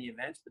won many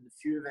events, but the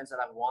few events that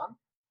I've won,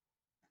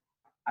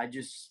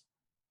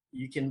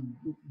 you can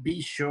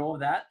be sure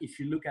that if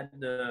you look at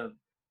the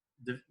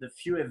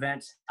few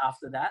events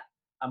after that,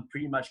 I'm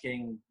pretty much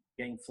getting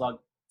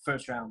flogged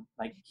first round,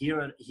 like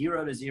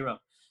hero to zero,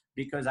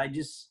 because I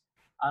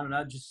don't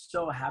know, just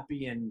so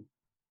happy and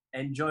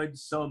enjoyed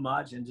so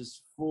much and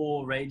just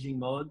full raging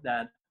mode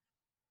that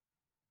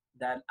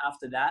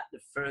after that,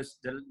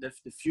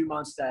 the few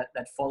months that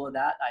follow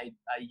that, I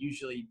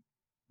usually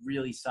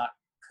really suck.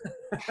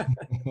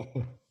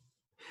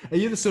 Are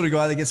you the sort of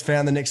guy that gets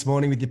found the next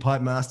morning with your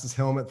Pipe Masters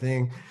helmet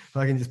thing,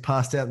 fucking just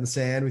passed out in the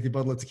sand with your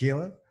bottle of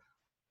tequila?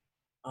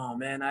 Oh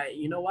man,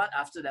 you know what?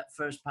 After that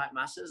first Pipe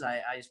Masters,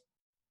 I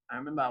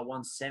remember I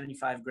won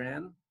 75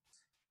 grand,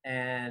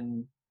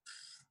 and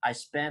I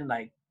spent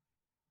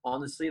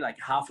honestly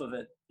half of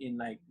it in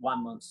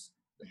 1 month.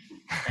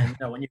 And you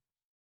know,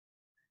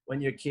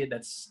 when you're a kid,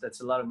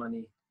 that's a lot of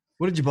money.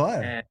 What did you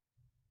buy? And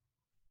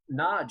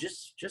nah,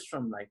 just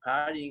from like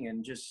partying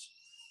and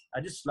I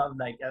just loved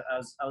like I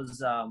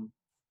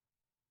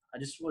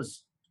just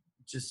was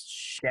just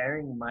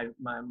sharing my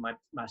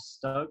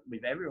stoke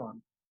with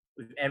everyone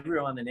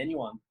and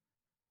anyone.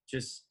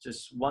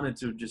 Just wanted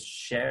to just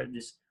share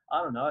this.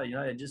 I don't know, you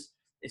know,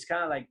 it's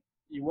kind of like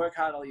you work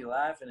hard all your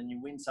life and then you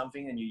win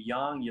something and you're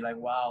young. You're like,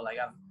 wow, like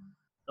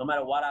no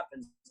matter what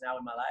happens now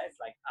in my life,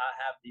 like I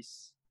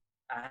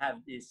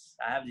have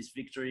this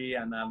victory,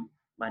 and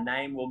my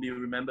name will be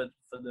remembered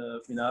for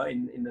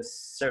in the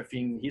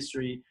surfing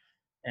history,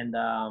 and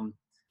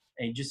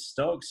you're just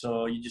stoked.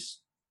 So you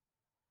just,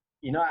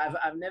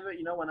 I've never,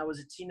 when I was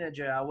a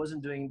teenager, I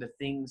wasn't doing the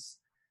things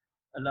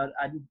a lot.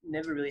 I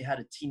never really had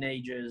a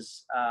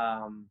teenager's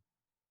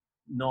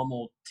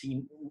normal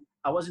teen.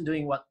 I wasn't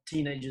doing what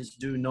teenagers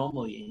do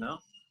normally,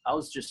 I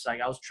was just like,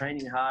 I was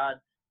training hard.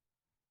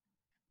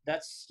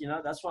 That's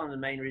one of the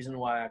main reasons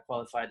why I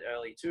qualified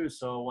early too.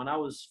 So when I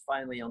was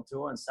finally on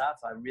tour and stuff,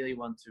 I really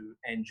want to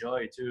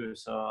enjoy too.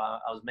 So I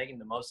was making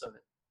the most of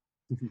it.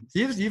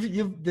 You've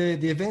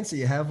the events that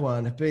you have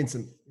won have been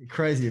some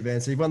crazy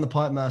events. So you've won the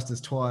Pipe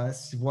Masters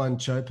twice, you've won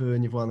Chopu,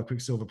 and you've won the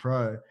Quicksilver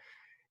Pro.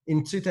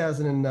 In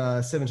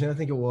 2017, I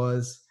think it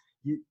was,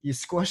 you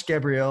squashed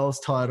Gabriel's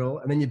title,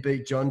 and then you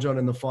beat John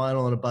in the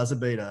final on a buzzer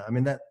beater. I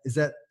mean, is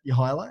that your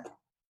highlight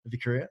of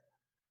your career?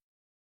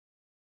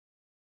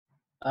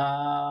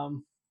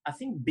 I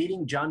think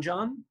beating John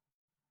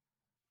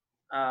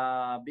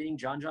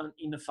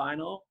in the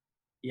final,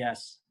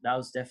 yes, that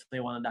was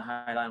definitely one of the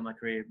highlights of my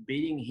career.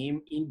 Beating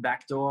him in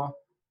backdoor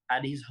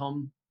at his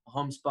home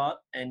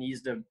spot, and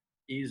he's the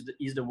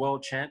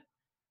world champ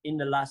in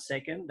the last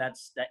second.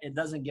 It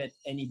doesn't get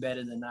any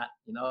better than that.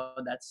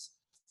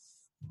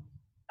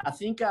 I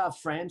think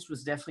France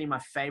was definitely my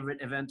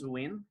favorite event to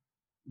win.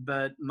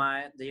 But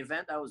the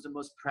event I was the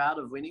most proud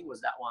of winning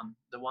was that one,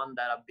 the one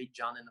that I beat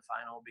John in the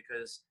final,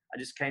 because I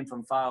just came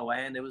from far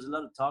away and there was a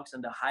lot of talks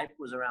and the hype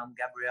was around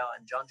Gabriel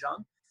and John.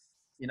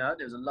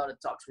 There was a lot of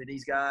talks with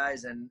these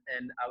guys and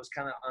I was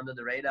kind of under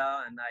the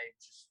radar, and I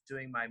just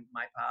doing my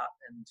part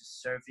and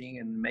just surfing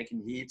and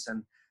making hits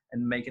and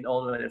make it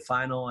all the way to the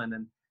final. And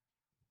then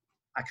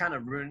I kind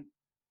of ruined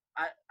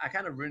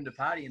the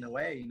party in a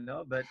way,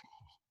 but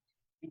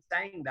in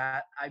saying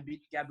that, I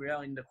beat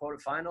Gabriel in the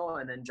quarterfinal,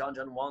 and then John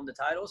won the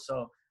title.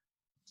 So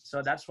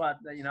that's what,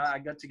 I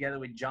got together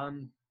with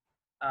John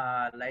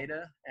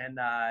later, and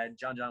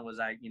John was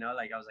like,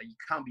 I was like, you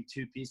can't be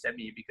too pissed at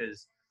me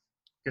because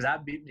I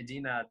beat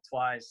Medina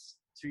twice,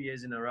 2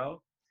 years in a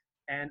row,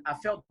 and I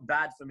felt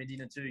bad for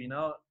Medina too.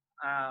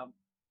 I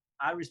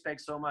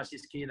respect so much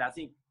this kid. I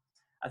think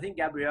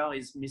Gabriel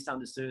is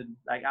misunderstood.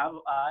 Like I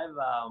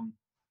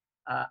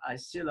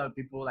still have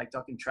people like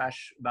talking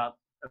trash about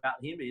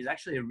him, but he's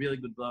actually a really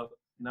good bloke.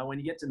 When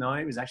you get to know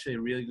him, he's actually a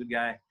really good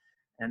guy.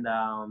 And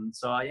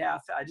so yeah,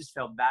 I just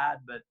felt bad,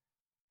 but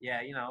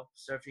yeah,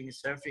 surfing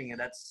is surfing, and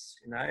that's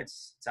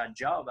it's our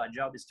job. Our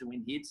job is to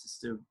win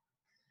hits.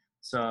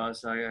 So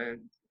I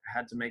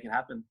had to make it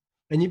happen.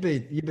 And you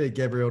beat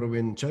Gabriel to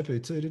win Chopu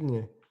too, didn't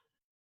you?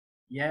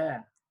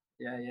 Yeah.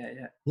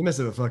 You must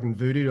have a fucking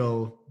voodoo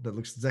doll that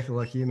looks exactly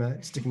like you,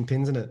 mate, sticking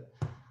pins in it.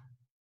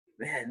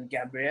 Man,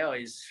 Gabriel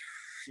is,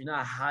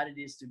 how hard it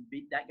is to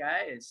beat that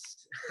guy.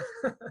 It's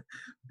I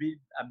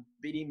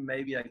beat him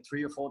maybe like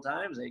 3 or 4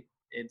 times. Like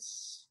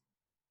it's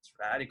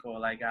radical.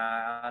 Like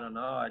I don't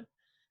know.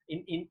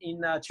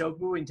 In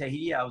Chopu in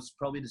Tahiti, I was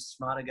probably the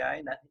smarter guy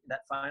in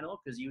that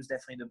final, because he was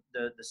definitely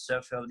the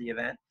surfer of the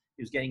event.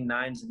 He was getting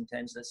 9s and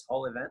 10s this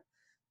whole event.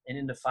 And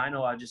in the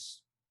final, I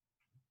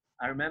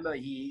remember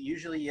he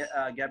usually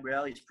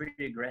Gabriel is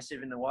pretty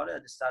aggressive in the water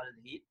at the start of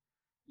the heat.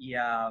 He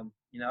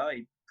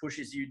he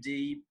pushes you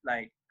deep,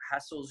 like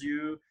hassles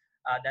you.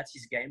 That's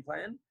his game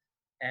plan.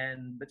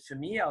 But for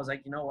me, I was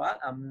like, you know what?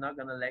 I'm not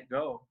gonna let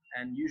go.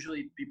 And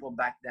usually people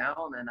back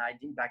down, and I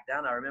didn't back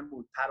down. I remember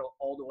we paddled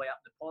all the way up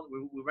the pond.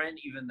 We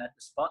weren't even at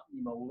the spot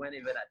anymore. We weren't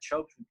even at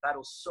chokes. We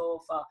paddled so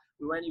far.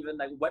 We weren't even,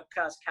 like,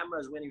 webcast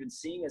cameras weren't even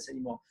seeing us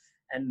anymore.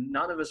 And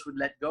none of us would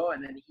let go.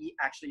 And then he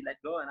actually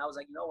let go. And I was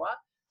like, you know what?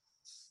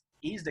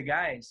 He's the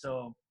guy.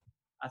 So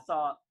I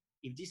thought,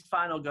 if this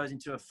final goes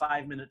into a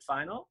 5-minute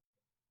final,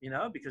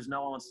 because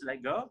no one wants to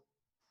let go,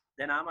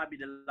 then I might be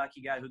the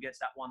lucky guy who gets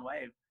that one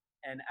wave.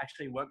 And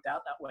actually worked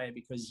out that way,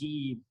 because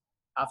he,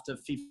 after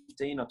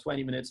 15 or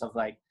 20 minutes of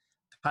like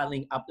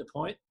paddling up the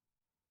point,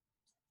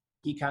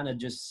 he kind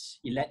of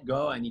he let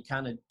go, and he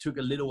kind of took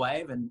a little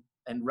wave and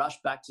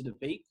rushed back to the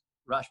peak,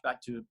 rushed back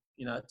to,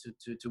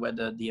 to where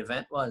the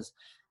event was.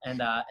 And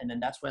then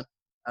that's when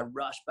I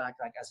rushed back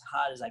like as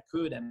hard as I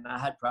could. And I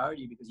had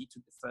priority because he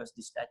took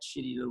that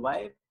shitty little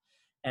wave.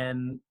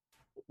 And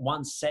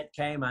one set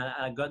came, and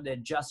I got there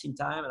just in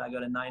time, and I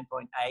got a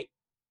 9.8.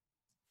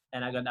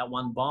 And I got that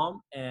one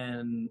bomb,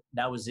 and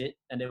that was it.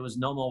 And there was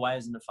no more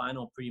waves in the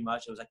final, pretty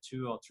much. It was like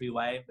 2 or 3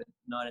 waves, but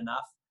not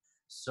enough.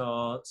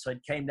 So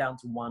it came down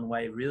to 1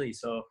 wave, really.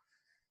 So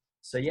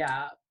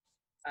yeah,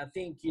 I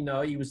think, he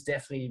was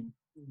definitely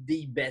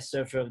the best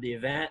surfer of the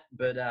event.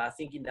 But I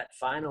think in that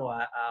final,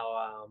 I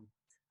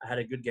had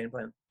a good game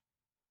plan.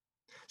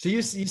 So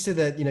you said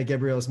that,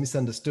 Gabriel's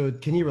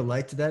misunderstood. Can you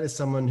relate to that as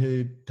someone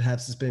who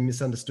perhaps has been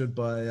misunderstood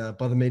by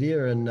the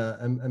media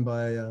and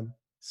by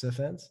surf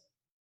fans?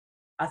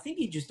 I think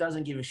he just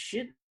doesn't give a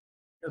shit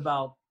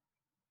about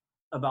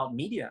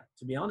media,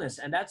 to be honest,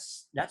 and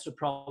that's a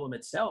problem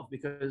itself,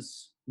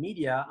 because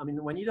media, I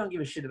mean, when you don't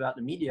give a shit about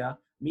the media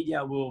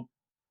will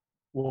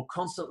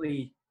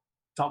constantly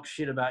talk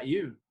shit about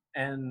you.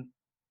 And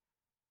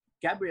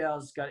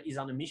Gabriel's is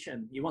on a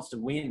mission. He wants to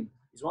win.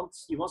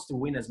 He wants to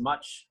win as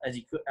much as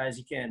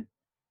he can.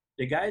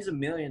 The guy's a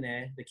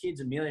millionaire. The kid's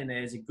a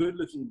millionaire. He's a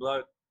good-looking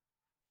bloke.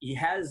 He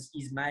has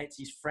his mates,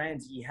 his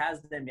friends. He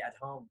has them at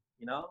home.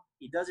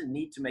 He doesn't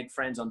need to make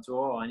friends on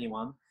tour or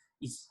anyone.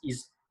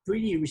 He's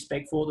pretty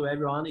respectful to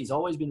everyone. He's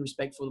always been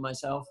respectful to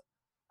myself.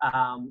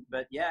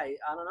 But yeah,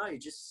 I don't know.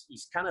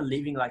 He's kind of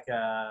living like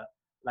a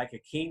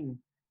king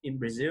in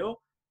Brazil,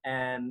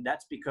 and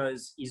that's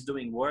because he's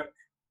doing work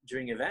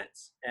during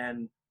events.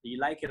 And you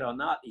like it or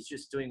not, he's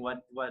just doing what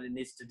it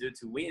needs to do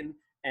to win.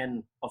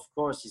 And of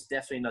course, he's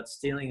definitely not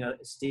stealing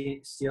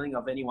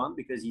of anyone,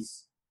 because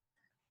he's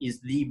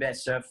the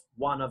best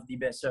one of the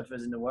best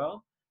surfers in the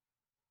world.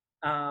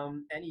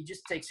 And he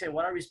just takes care.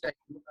 What I respect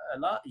a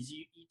lot is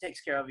he takes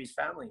care of his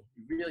family.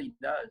 He really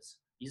does.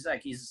 He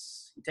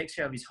takes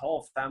care of his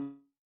whole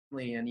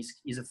family, and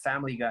he's a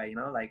family guy.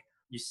 Like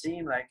you see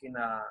him like in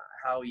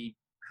how he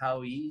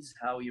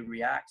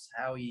reacts,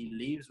 how he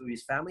lives with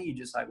his family. You're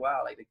just like,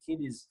 wow, like the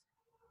kid is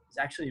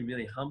actually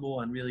really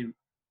humble and really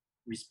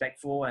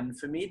respectful. And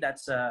for me,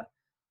 that's a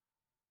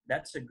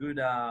good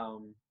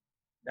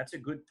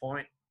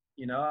point.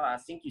 I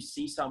think you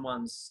see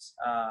someone's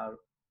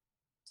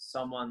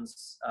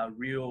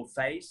real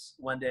face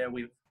when they're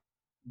with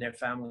their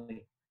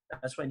family.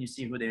 That's when you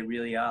see who they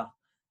really are.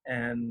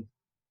 And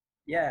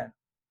yeah,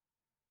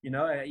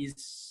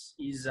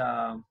 he's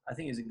I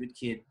think he's a good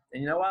kid.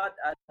 And you know what,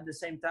 at the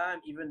same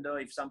time, even though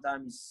if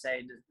sometimes he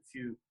said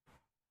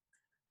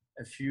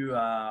a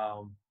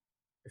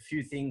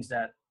few things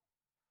that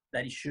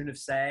he shouldn't have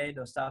said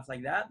or stuff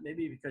like that,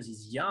 maybe because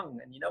he's young.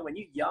 And when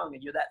you're young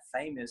and you're that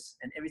famous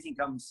and everything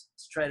comes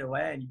straight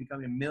away and you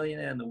become a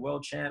millionaire and the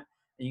world champ,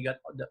 and you got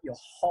your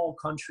whole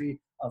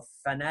country of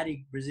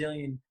fanatic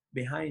Brazilian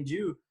behind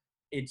you,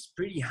 it's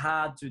pretty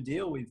hard to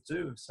deal with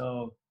too.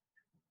 So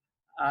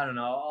I don't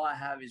know. All I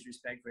have is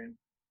respect for him.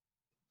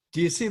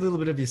 Do you see a little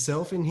bit of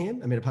yourself in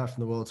him? I mean, apart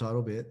from the world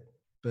title bit,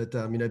 but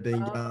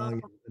being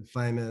young and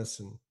famous,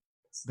 and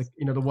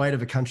the weight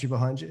of a country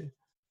behind you.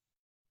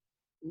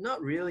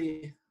 Not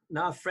really.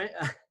 No,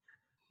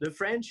 the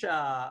French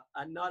are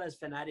not as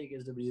fanatic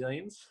as the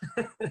Brazilians.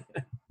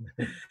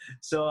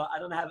 So I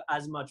don't have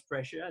as much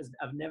pressure.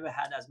 I've never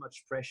had as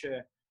much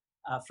pressure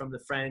from the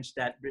French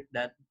that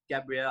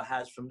Gabriel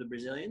has from the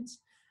Brazilians.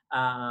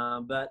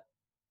 But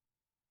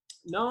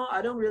no,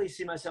 I don't really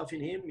see myself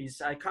in him.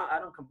 I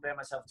don't compare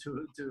myself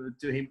to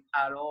him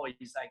at all.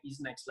 He's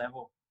next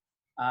level.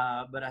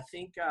 But I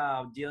think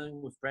dealing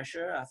with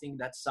pressure, I think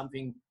that's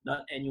something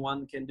not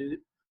anyone can do.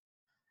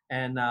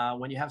 And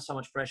when you have so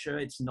much pressure,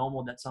 it's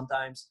normal that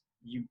sometimes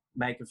you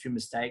make a few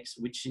mistakes,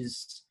 which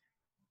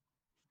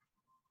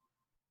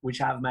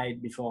I've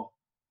made before.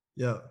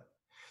 Yeah.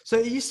 So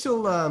are you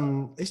still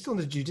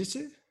into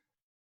jiu-jitsu?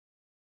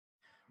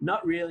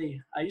 Not really.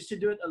 I used to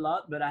do it a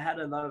lot, but I had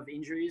a lot of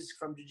injuries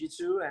from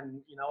jiu-jitsu,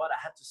 and you know what? I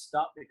had to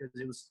stop because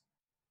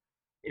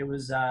it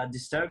was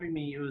disturbing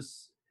me. It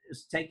was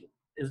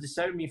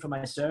disturbing me from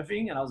my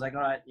surfing, and I was like,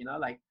 all right,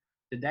 like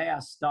the day I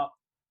stop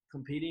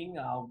competing,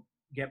 I'll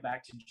get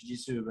back to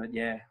jiu-jitsu. But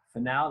yeah, for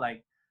now,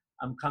 like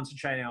I'm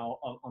concentrating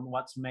on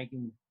what's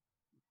making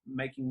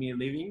me a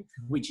living,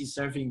 which is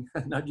surfing,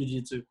 not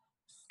jiu-jitsu.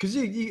 Because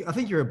I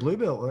think you're a blue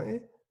belt, aren't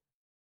you?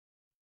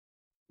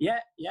 Yeah,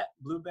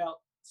 blue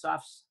belt. So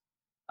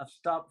I've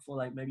stopped for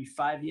like maybe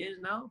 5 years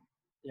now.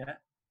 Yeah,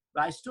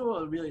 but I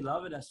still really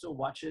love it. I still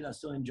watch it. I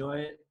still enjoy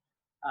it.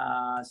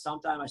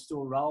 Sometimes I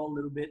still roll a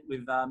little bit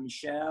with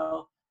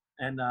Michelle,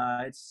 and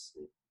it's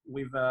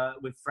with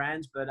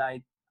friends. But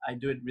I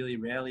do it really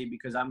rarely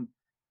because I'm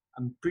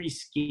pretty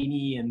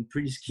skinny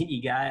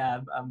guy.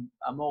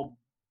 I'm all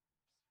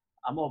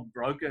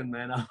broken,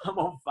 man. I'm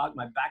all fucked.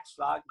 My back's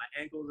fucked. My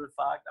ankles are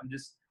fucked. I'm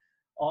just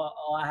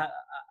I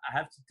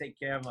have to take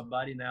care of my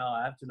body now.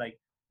 I have to like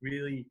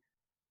really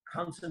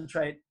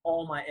concentrate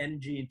all my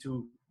energy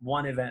into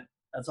one event.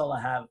 That's all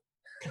I have.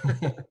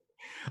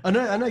 I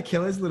know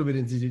Kelly's a little bit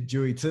into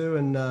jiu too.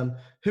 And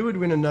who would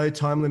win a no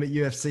time limit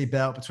UFC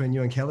bout between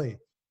you and Kelly?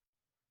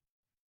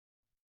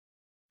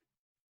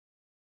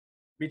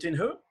 Between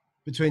who?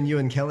 Between you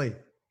and Kelly.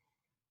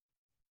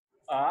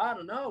 I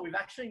don't know. We've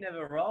actually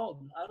never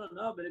rolled. I don't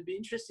know, but it'd be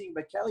interesting.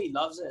 But Kelly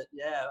loves it.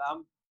 Yeah,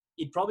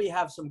 he'd probably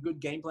have some good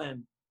game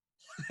plan.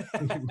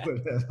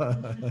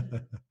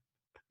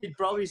 He'd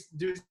probably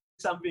do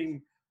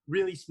something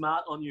really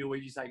smart on you where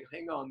you're just like,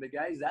 hang on, the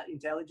guy's that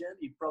intelligent.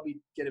 He'd probably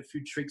get a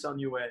few tricks on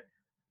you where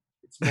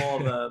it's more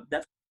of a,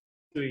 that's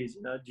what it is,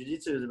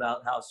 Jiu-jitsu is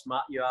about how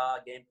smart you are,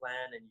 game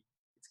plan, and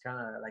it's kind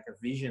of like a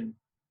vision,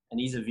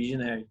 and he's a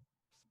visionary.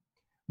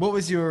 What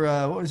was your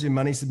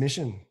money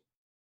submission?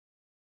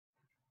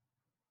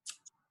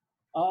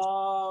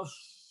 Uh,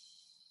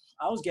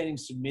 I was getting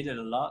submitted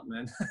a lot,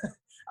 man.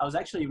 I was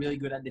actually really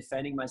good at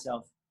defending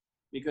myself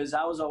because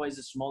I was always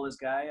the smallest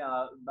guy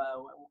but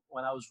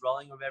when I was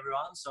rolling with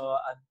everyone. So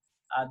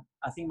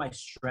I think my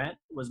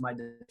strength was my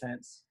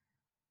defense.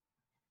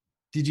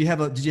 Did you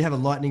have a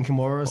lightning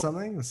Kimura or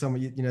something? Or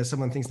someone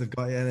someone thinks they've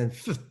got you and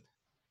then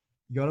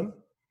you got him?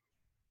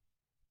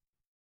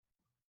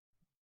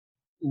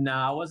 No,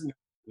 I wasn't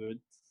good.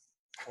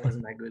 I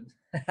wasn't that good.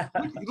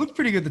 You looked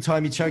pretty good the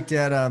time you choked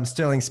out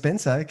Sterling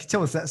Spencer. Can you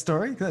tell us that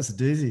story? That's a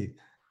doozy.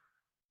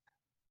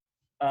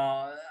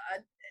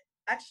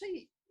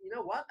 Actually, you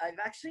know what? I've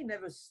actually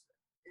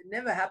it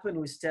never happened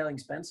with Sterling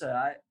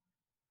Spencer.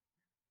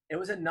 It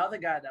was another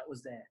guy that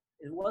was there.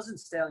 It wasn't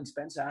Sterling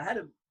Spencer. I had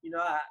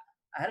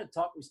a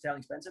talk with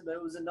Sterling Spencer, but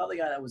it was another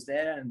guy that was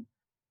there, and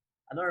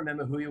I don't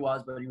remember who he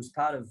was, but he was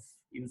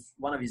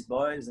one of his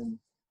boys, and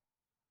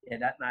yeah,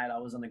 that night I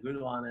was on a good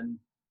one,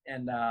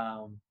 and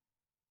I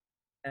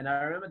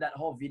remember that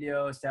whole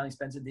video Sterling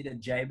Spencer did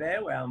at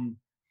J-Bear where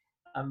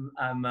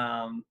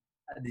I'm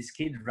this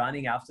kid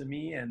running after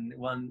me and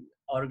one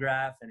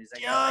autograph, and he's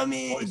like,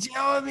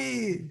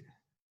 Jeremy.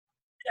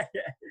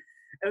 Yeah.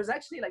 It was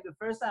actually like the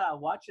first time I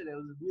watched it, it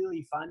was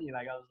really funny.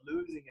 Like I was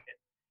losing it.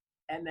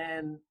 And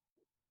then,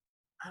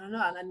 I don't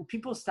know, and then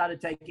people started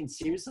taking it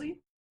seriously.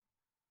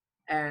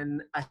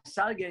 And I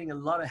started getting a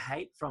lot of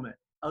hate from it.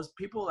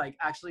 People like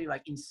actually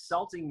like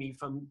insulting me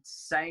from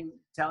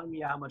telling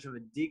me how much of a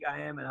dick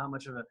I am and how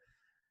much of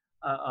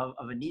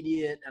an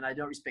idiot and I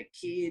don't respect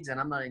kids and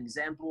I'm not an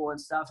example and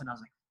stuff. And I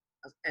was like,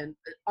 and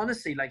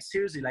honestly, like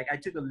seriously, like I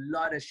took a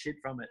lot of shit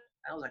from it.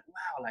 And I was like,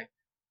 wow, like,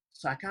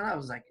 so I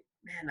was like,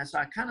 man, so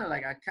I kind of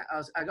like,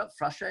 I got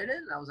frustrated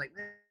and I was like,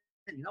 man,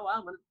 you know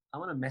what? I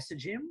want to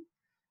message him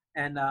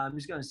and I'm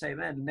just going to say,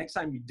 man, the next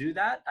time you do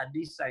that, at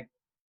least,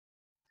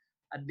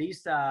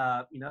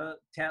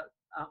 tell,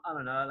 I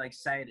don't know, like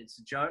say it's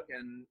a joke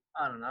and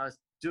I don't know,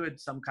 do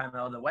it some kind of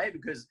other way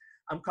because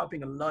I'm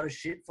copying a lot of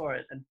shit for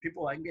it and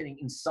people are getting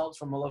insults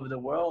from all over the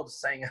world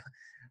saying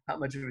how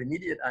much of an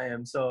idiot I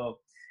am. So,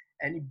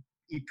 and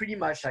he pretty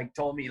much like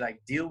told me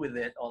like deal with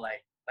it or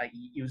like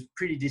he was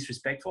pretty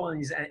disrespectful in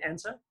his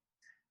answer.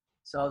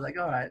 So I was like,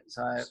 all right.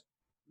 So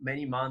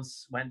many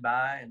months went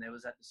by and I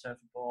was at the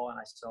surfing pool and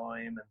I saw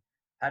him and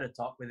had a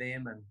talk with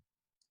him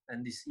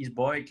and his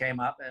boy came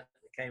up and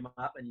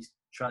he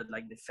tried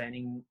like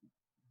defending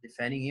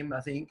him,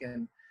 I think.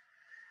 And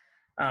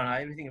I don't know,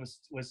 everything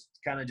was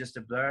kind of just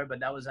a blur, but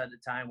that was at the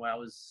time where I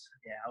was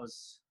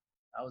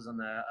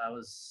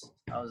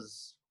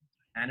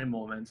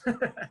animal, man.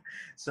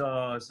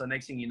 so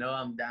next thing you know,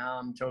 I'm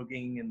down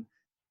choking and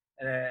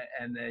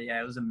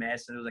yeah, it was a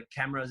mess and there was like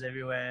cameras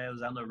everywhere. It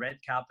was on the red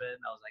carpet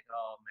and I was like,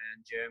 oh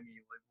man,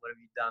 Jeremy, what have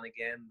you done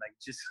again? Like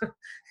just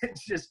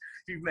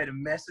you've made a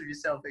mess of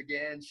yourself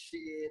again,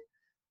 shit.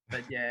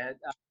 But yeah,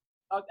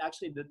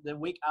 actually the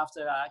week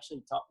after I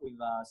actually talked with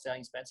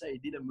Sterling Spencer, he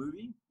did a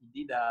movie.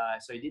 He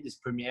did this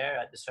premiere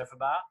at the Surfer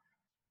Bar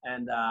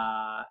and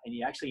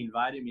he actually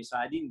invited me. So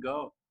I didn't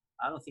go.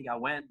 I don't think I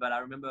went, but I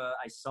remember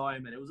I saw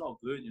him and it was all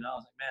good, you know. I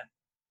was like, man,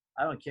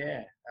 I don't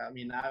care. I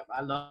mean,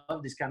 I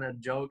love this kind of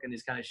joke and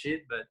this kind of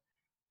shit, but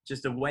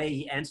just the way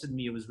he answered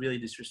me, it was really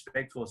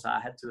disrespectful. So I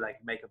had to like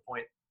make a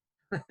point.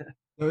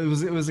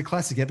 It was a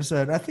classic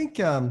episode. I think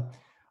I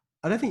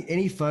don't think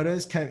any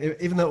photos came,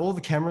 even though all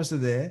the cameras are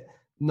there.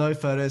 No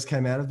photos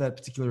came out of that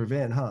particular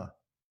event, huh?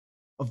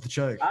 Of the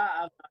choke.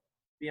 I'll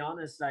be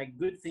honest, like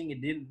good thing it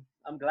didn't.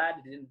 I'm glad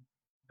it didn't.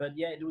 But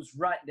yeah, it was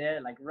right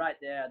there, like right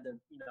there. Where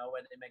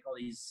they make all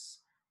these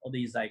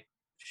like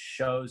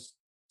shows,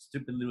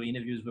 stupid little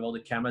interviews with all the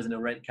cameras and the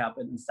red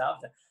carpet and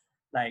stuff.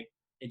 Like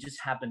it just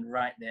happened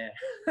right there.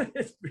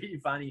 It's pretty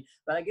funny.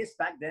 But I guess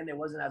back then there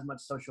wasn't as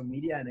much social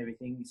media and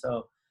everything.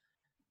 So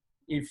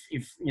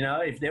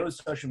if there was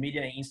social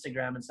media and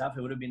Instagram and stuff,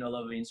 it would have been all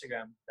over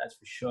Instagram. That's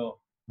for sure.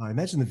 I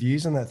imagine the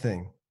views on that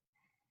thing.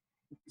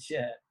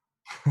 Yeah.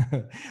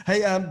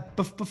 Hey,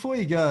 before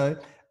you go,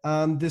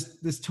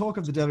 there's talk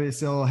of the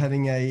WSL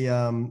having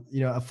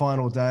a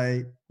final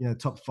day,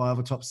 top 5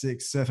 or top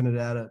 6, surfing it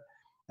out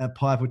at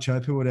Pipe or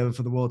Chopu or whatever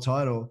for the world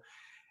title.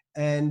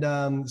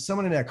 And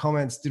someone in our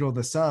comments did all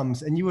the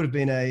sums, and you would have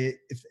been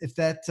if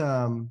that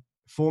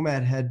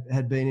format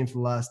had been in for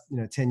the last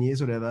 10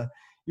 years or whatever,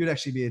 you'd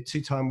actually be a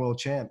 2-time world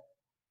champ.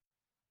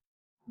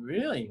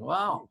 Really?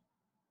 Wow.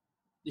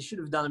 They should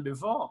have done it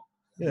before.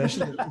 Yeah,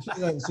 should have done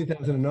it in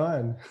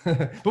 2009.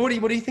 But what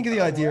do you think of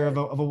the idea of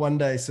a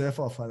one-day surf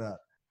off like that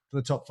for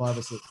the top 5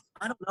 or 6?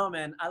 I don't know,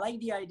 man. I like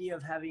the idea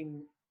of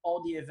having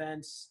all the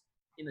events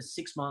in a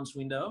 6 months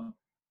window.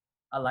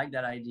 I like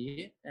that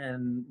idea,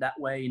 and that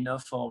way,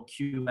 for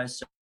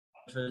QS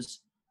surfers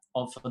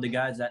or for the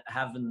guys that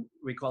haven't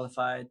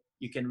requalified,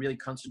 you can really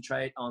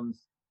concentrate on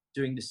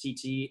doing the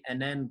CT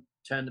and then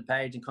turn the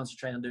page and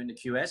concentrate on doing the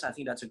QS. I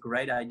think that's a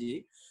great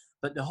idea.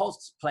 But the whole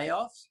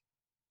playoffs,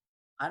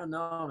 I don't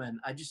know, man.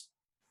 I just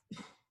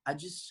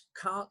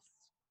can't.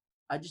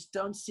 I just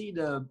don't see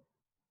the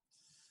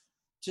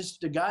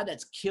guy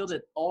that's killed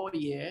it all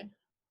year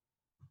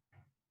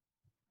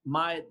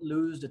might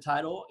lose the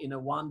title in a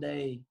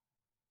one-day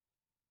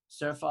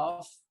surf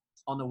off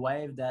on a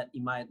wave that he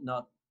might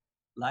not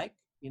like,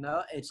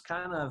 it's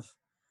kind of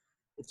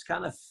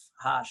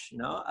harsh,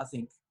 I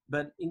think.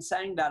 But in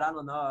saying that, I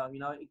don't know,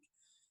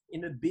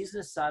 in the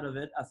business side of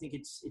it, I think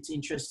it's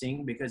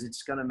interesting because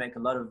it's going to make a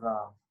lot of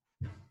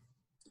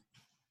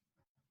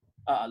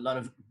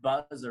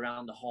buzz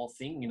around the whole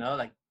thing,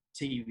 like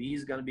TV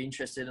is going to be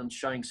interested in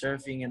showing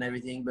surfing and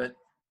everything. But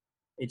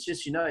it's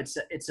just,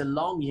 it's a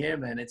long year,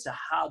 man. It's a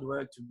hard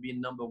work to be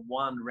number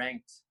 1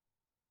 ranked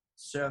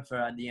surfer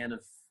at the end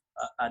of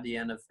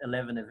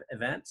 11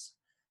 events.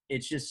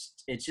 It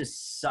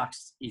just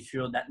sucks if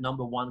you're that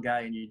number 1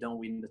 guy and you don't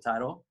win the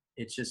title.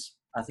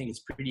 I think it's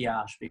pretty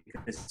harsh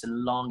because it's a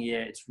long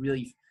year. It's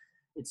really,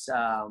 it's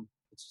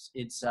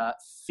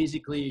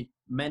physically,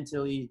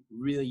 mentally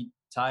really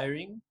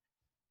tiring,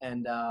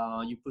 and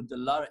you put a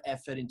lot of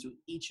effort into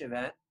each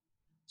event.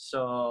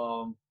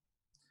 So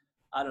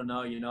I don't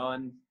know,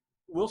 and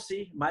we'll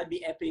see. Might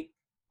be epic.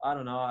 I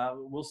don't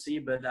know. We'll see.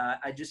 But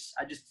I just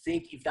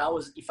think if I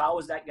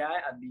was that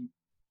guy, I'd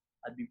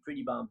be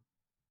pretty bummed.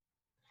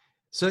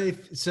 So you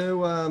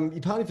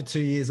partied for 2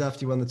 years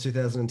after you won the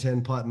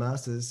 2010 Pipe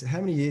Masters. How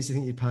many years do you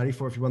think you'd party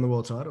for if you won the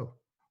world title?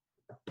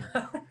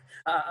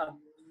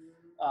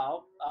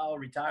 I'll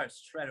retire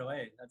straight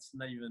away.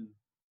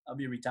 I'll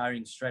be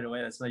retiring straight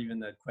away. That's not even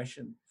the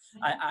question.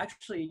 I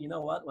actually, you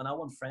know what? When I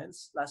won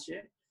France last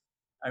year,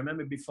 I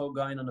remember before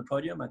going on the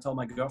podium, I told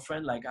my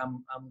girlfriend, like,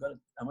 I'm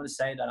gonna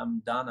say that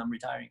I'm done. I'm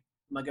retiring.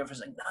 My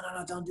girlfriend's like,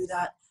 no, don't do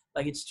that.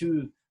 Like, it's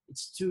too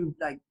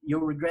like,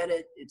 you'll regret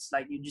it. It's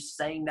like you're just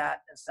saying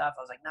that and stuff.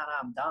 I was like, no,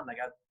 I'm done. Like,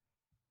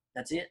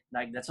 that's it.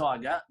 Like, that's all I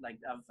got. Like,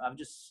 I've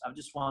just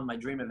won my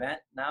dream event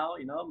now.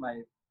 I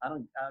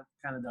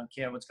kind of don't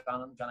care what's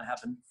gonna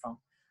happen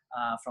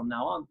from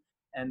now on.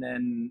 And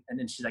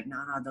then she's like, no,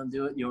 don't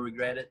do it. You'll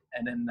regret it.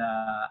 And then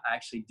I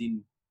actually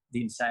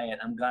didn't say it.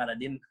 I'm glad I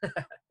didn't.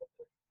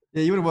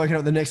 Yeah, you would have woken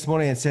up the next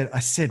morning and said, I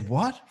said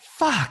what?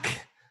 Fuck.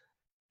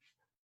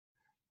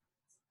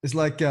 It's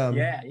like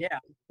yeah.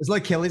 It's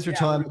like Kelly's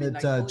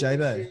retirement at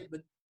J-Bay.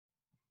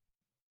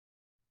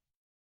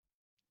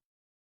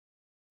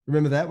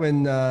 Remember that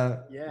when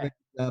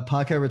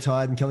Parko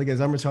retired and Kelly goes,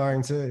 I'm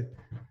retiring too.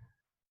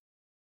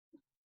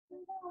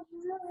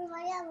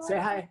 Say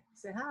hi.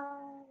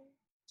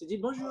 Tu dis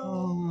bonjour.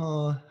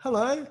 Oh,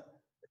 hello.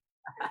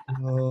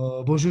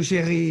 Oh, bonjour,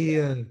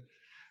 chérie.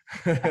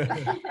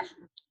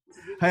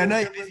 Hey, I know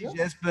you're busy,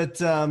 Jess, but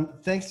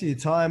thanks for your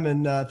time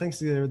and thanks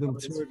for your little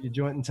tour of your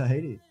joint in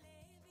Tahiti.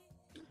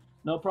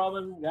 No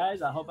problem,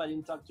 guys. I hope I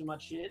didn't talk too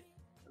much shit.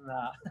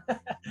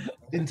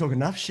 Didn't talk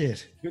enough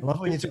shit. Good, I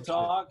love when you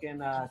talk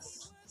and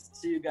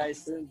see you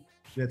guys soon.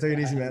 Yeah, take it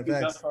easy, man.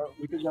 Thanks.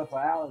 We could go for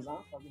hours,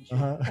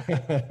 huh?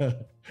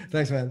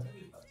 Thanks, man.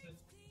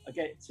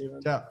 Okay, see you,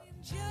 man. Ciao.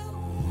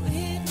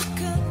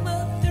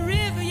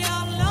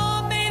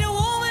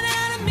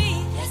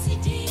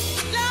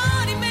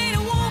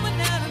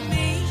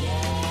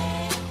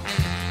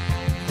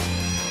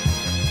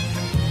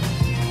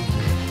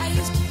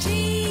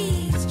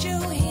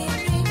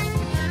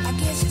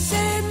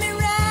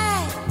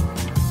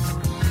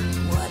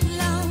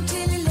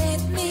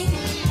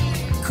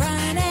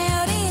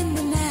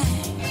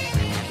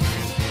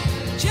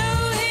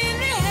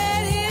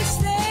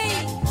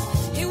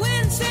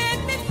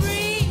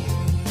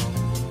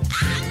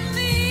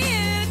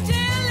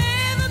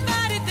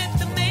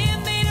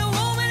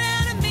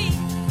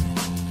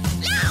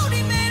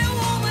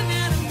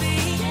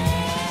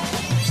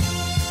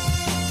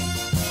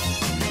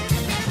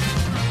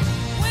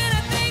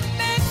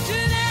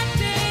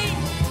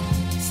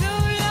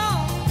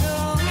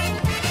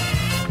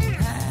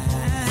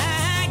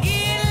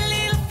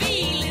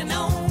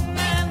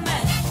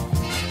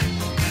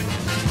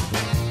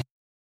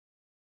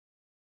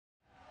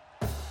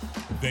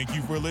 Thank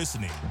you for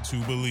listening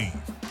to Believe.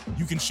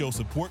 You can show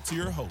support to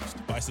your host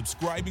by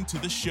subscribing to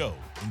the show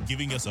and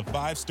giving us a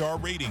 5-star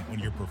rating on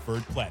your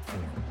preferred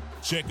platform.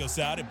 Check us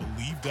out at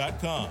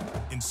Believe.com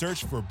and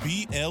search for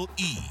BLEAV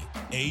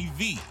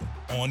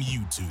on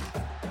YouTube.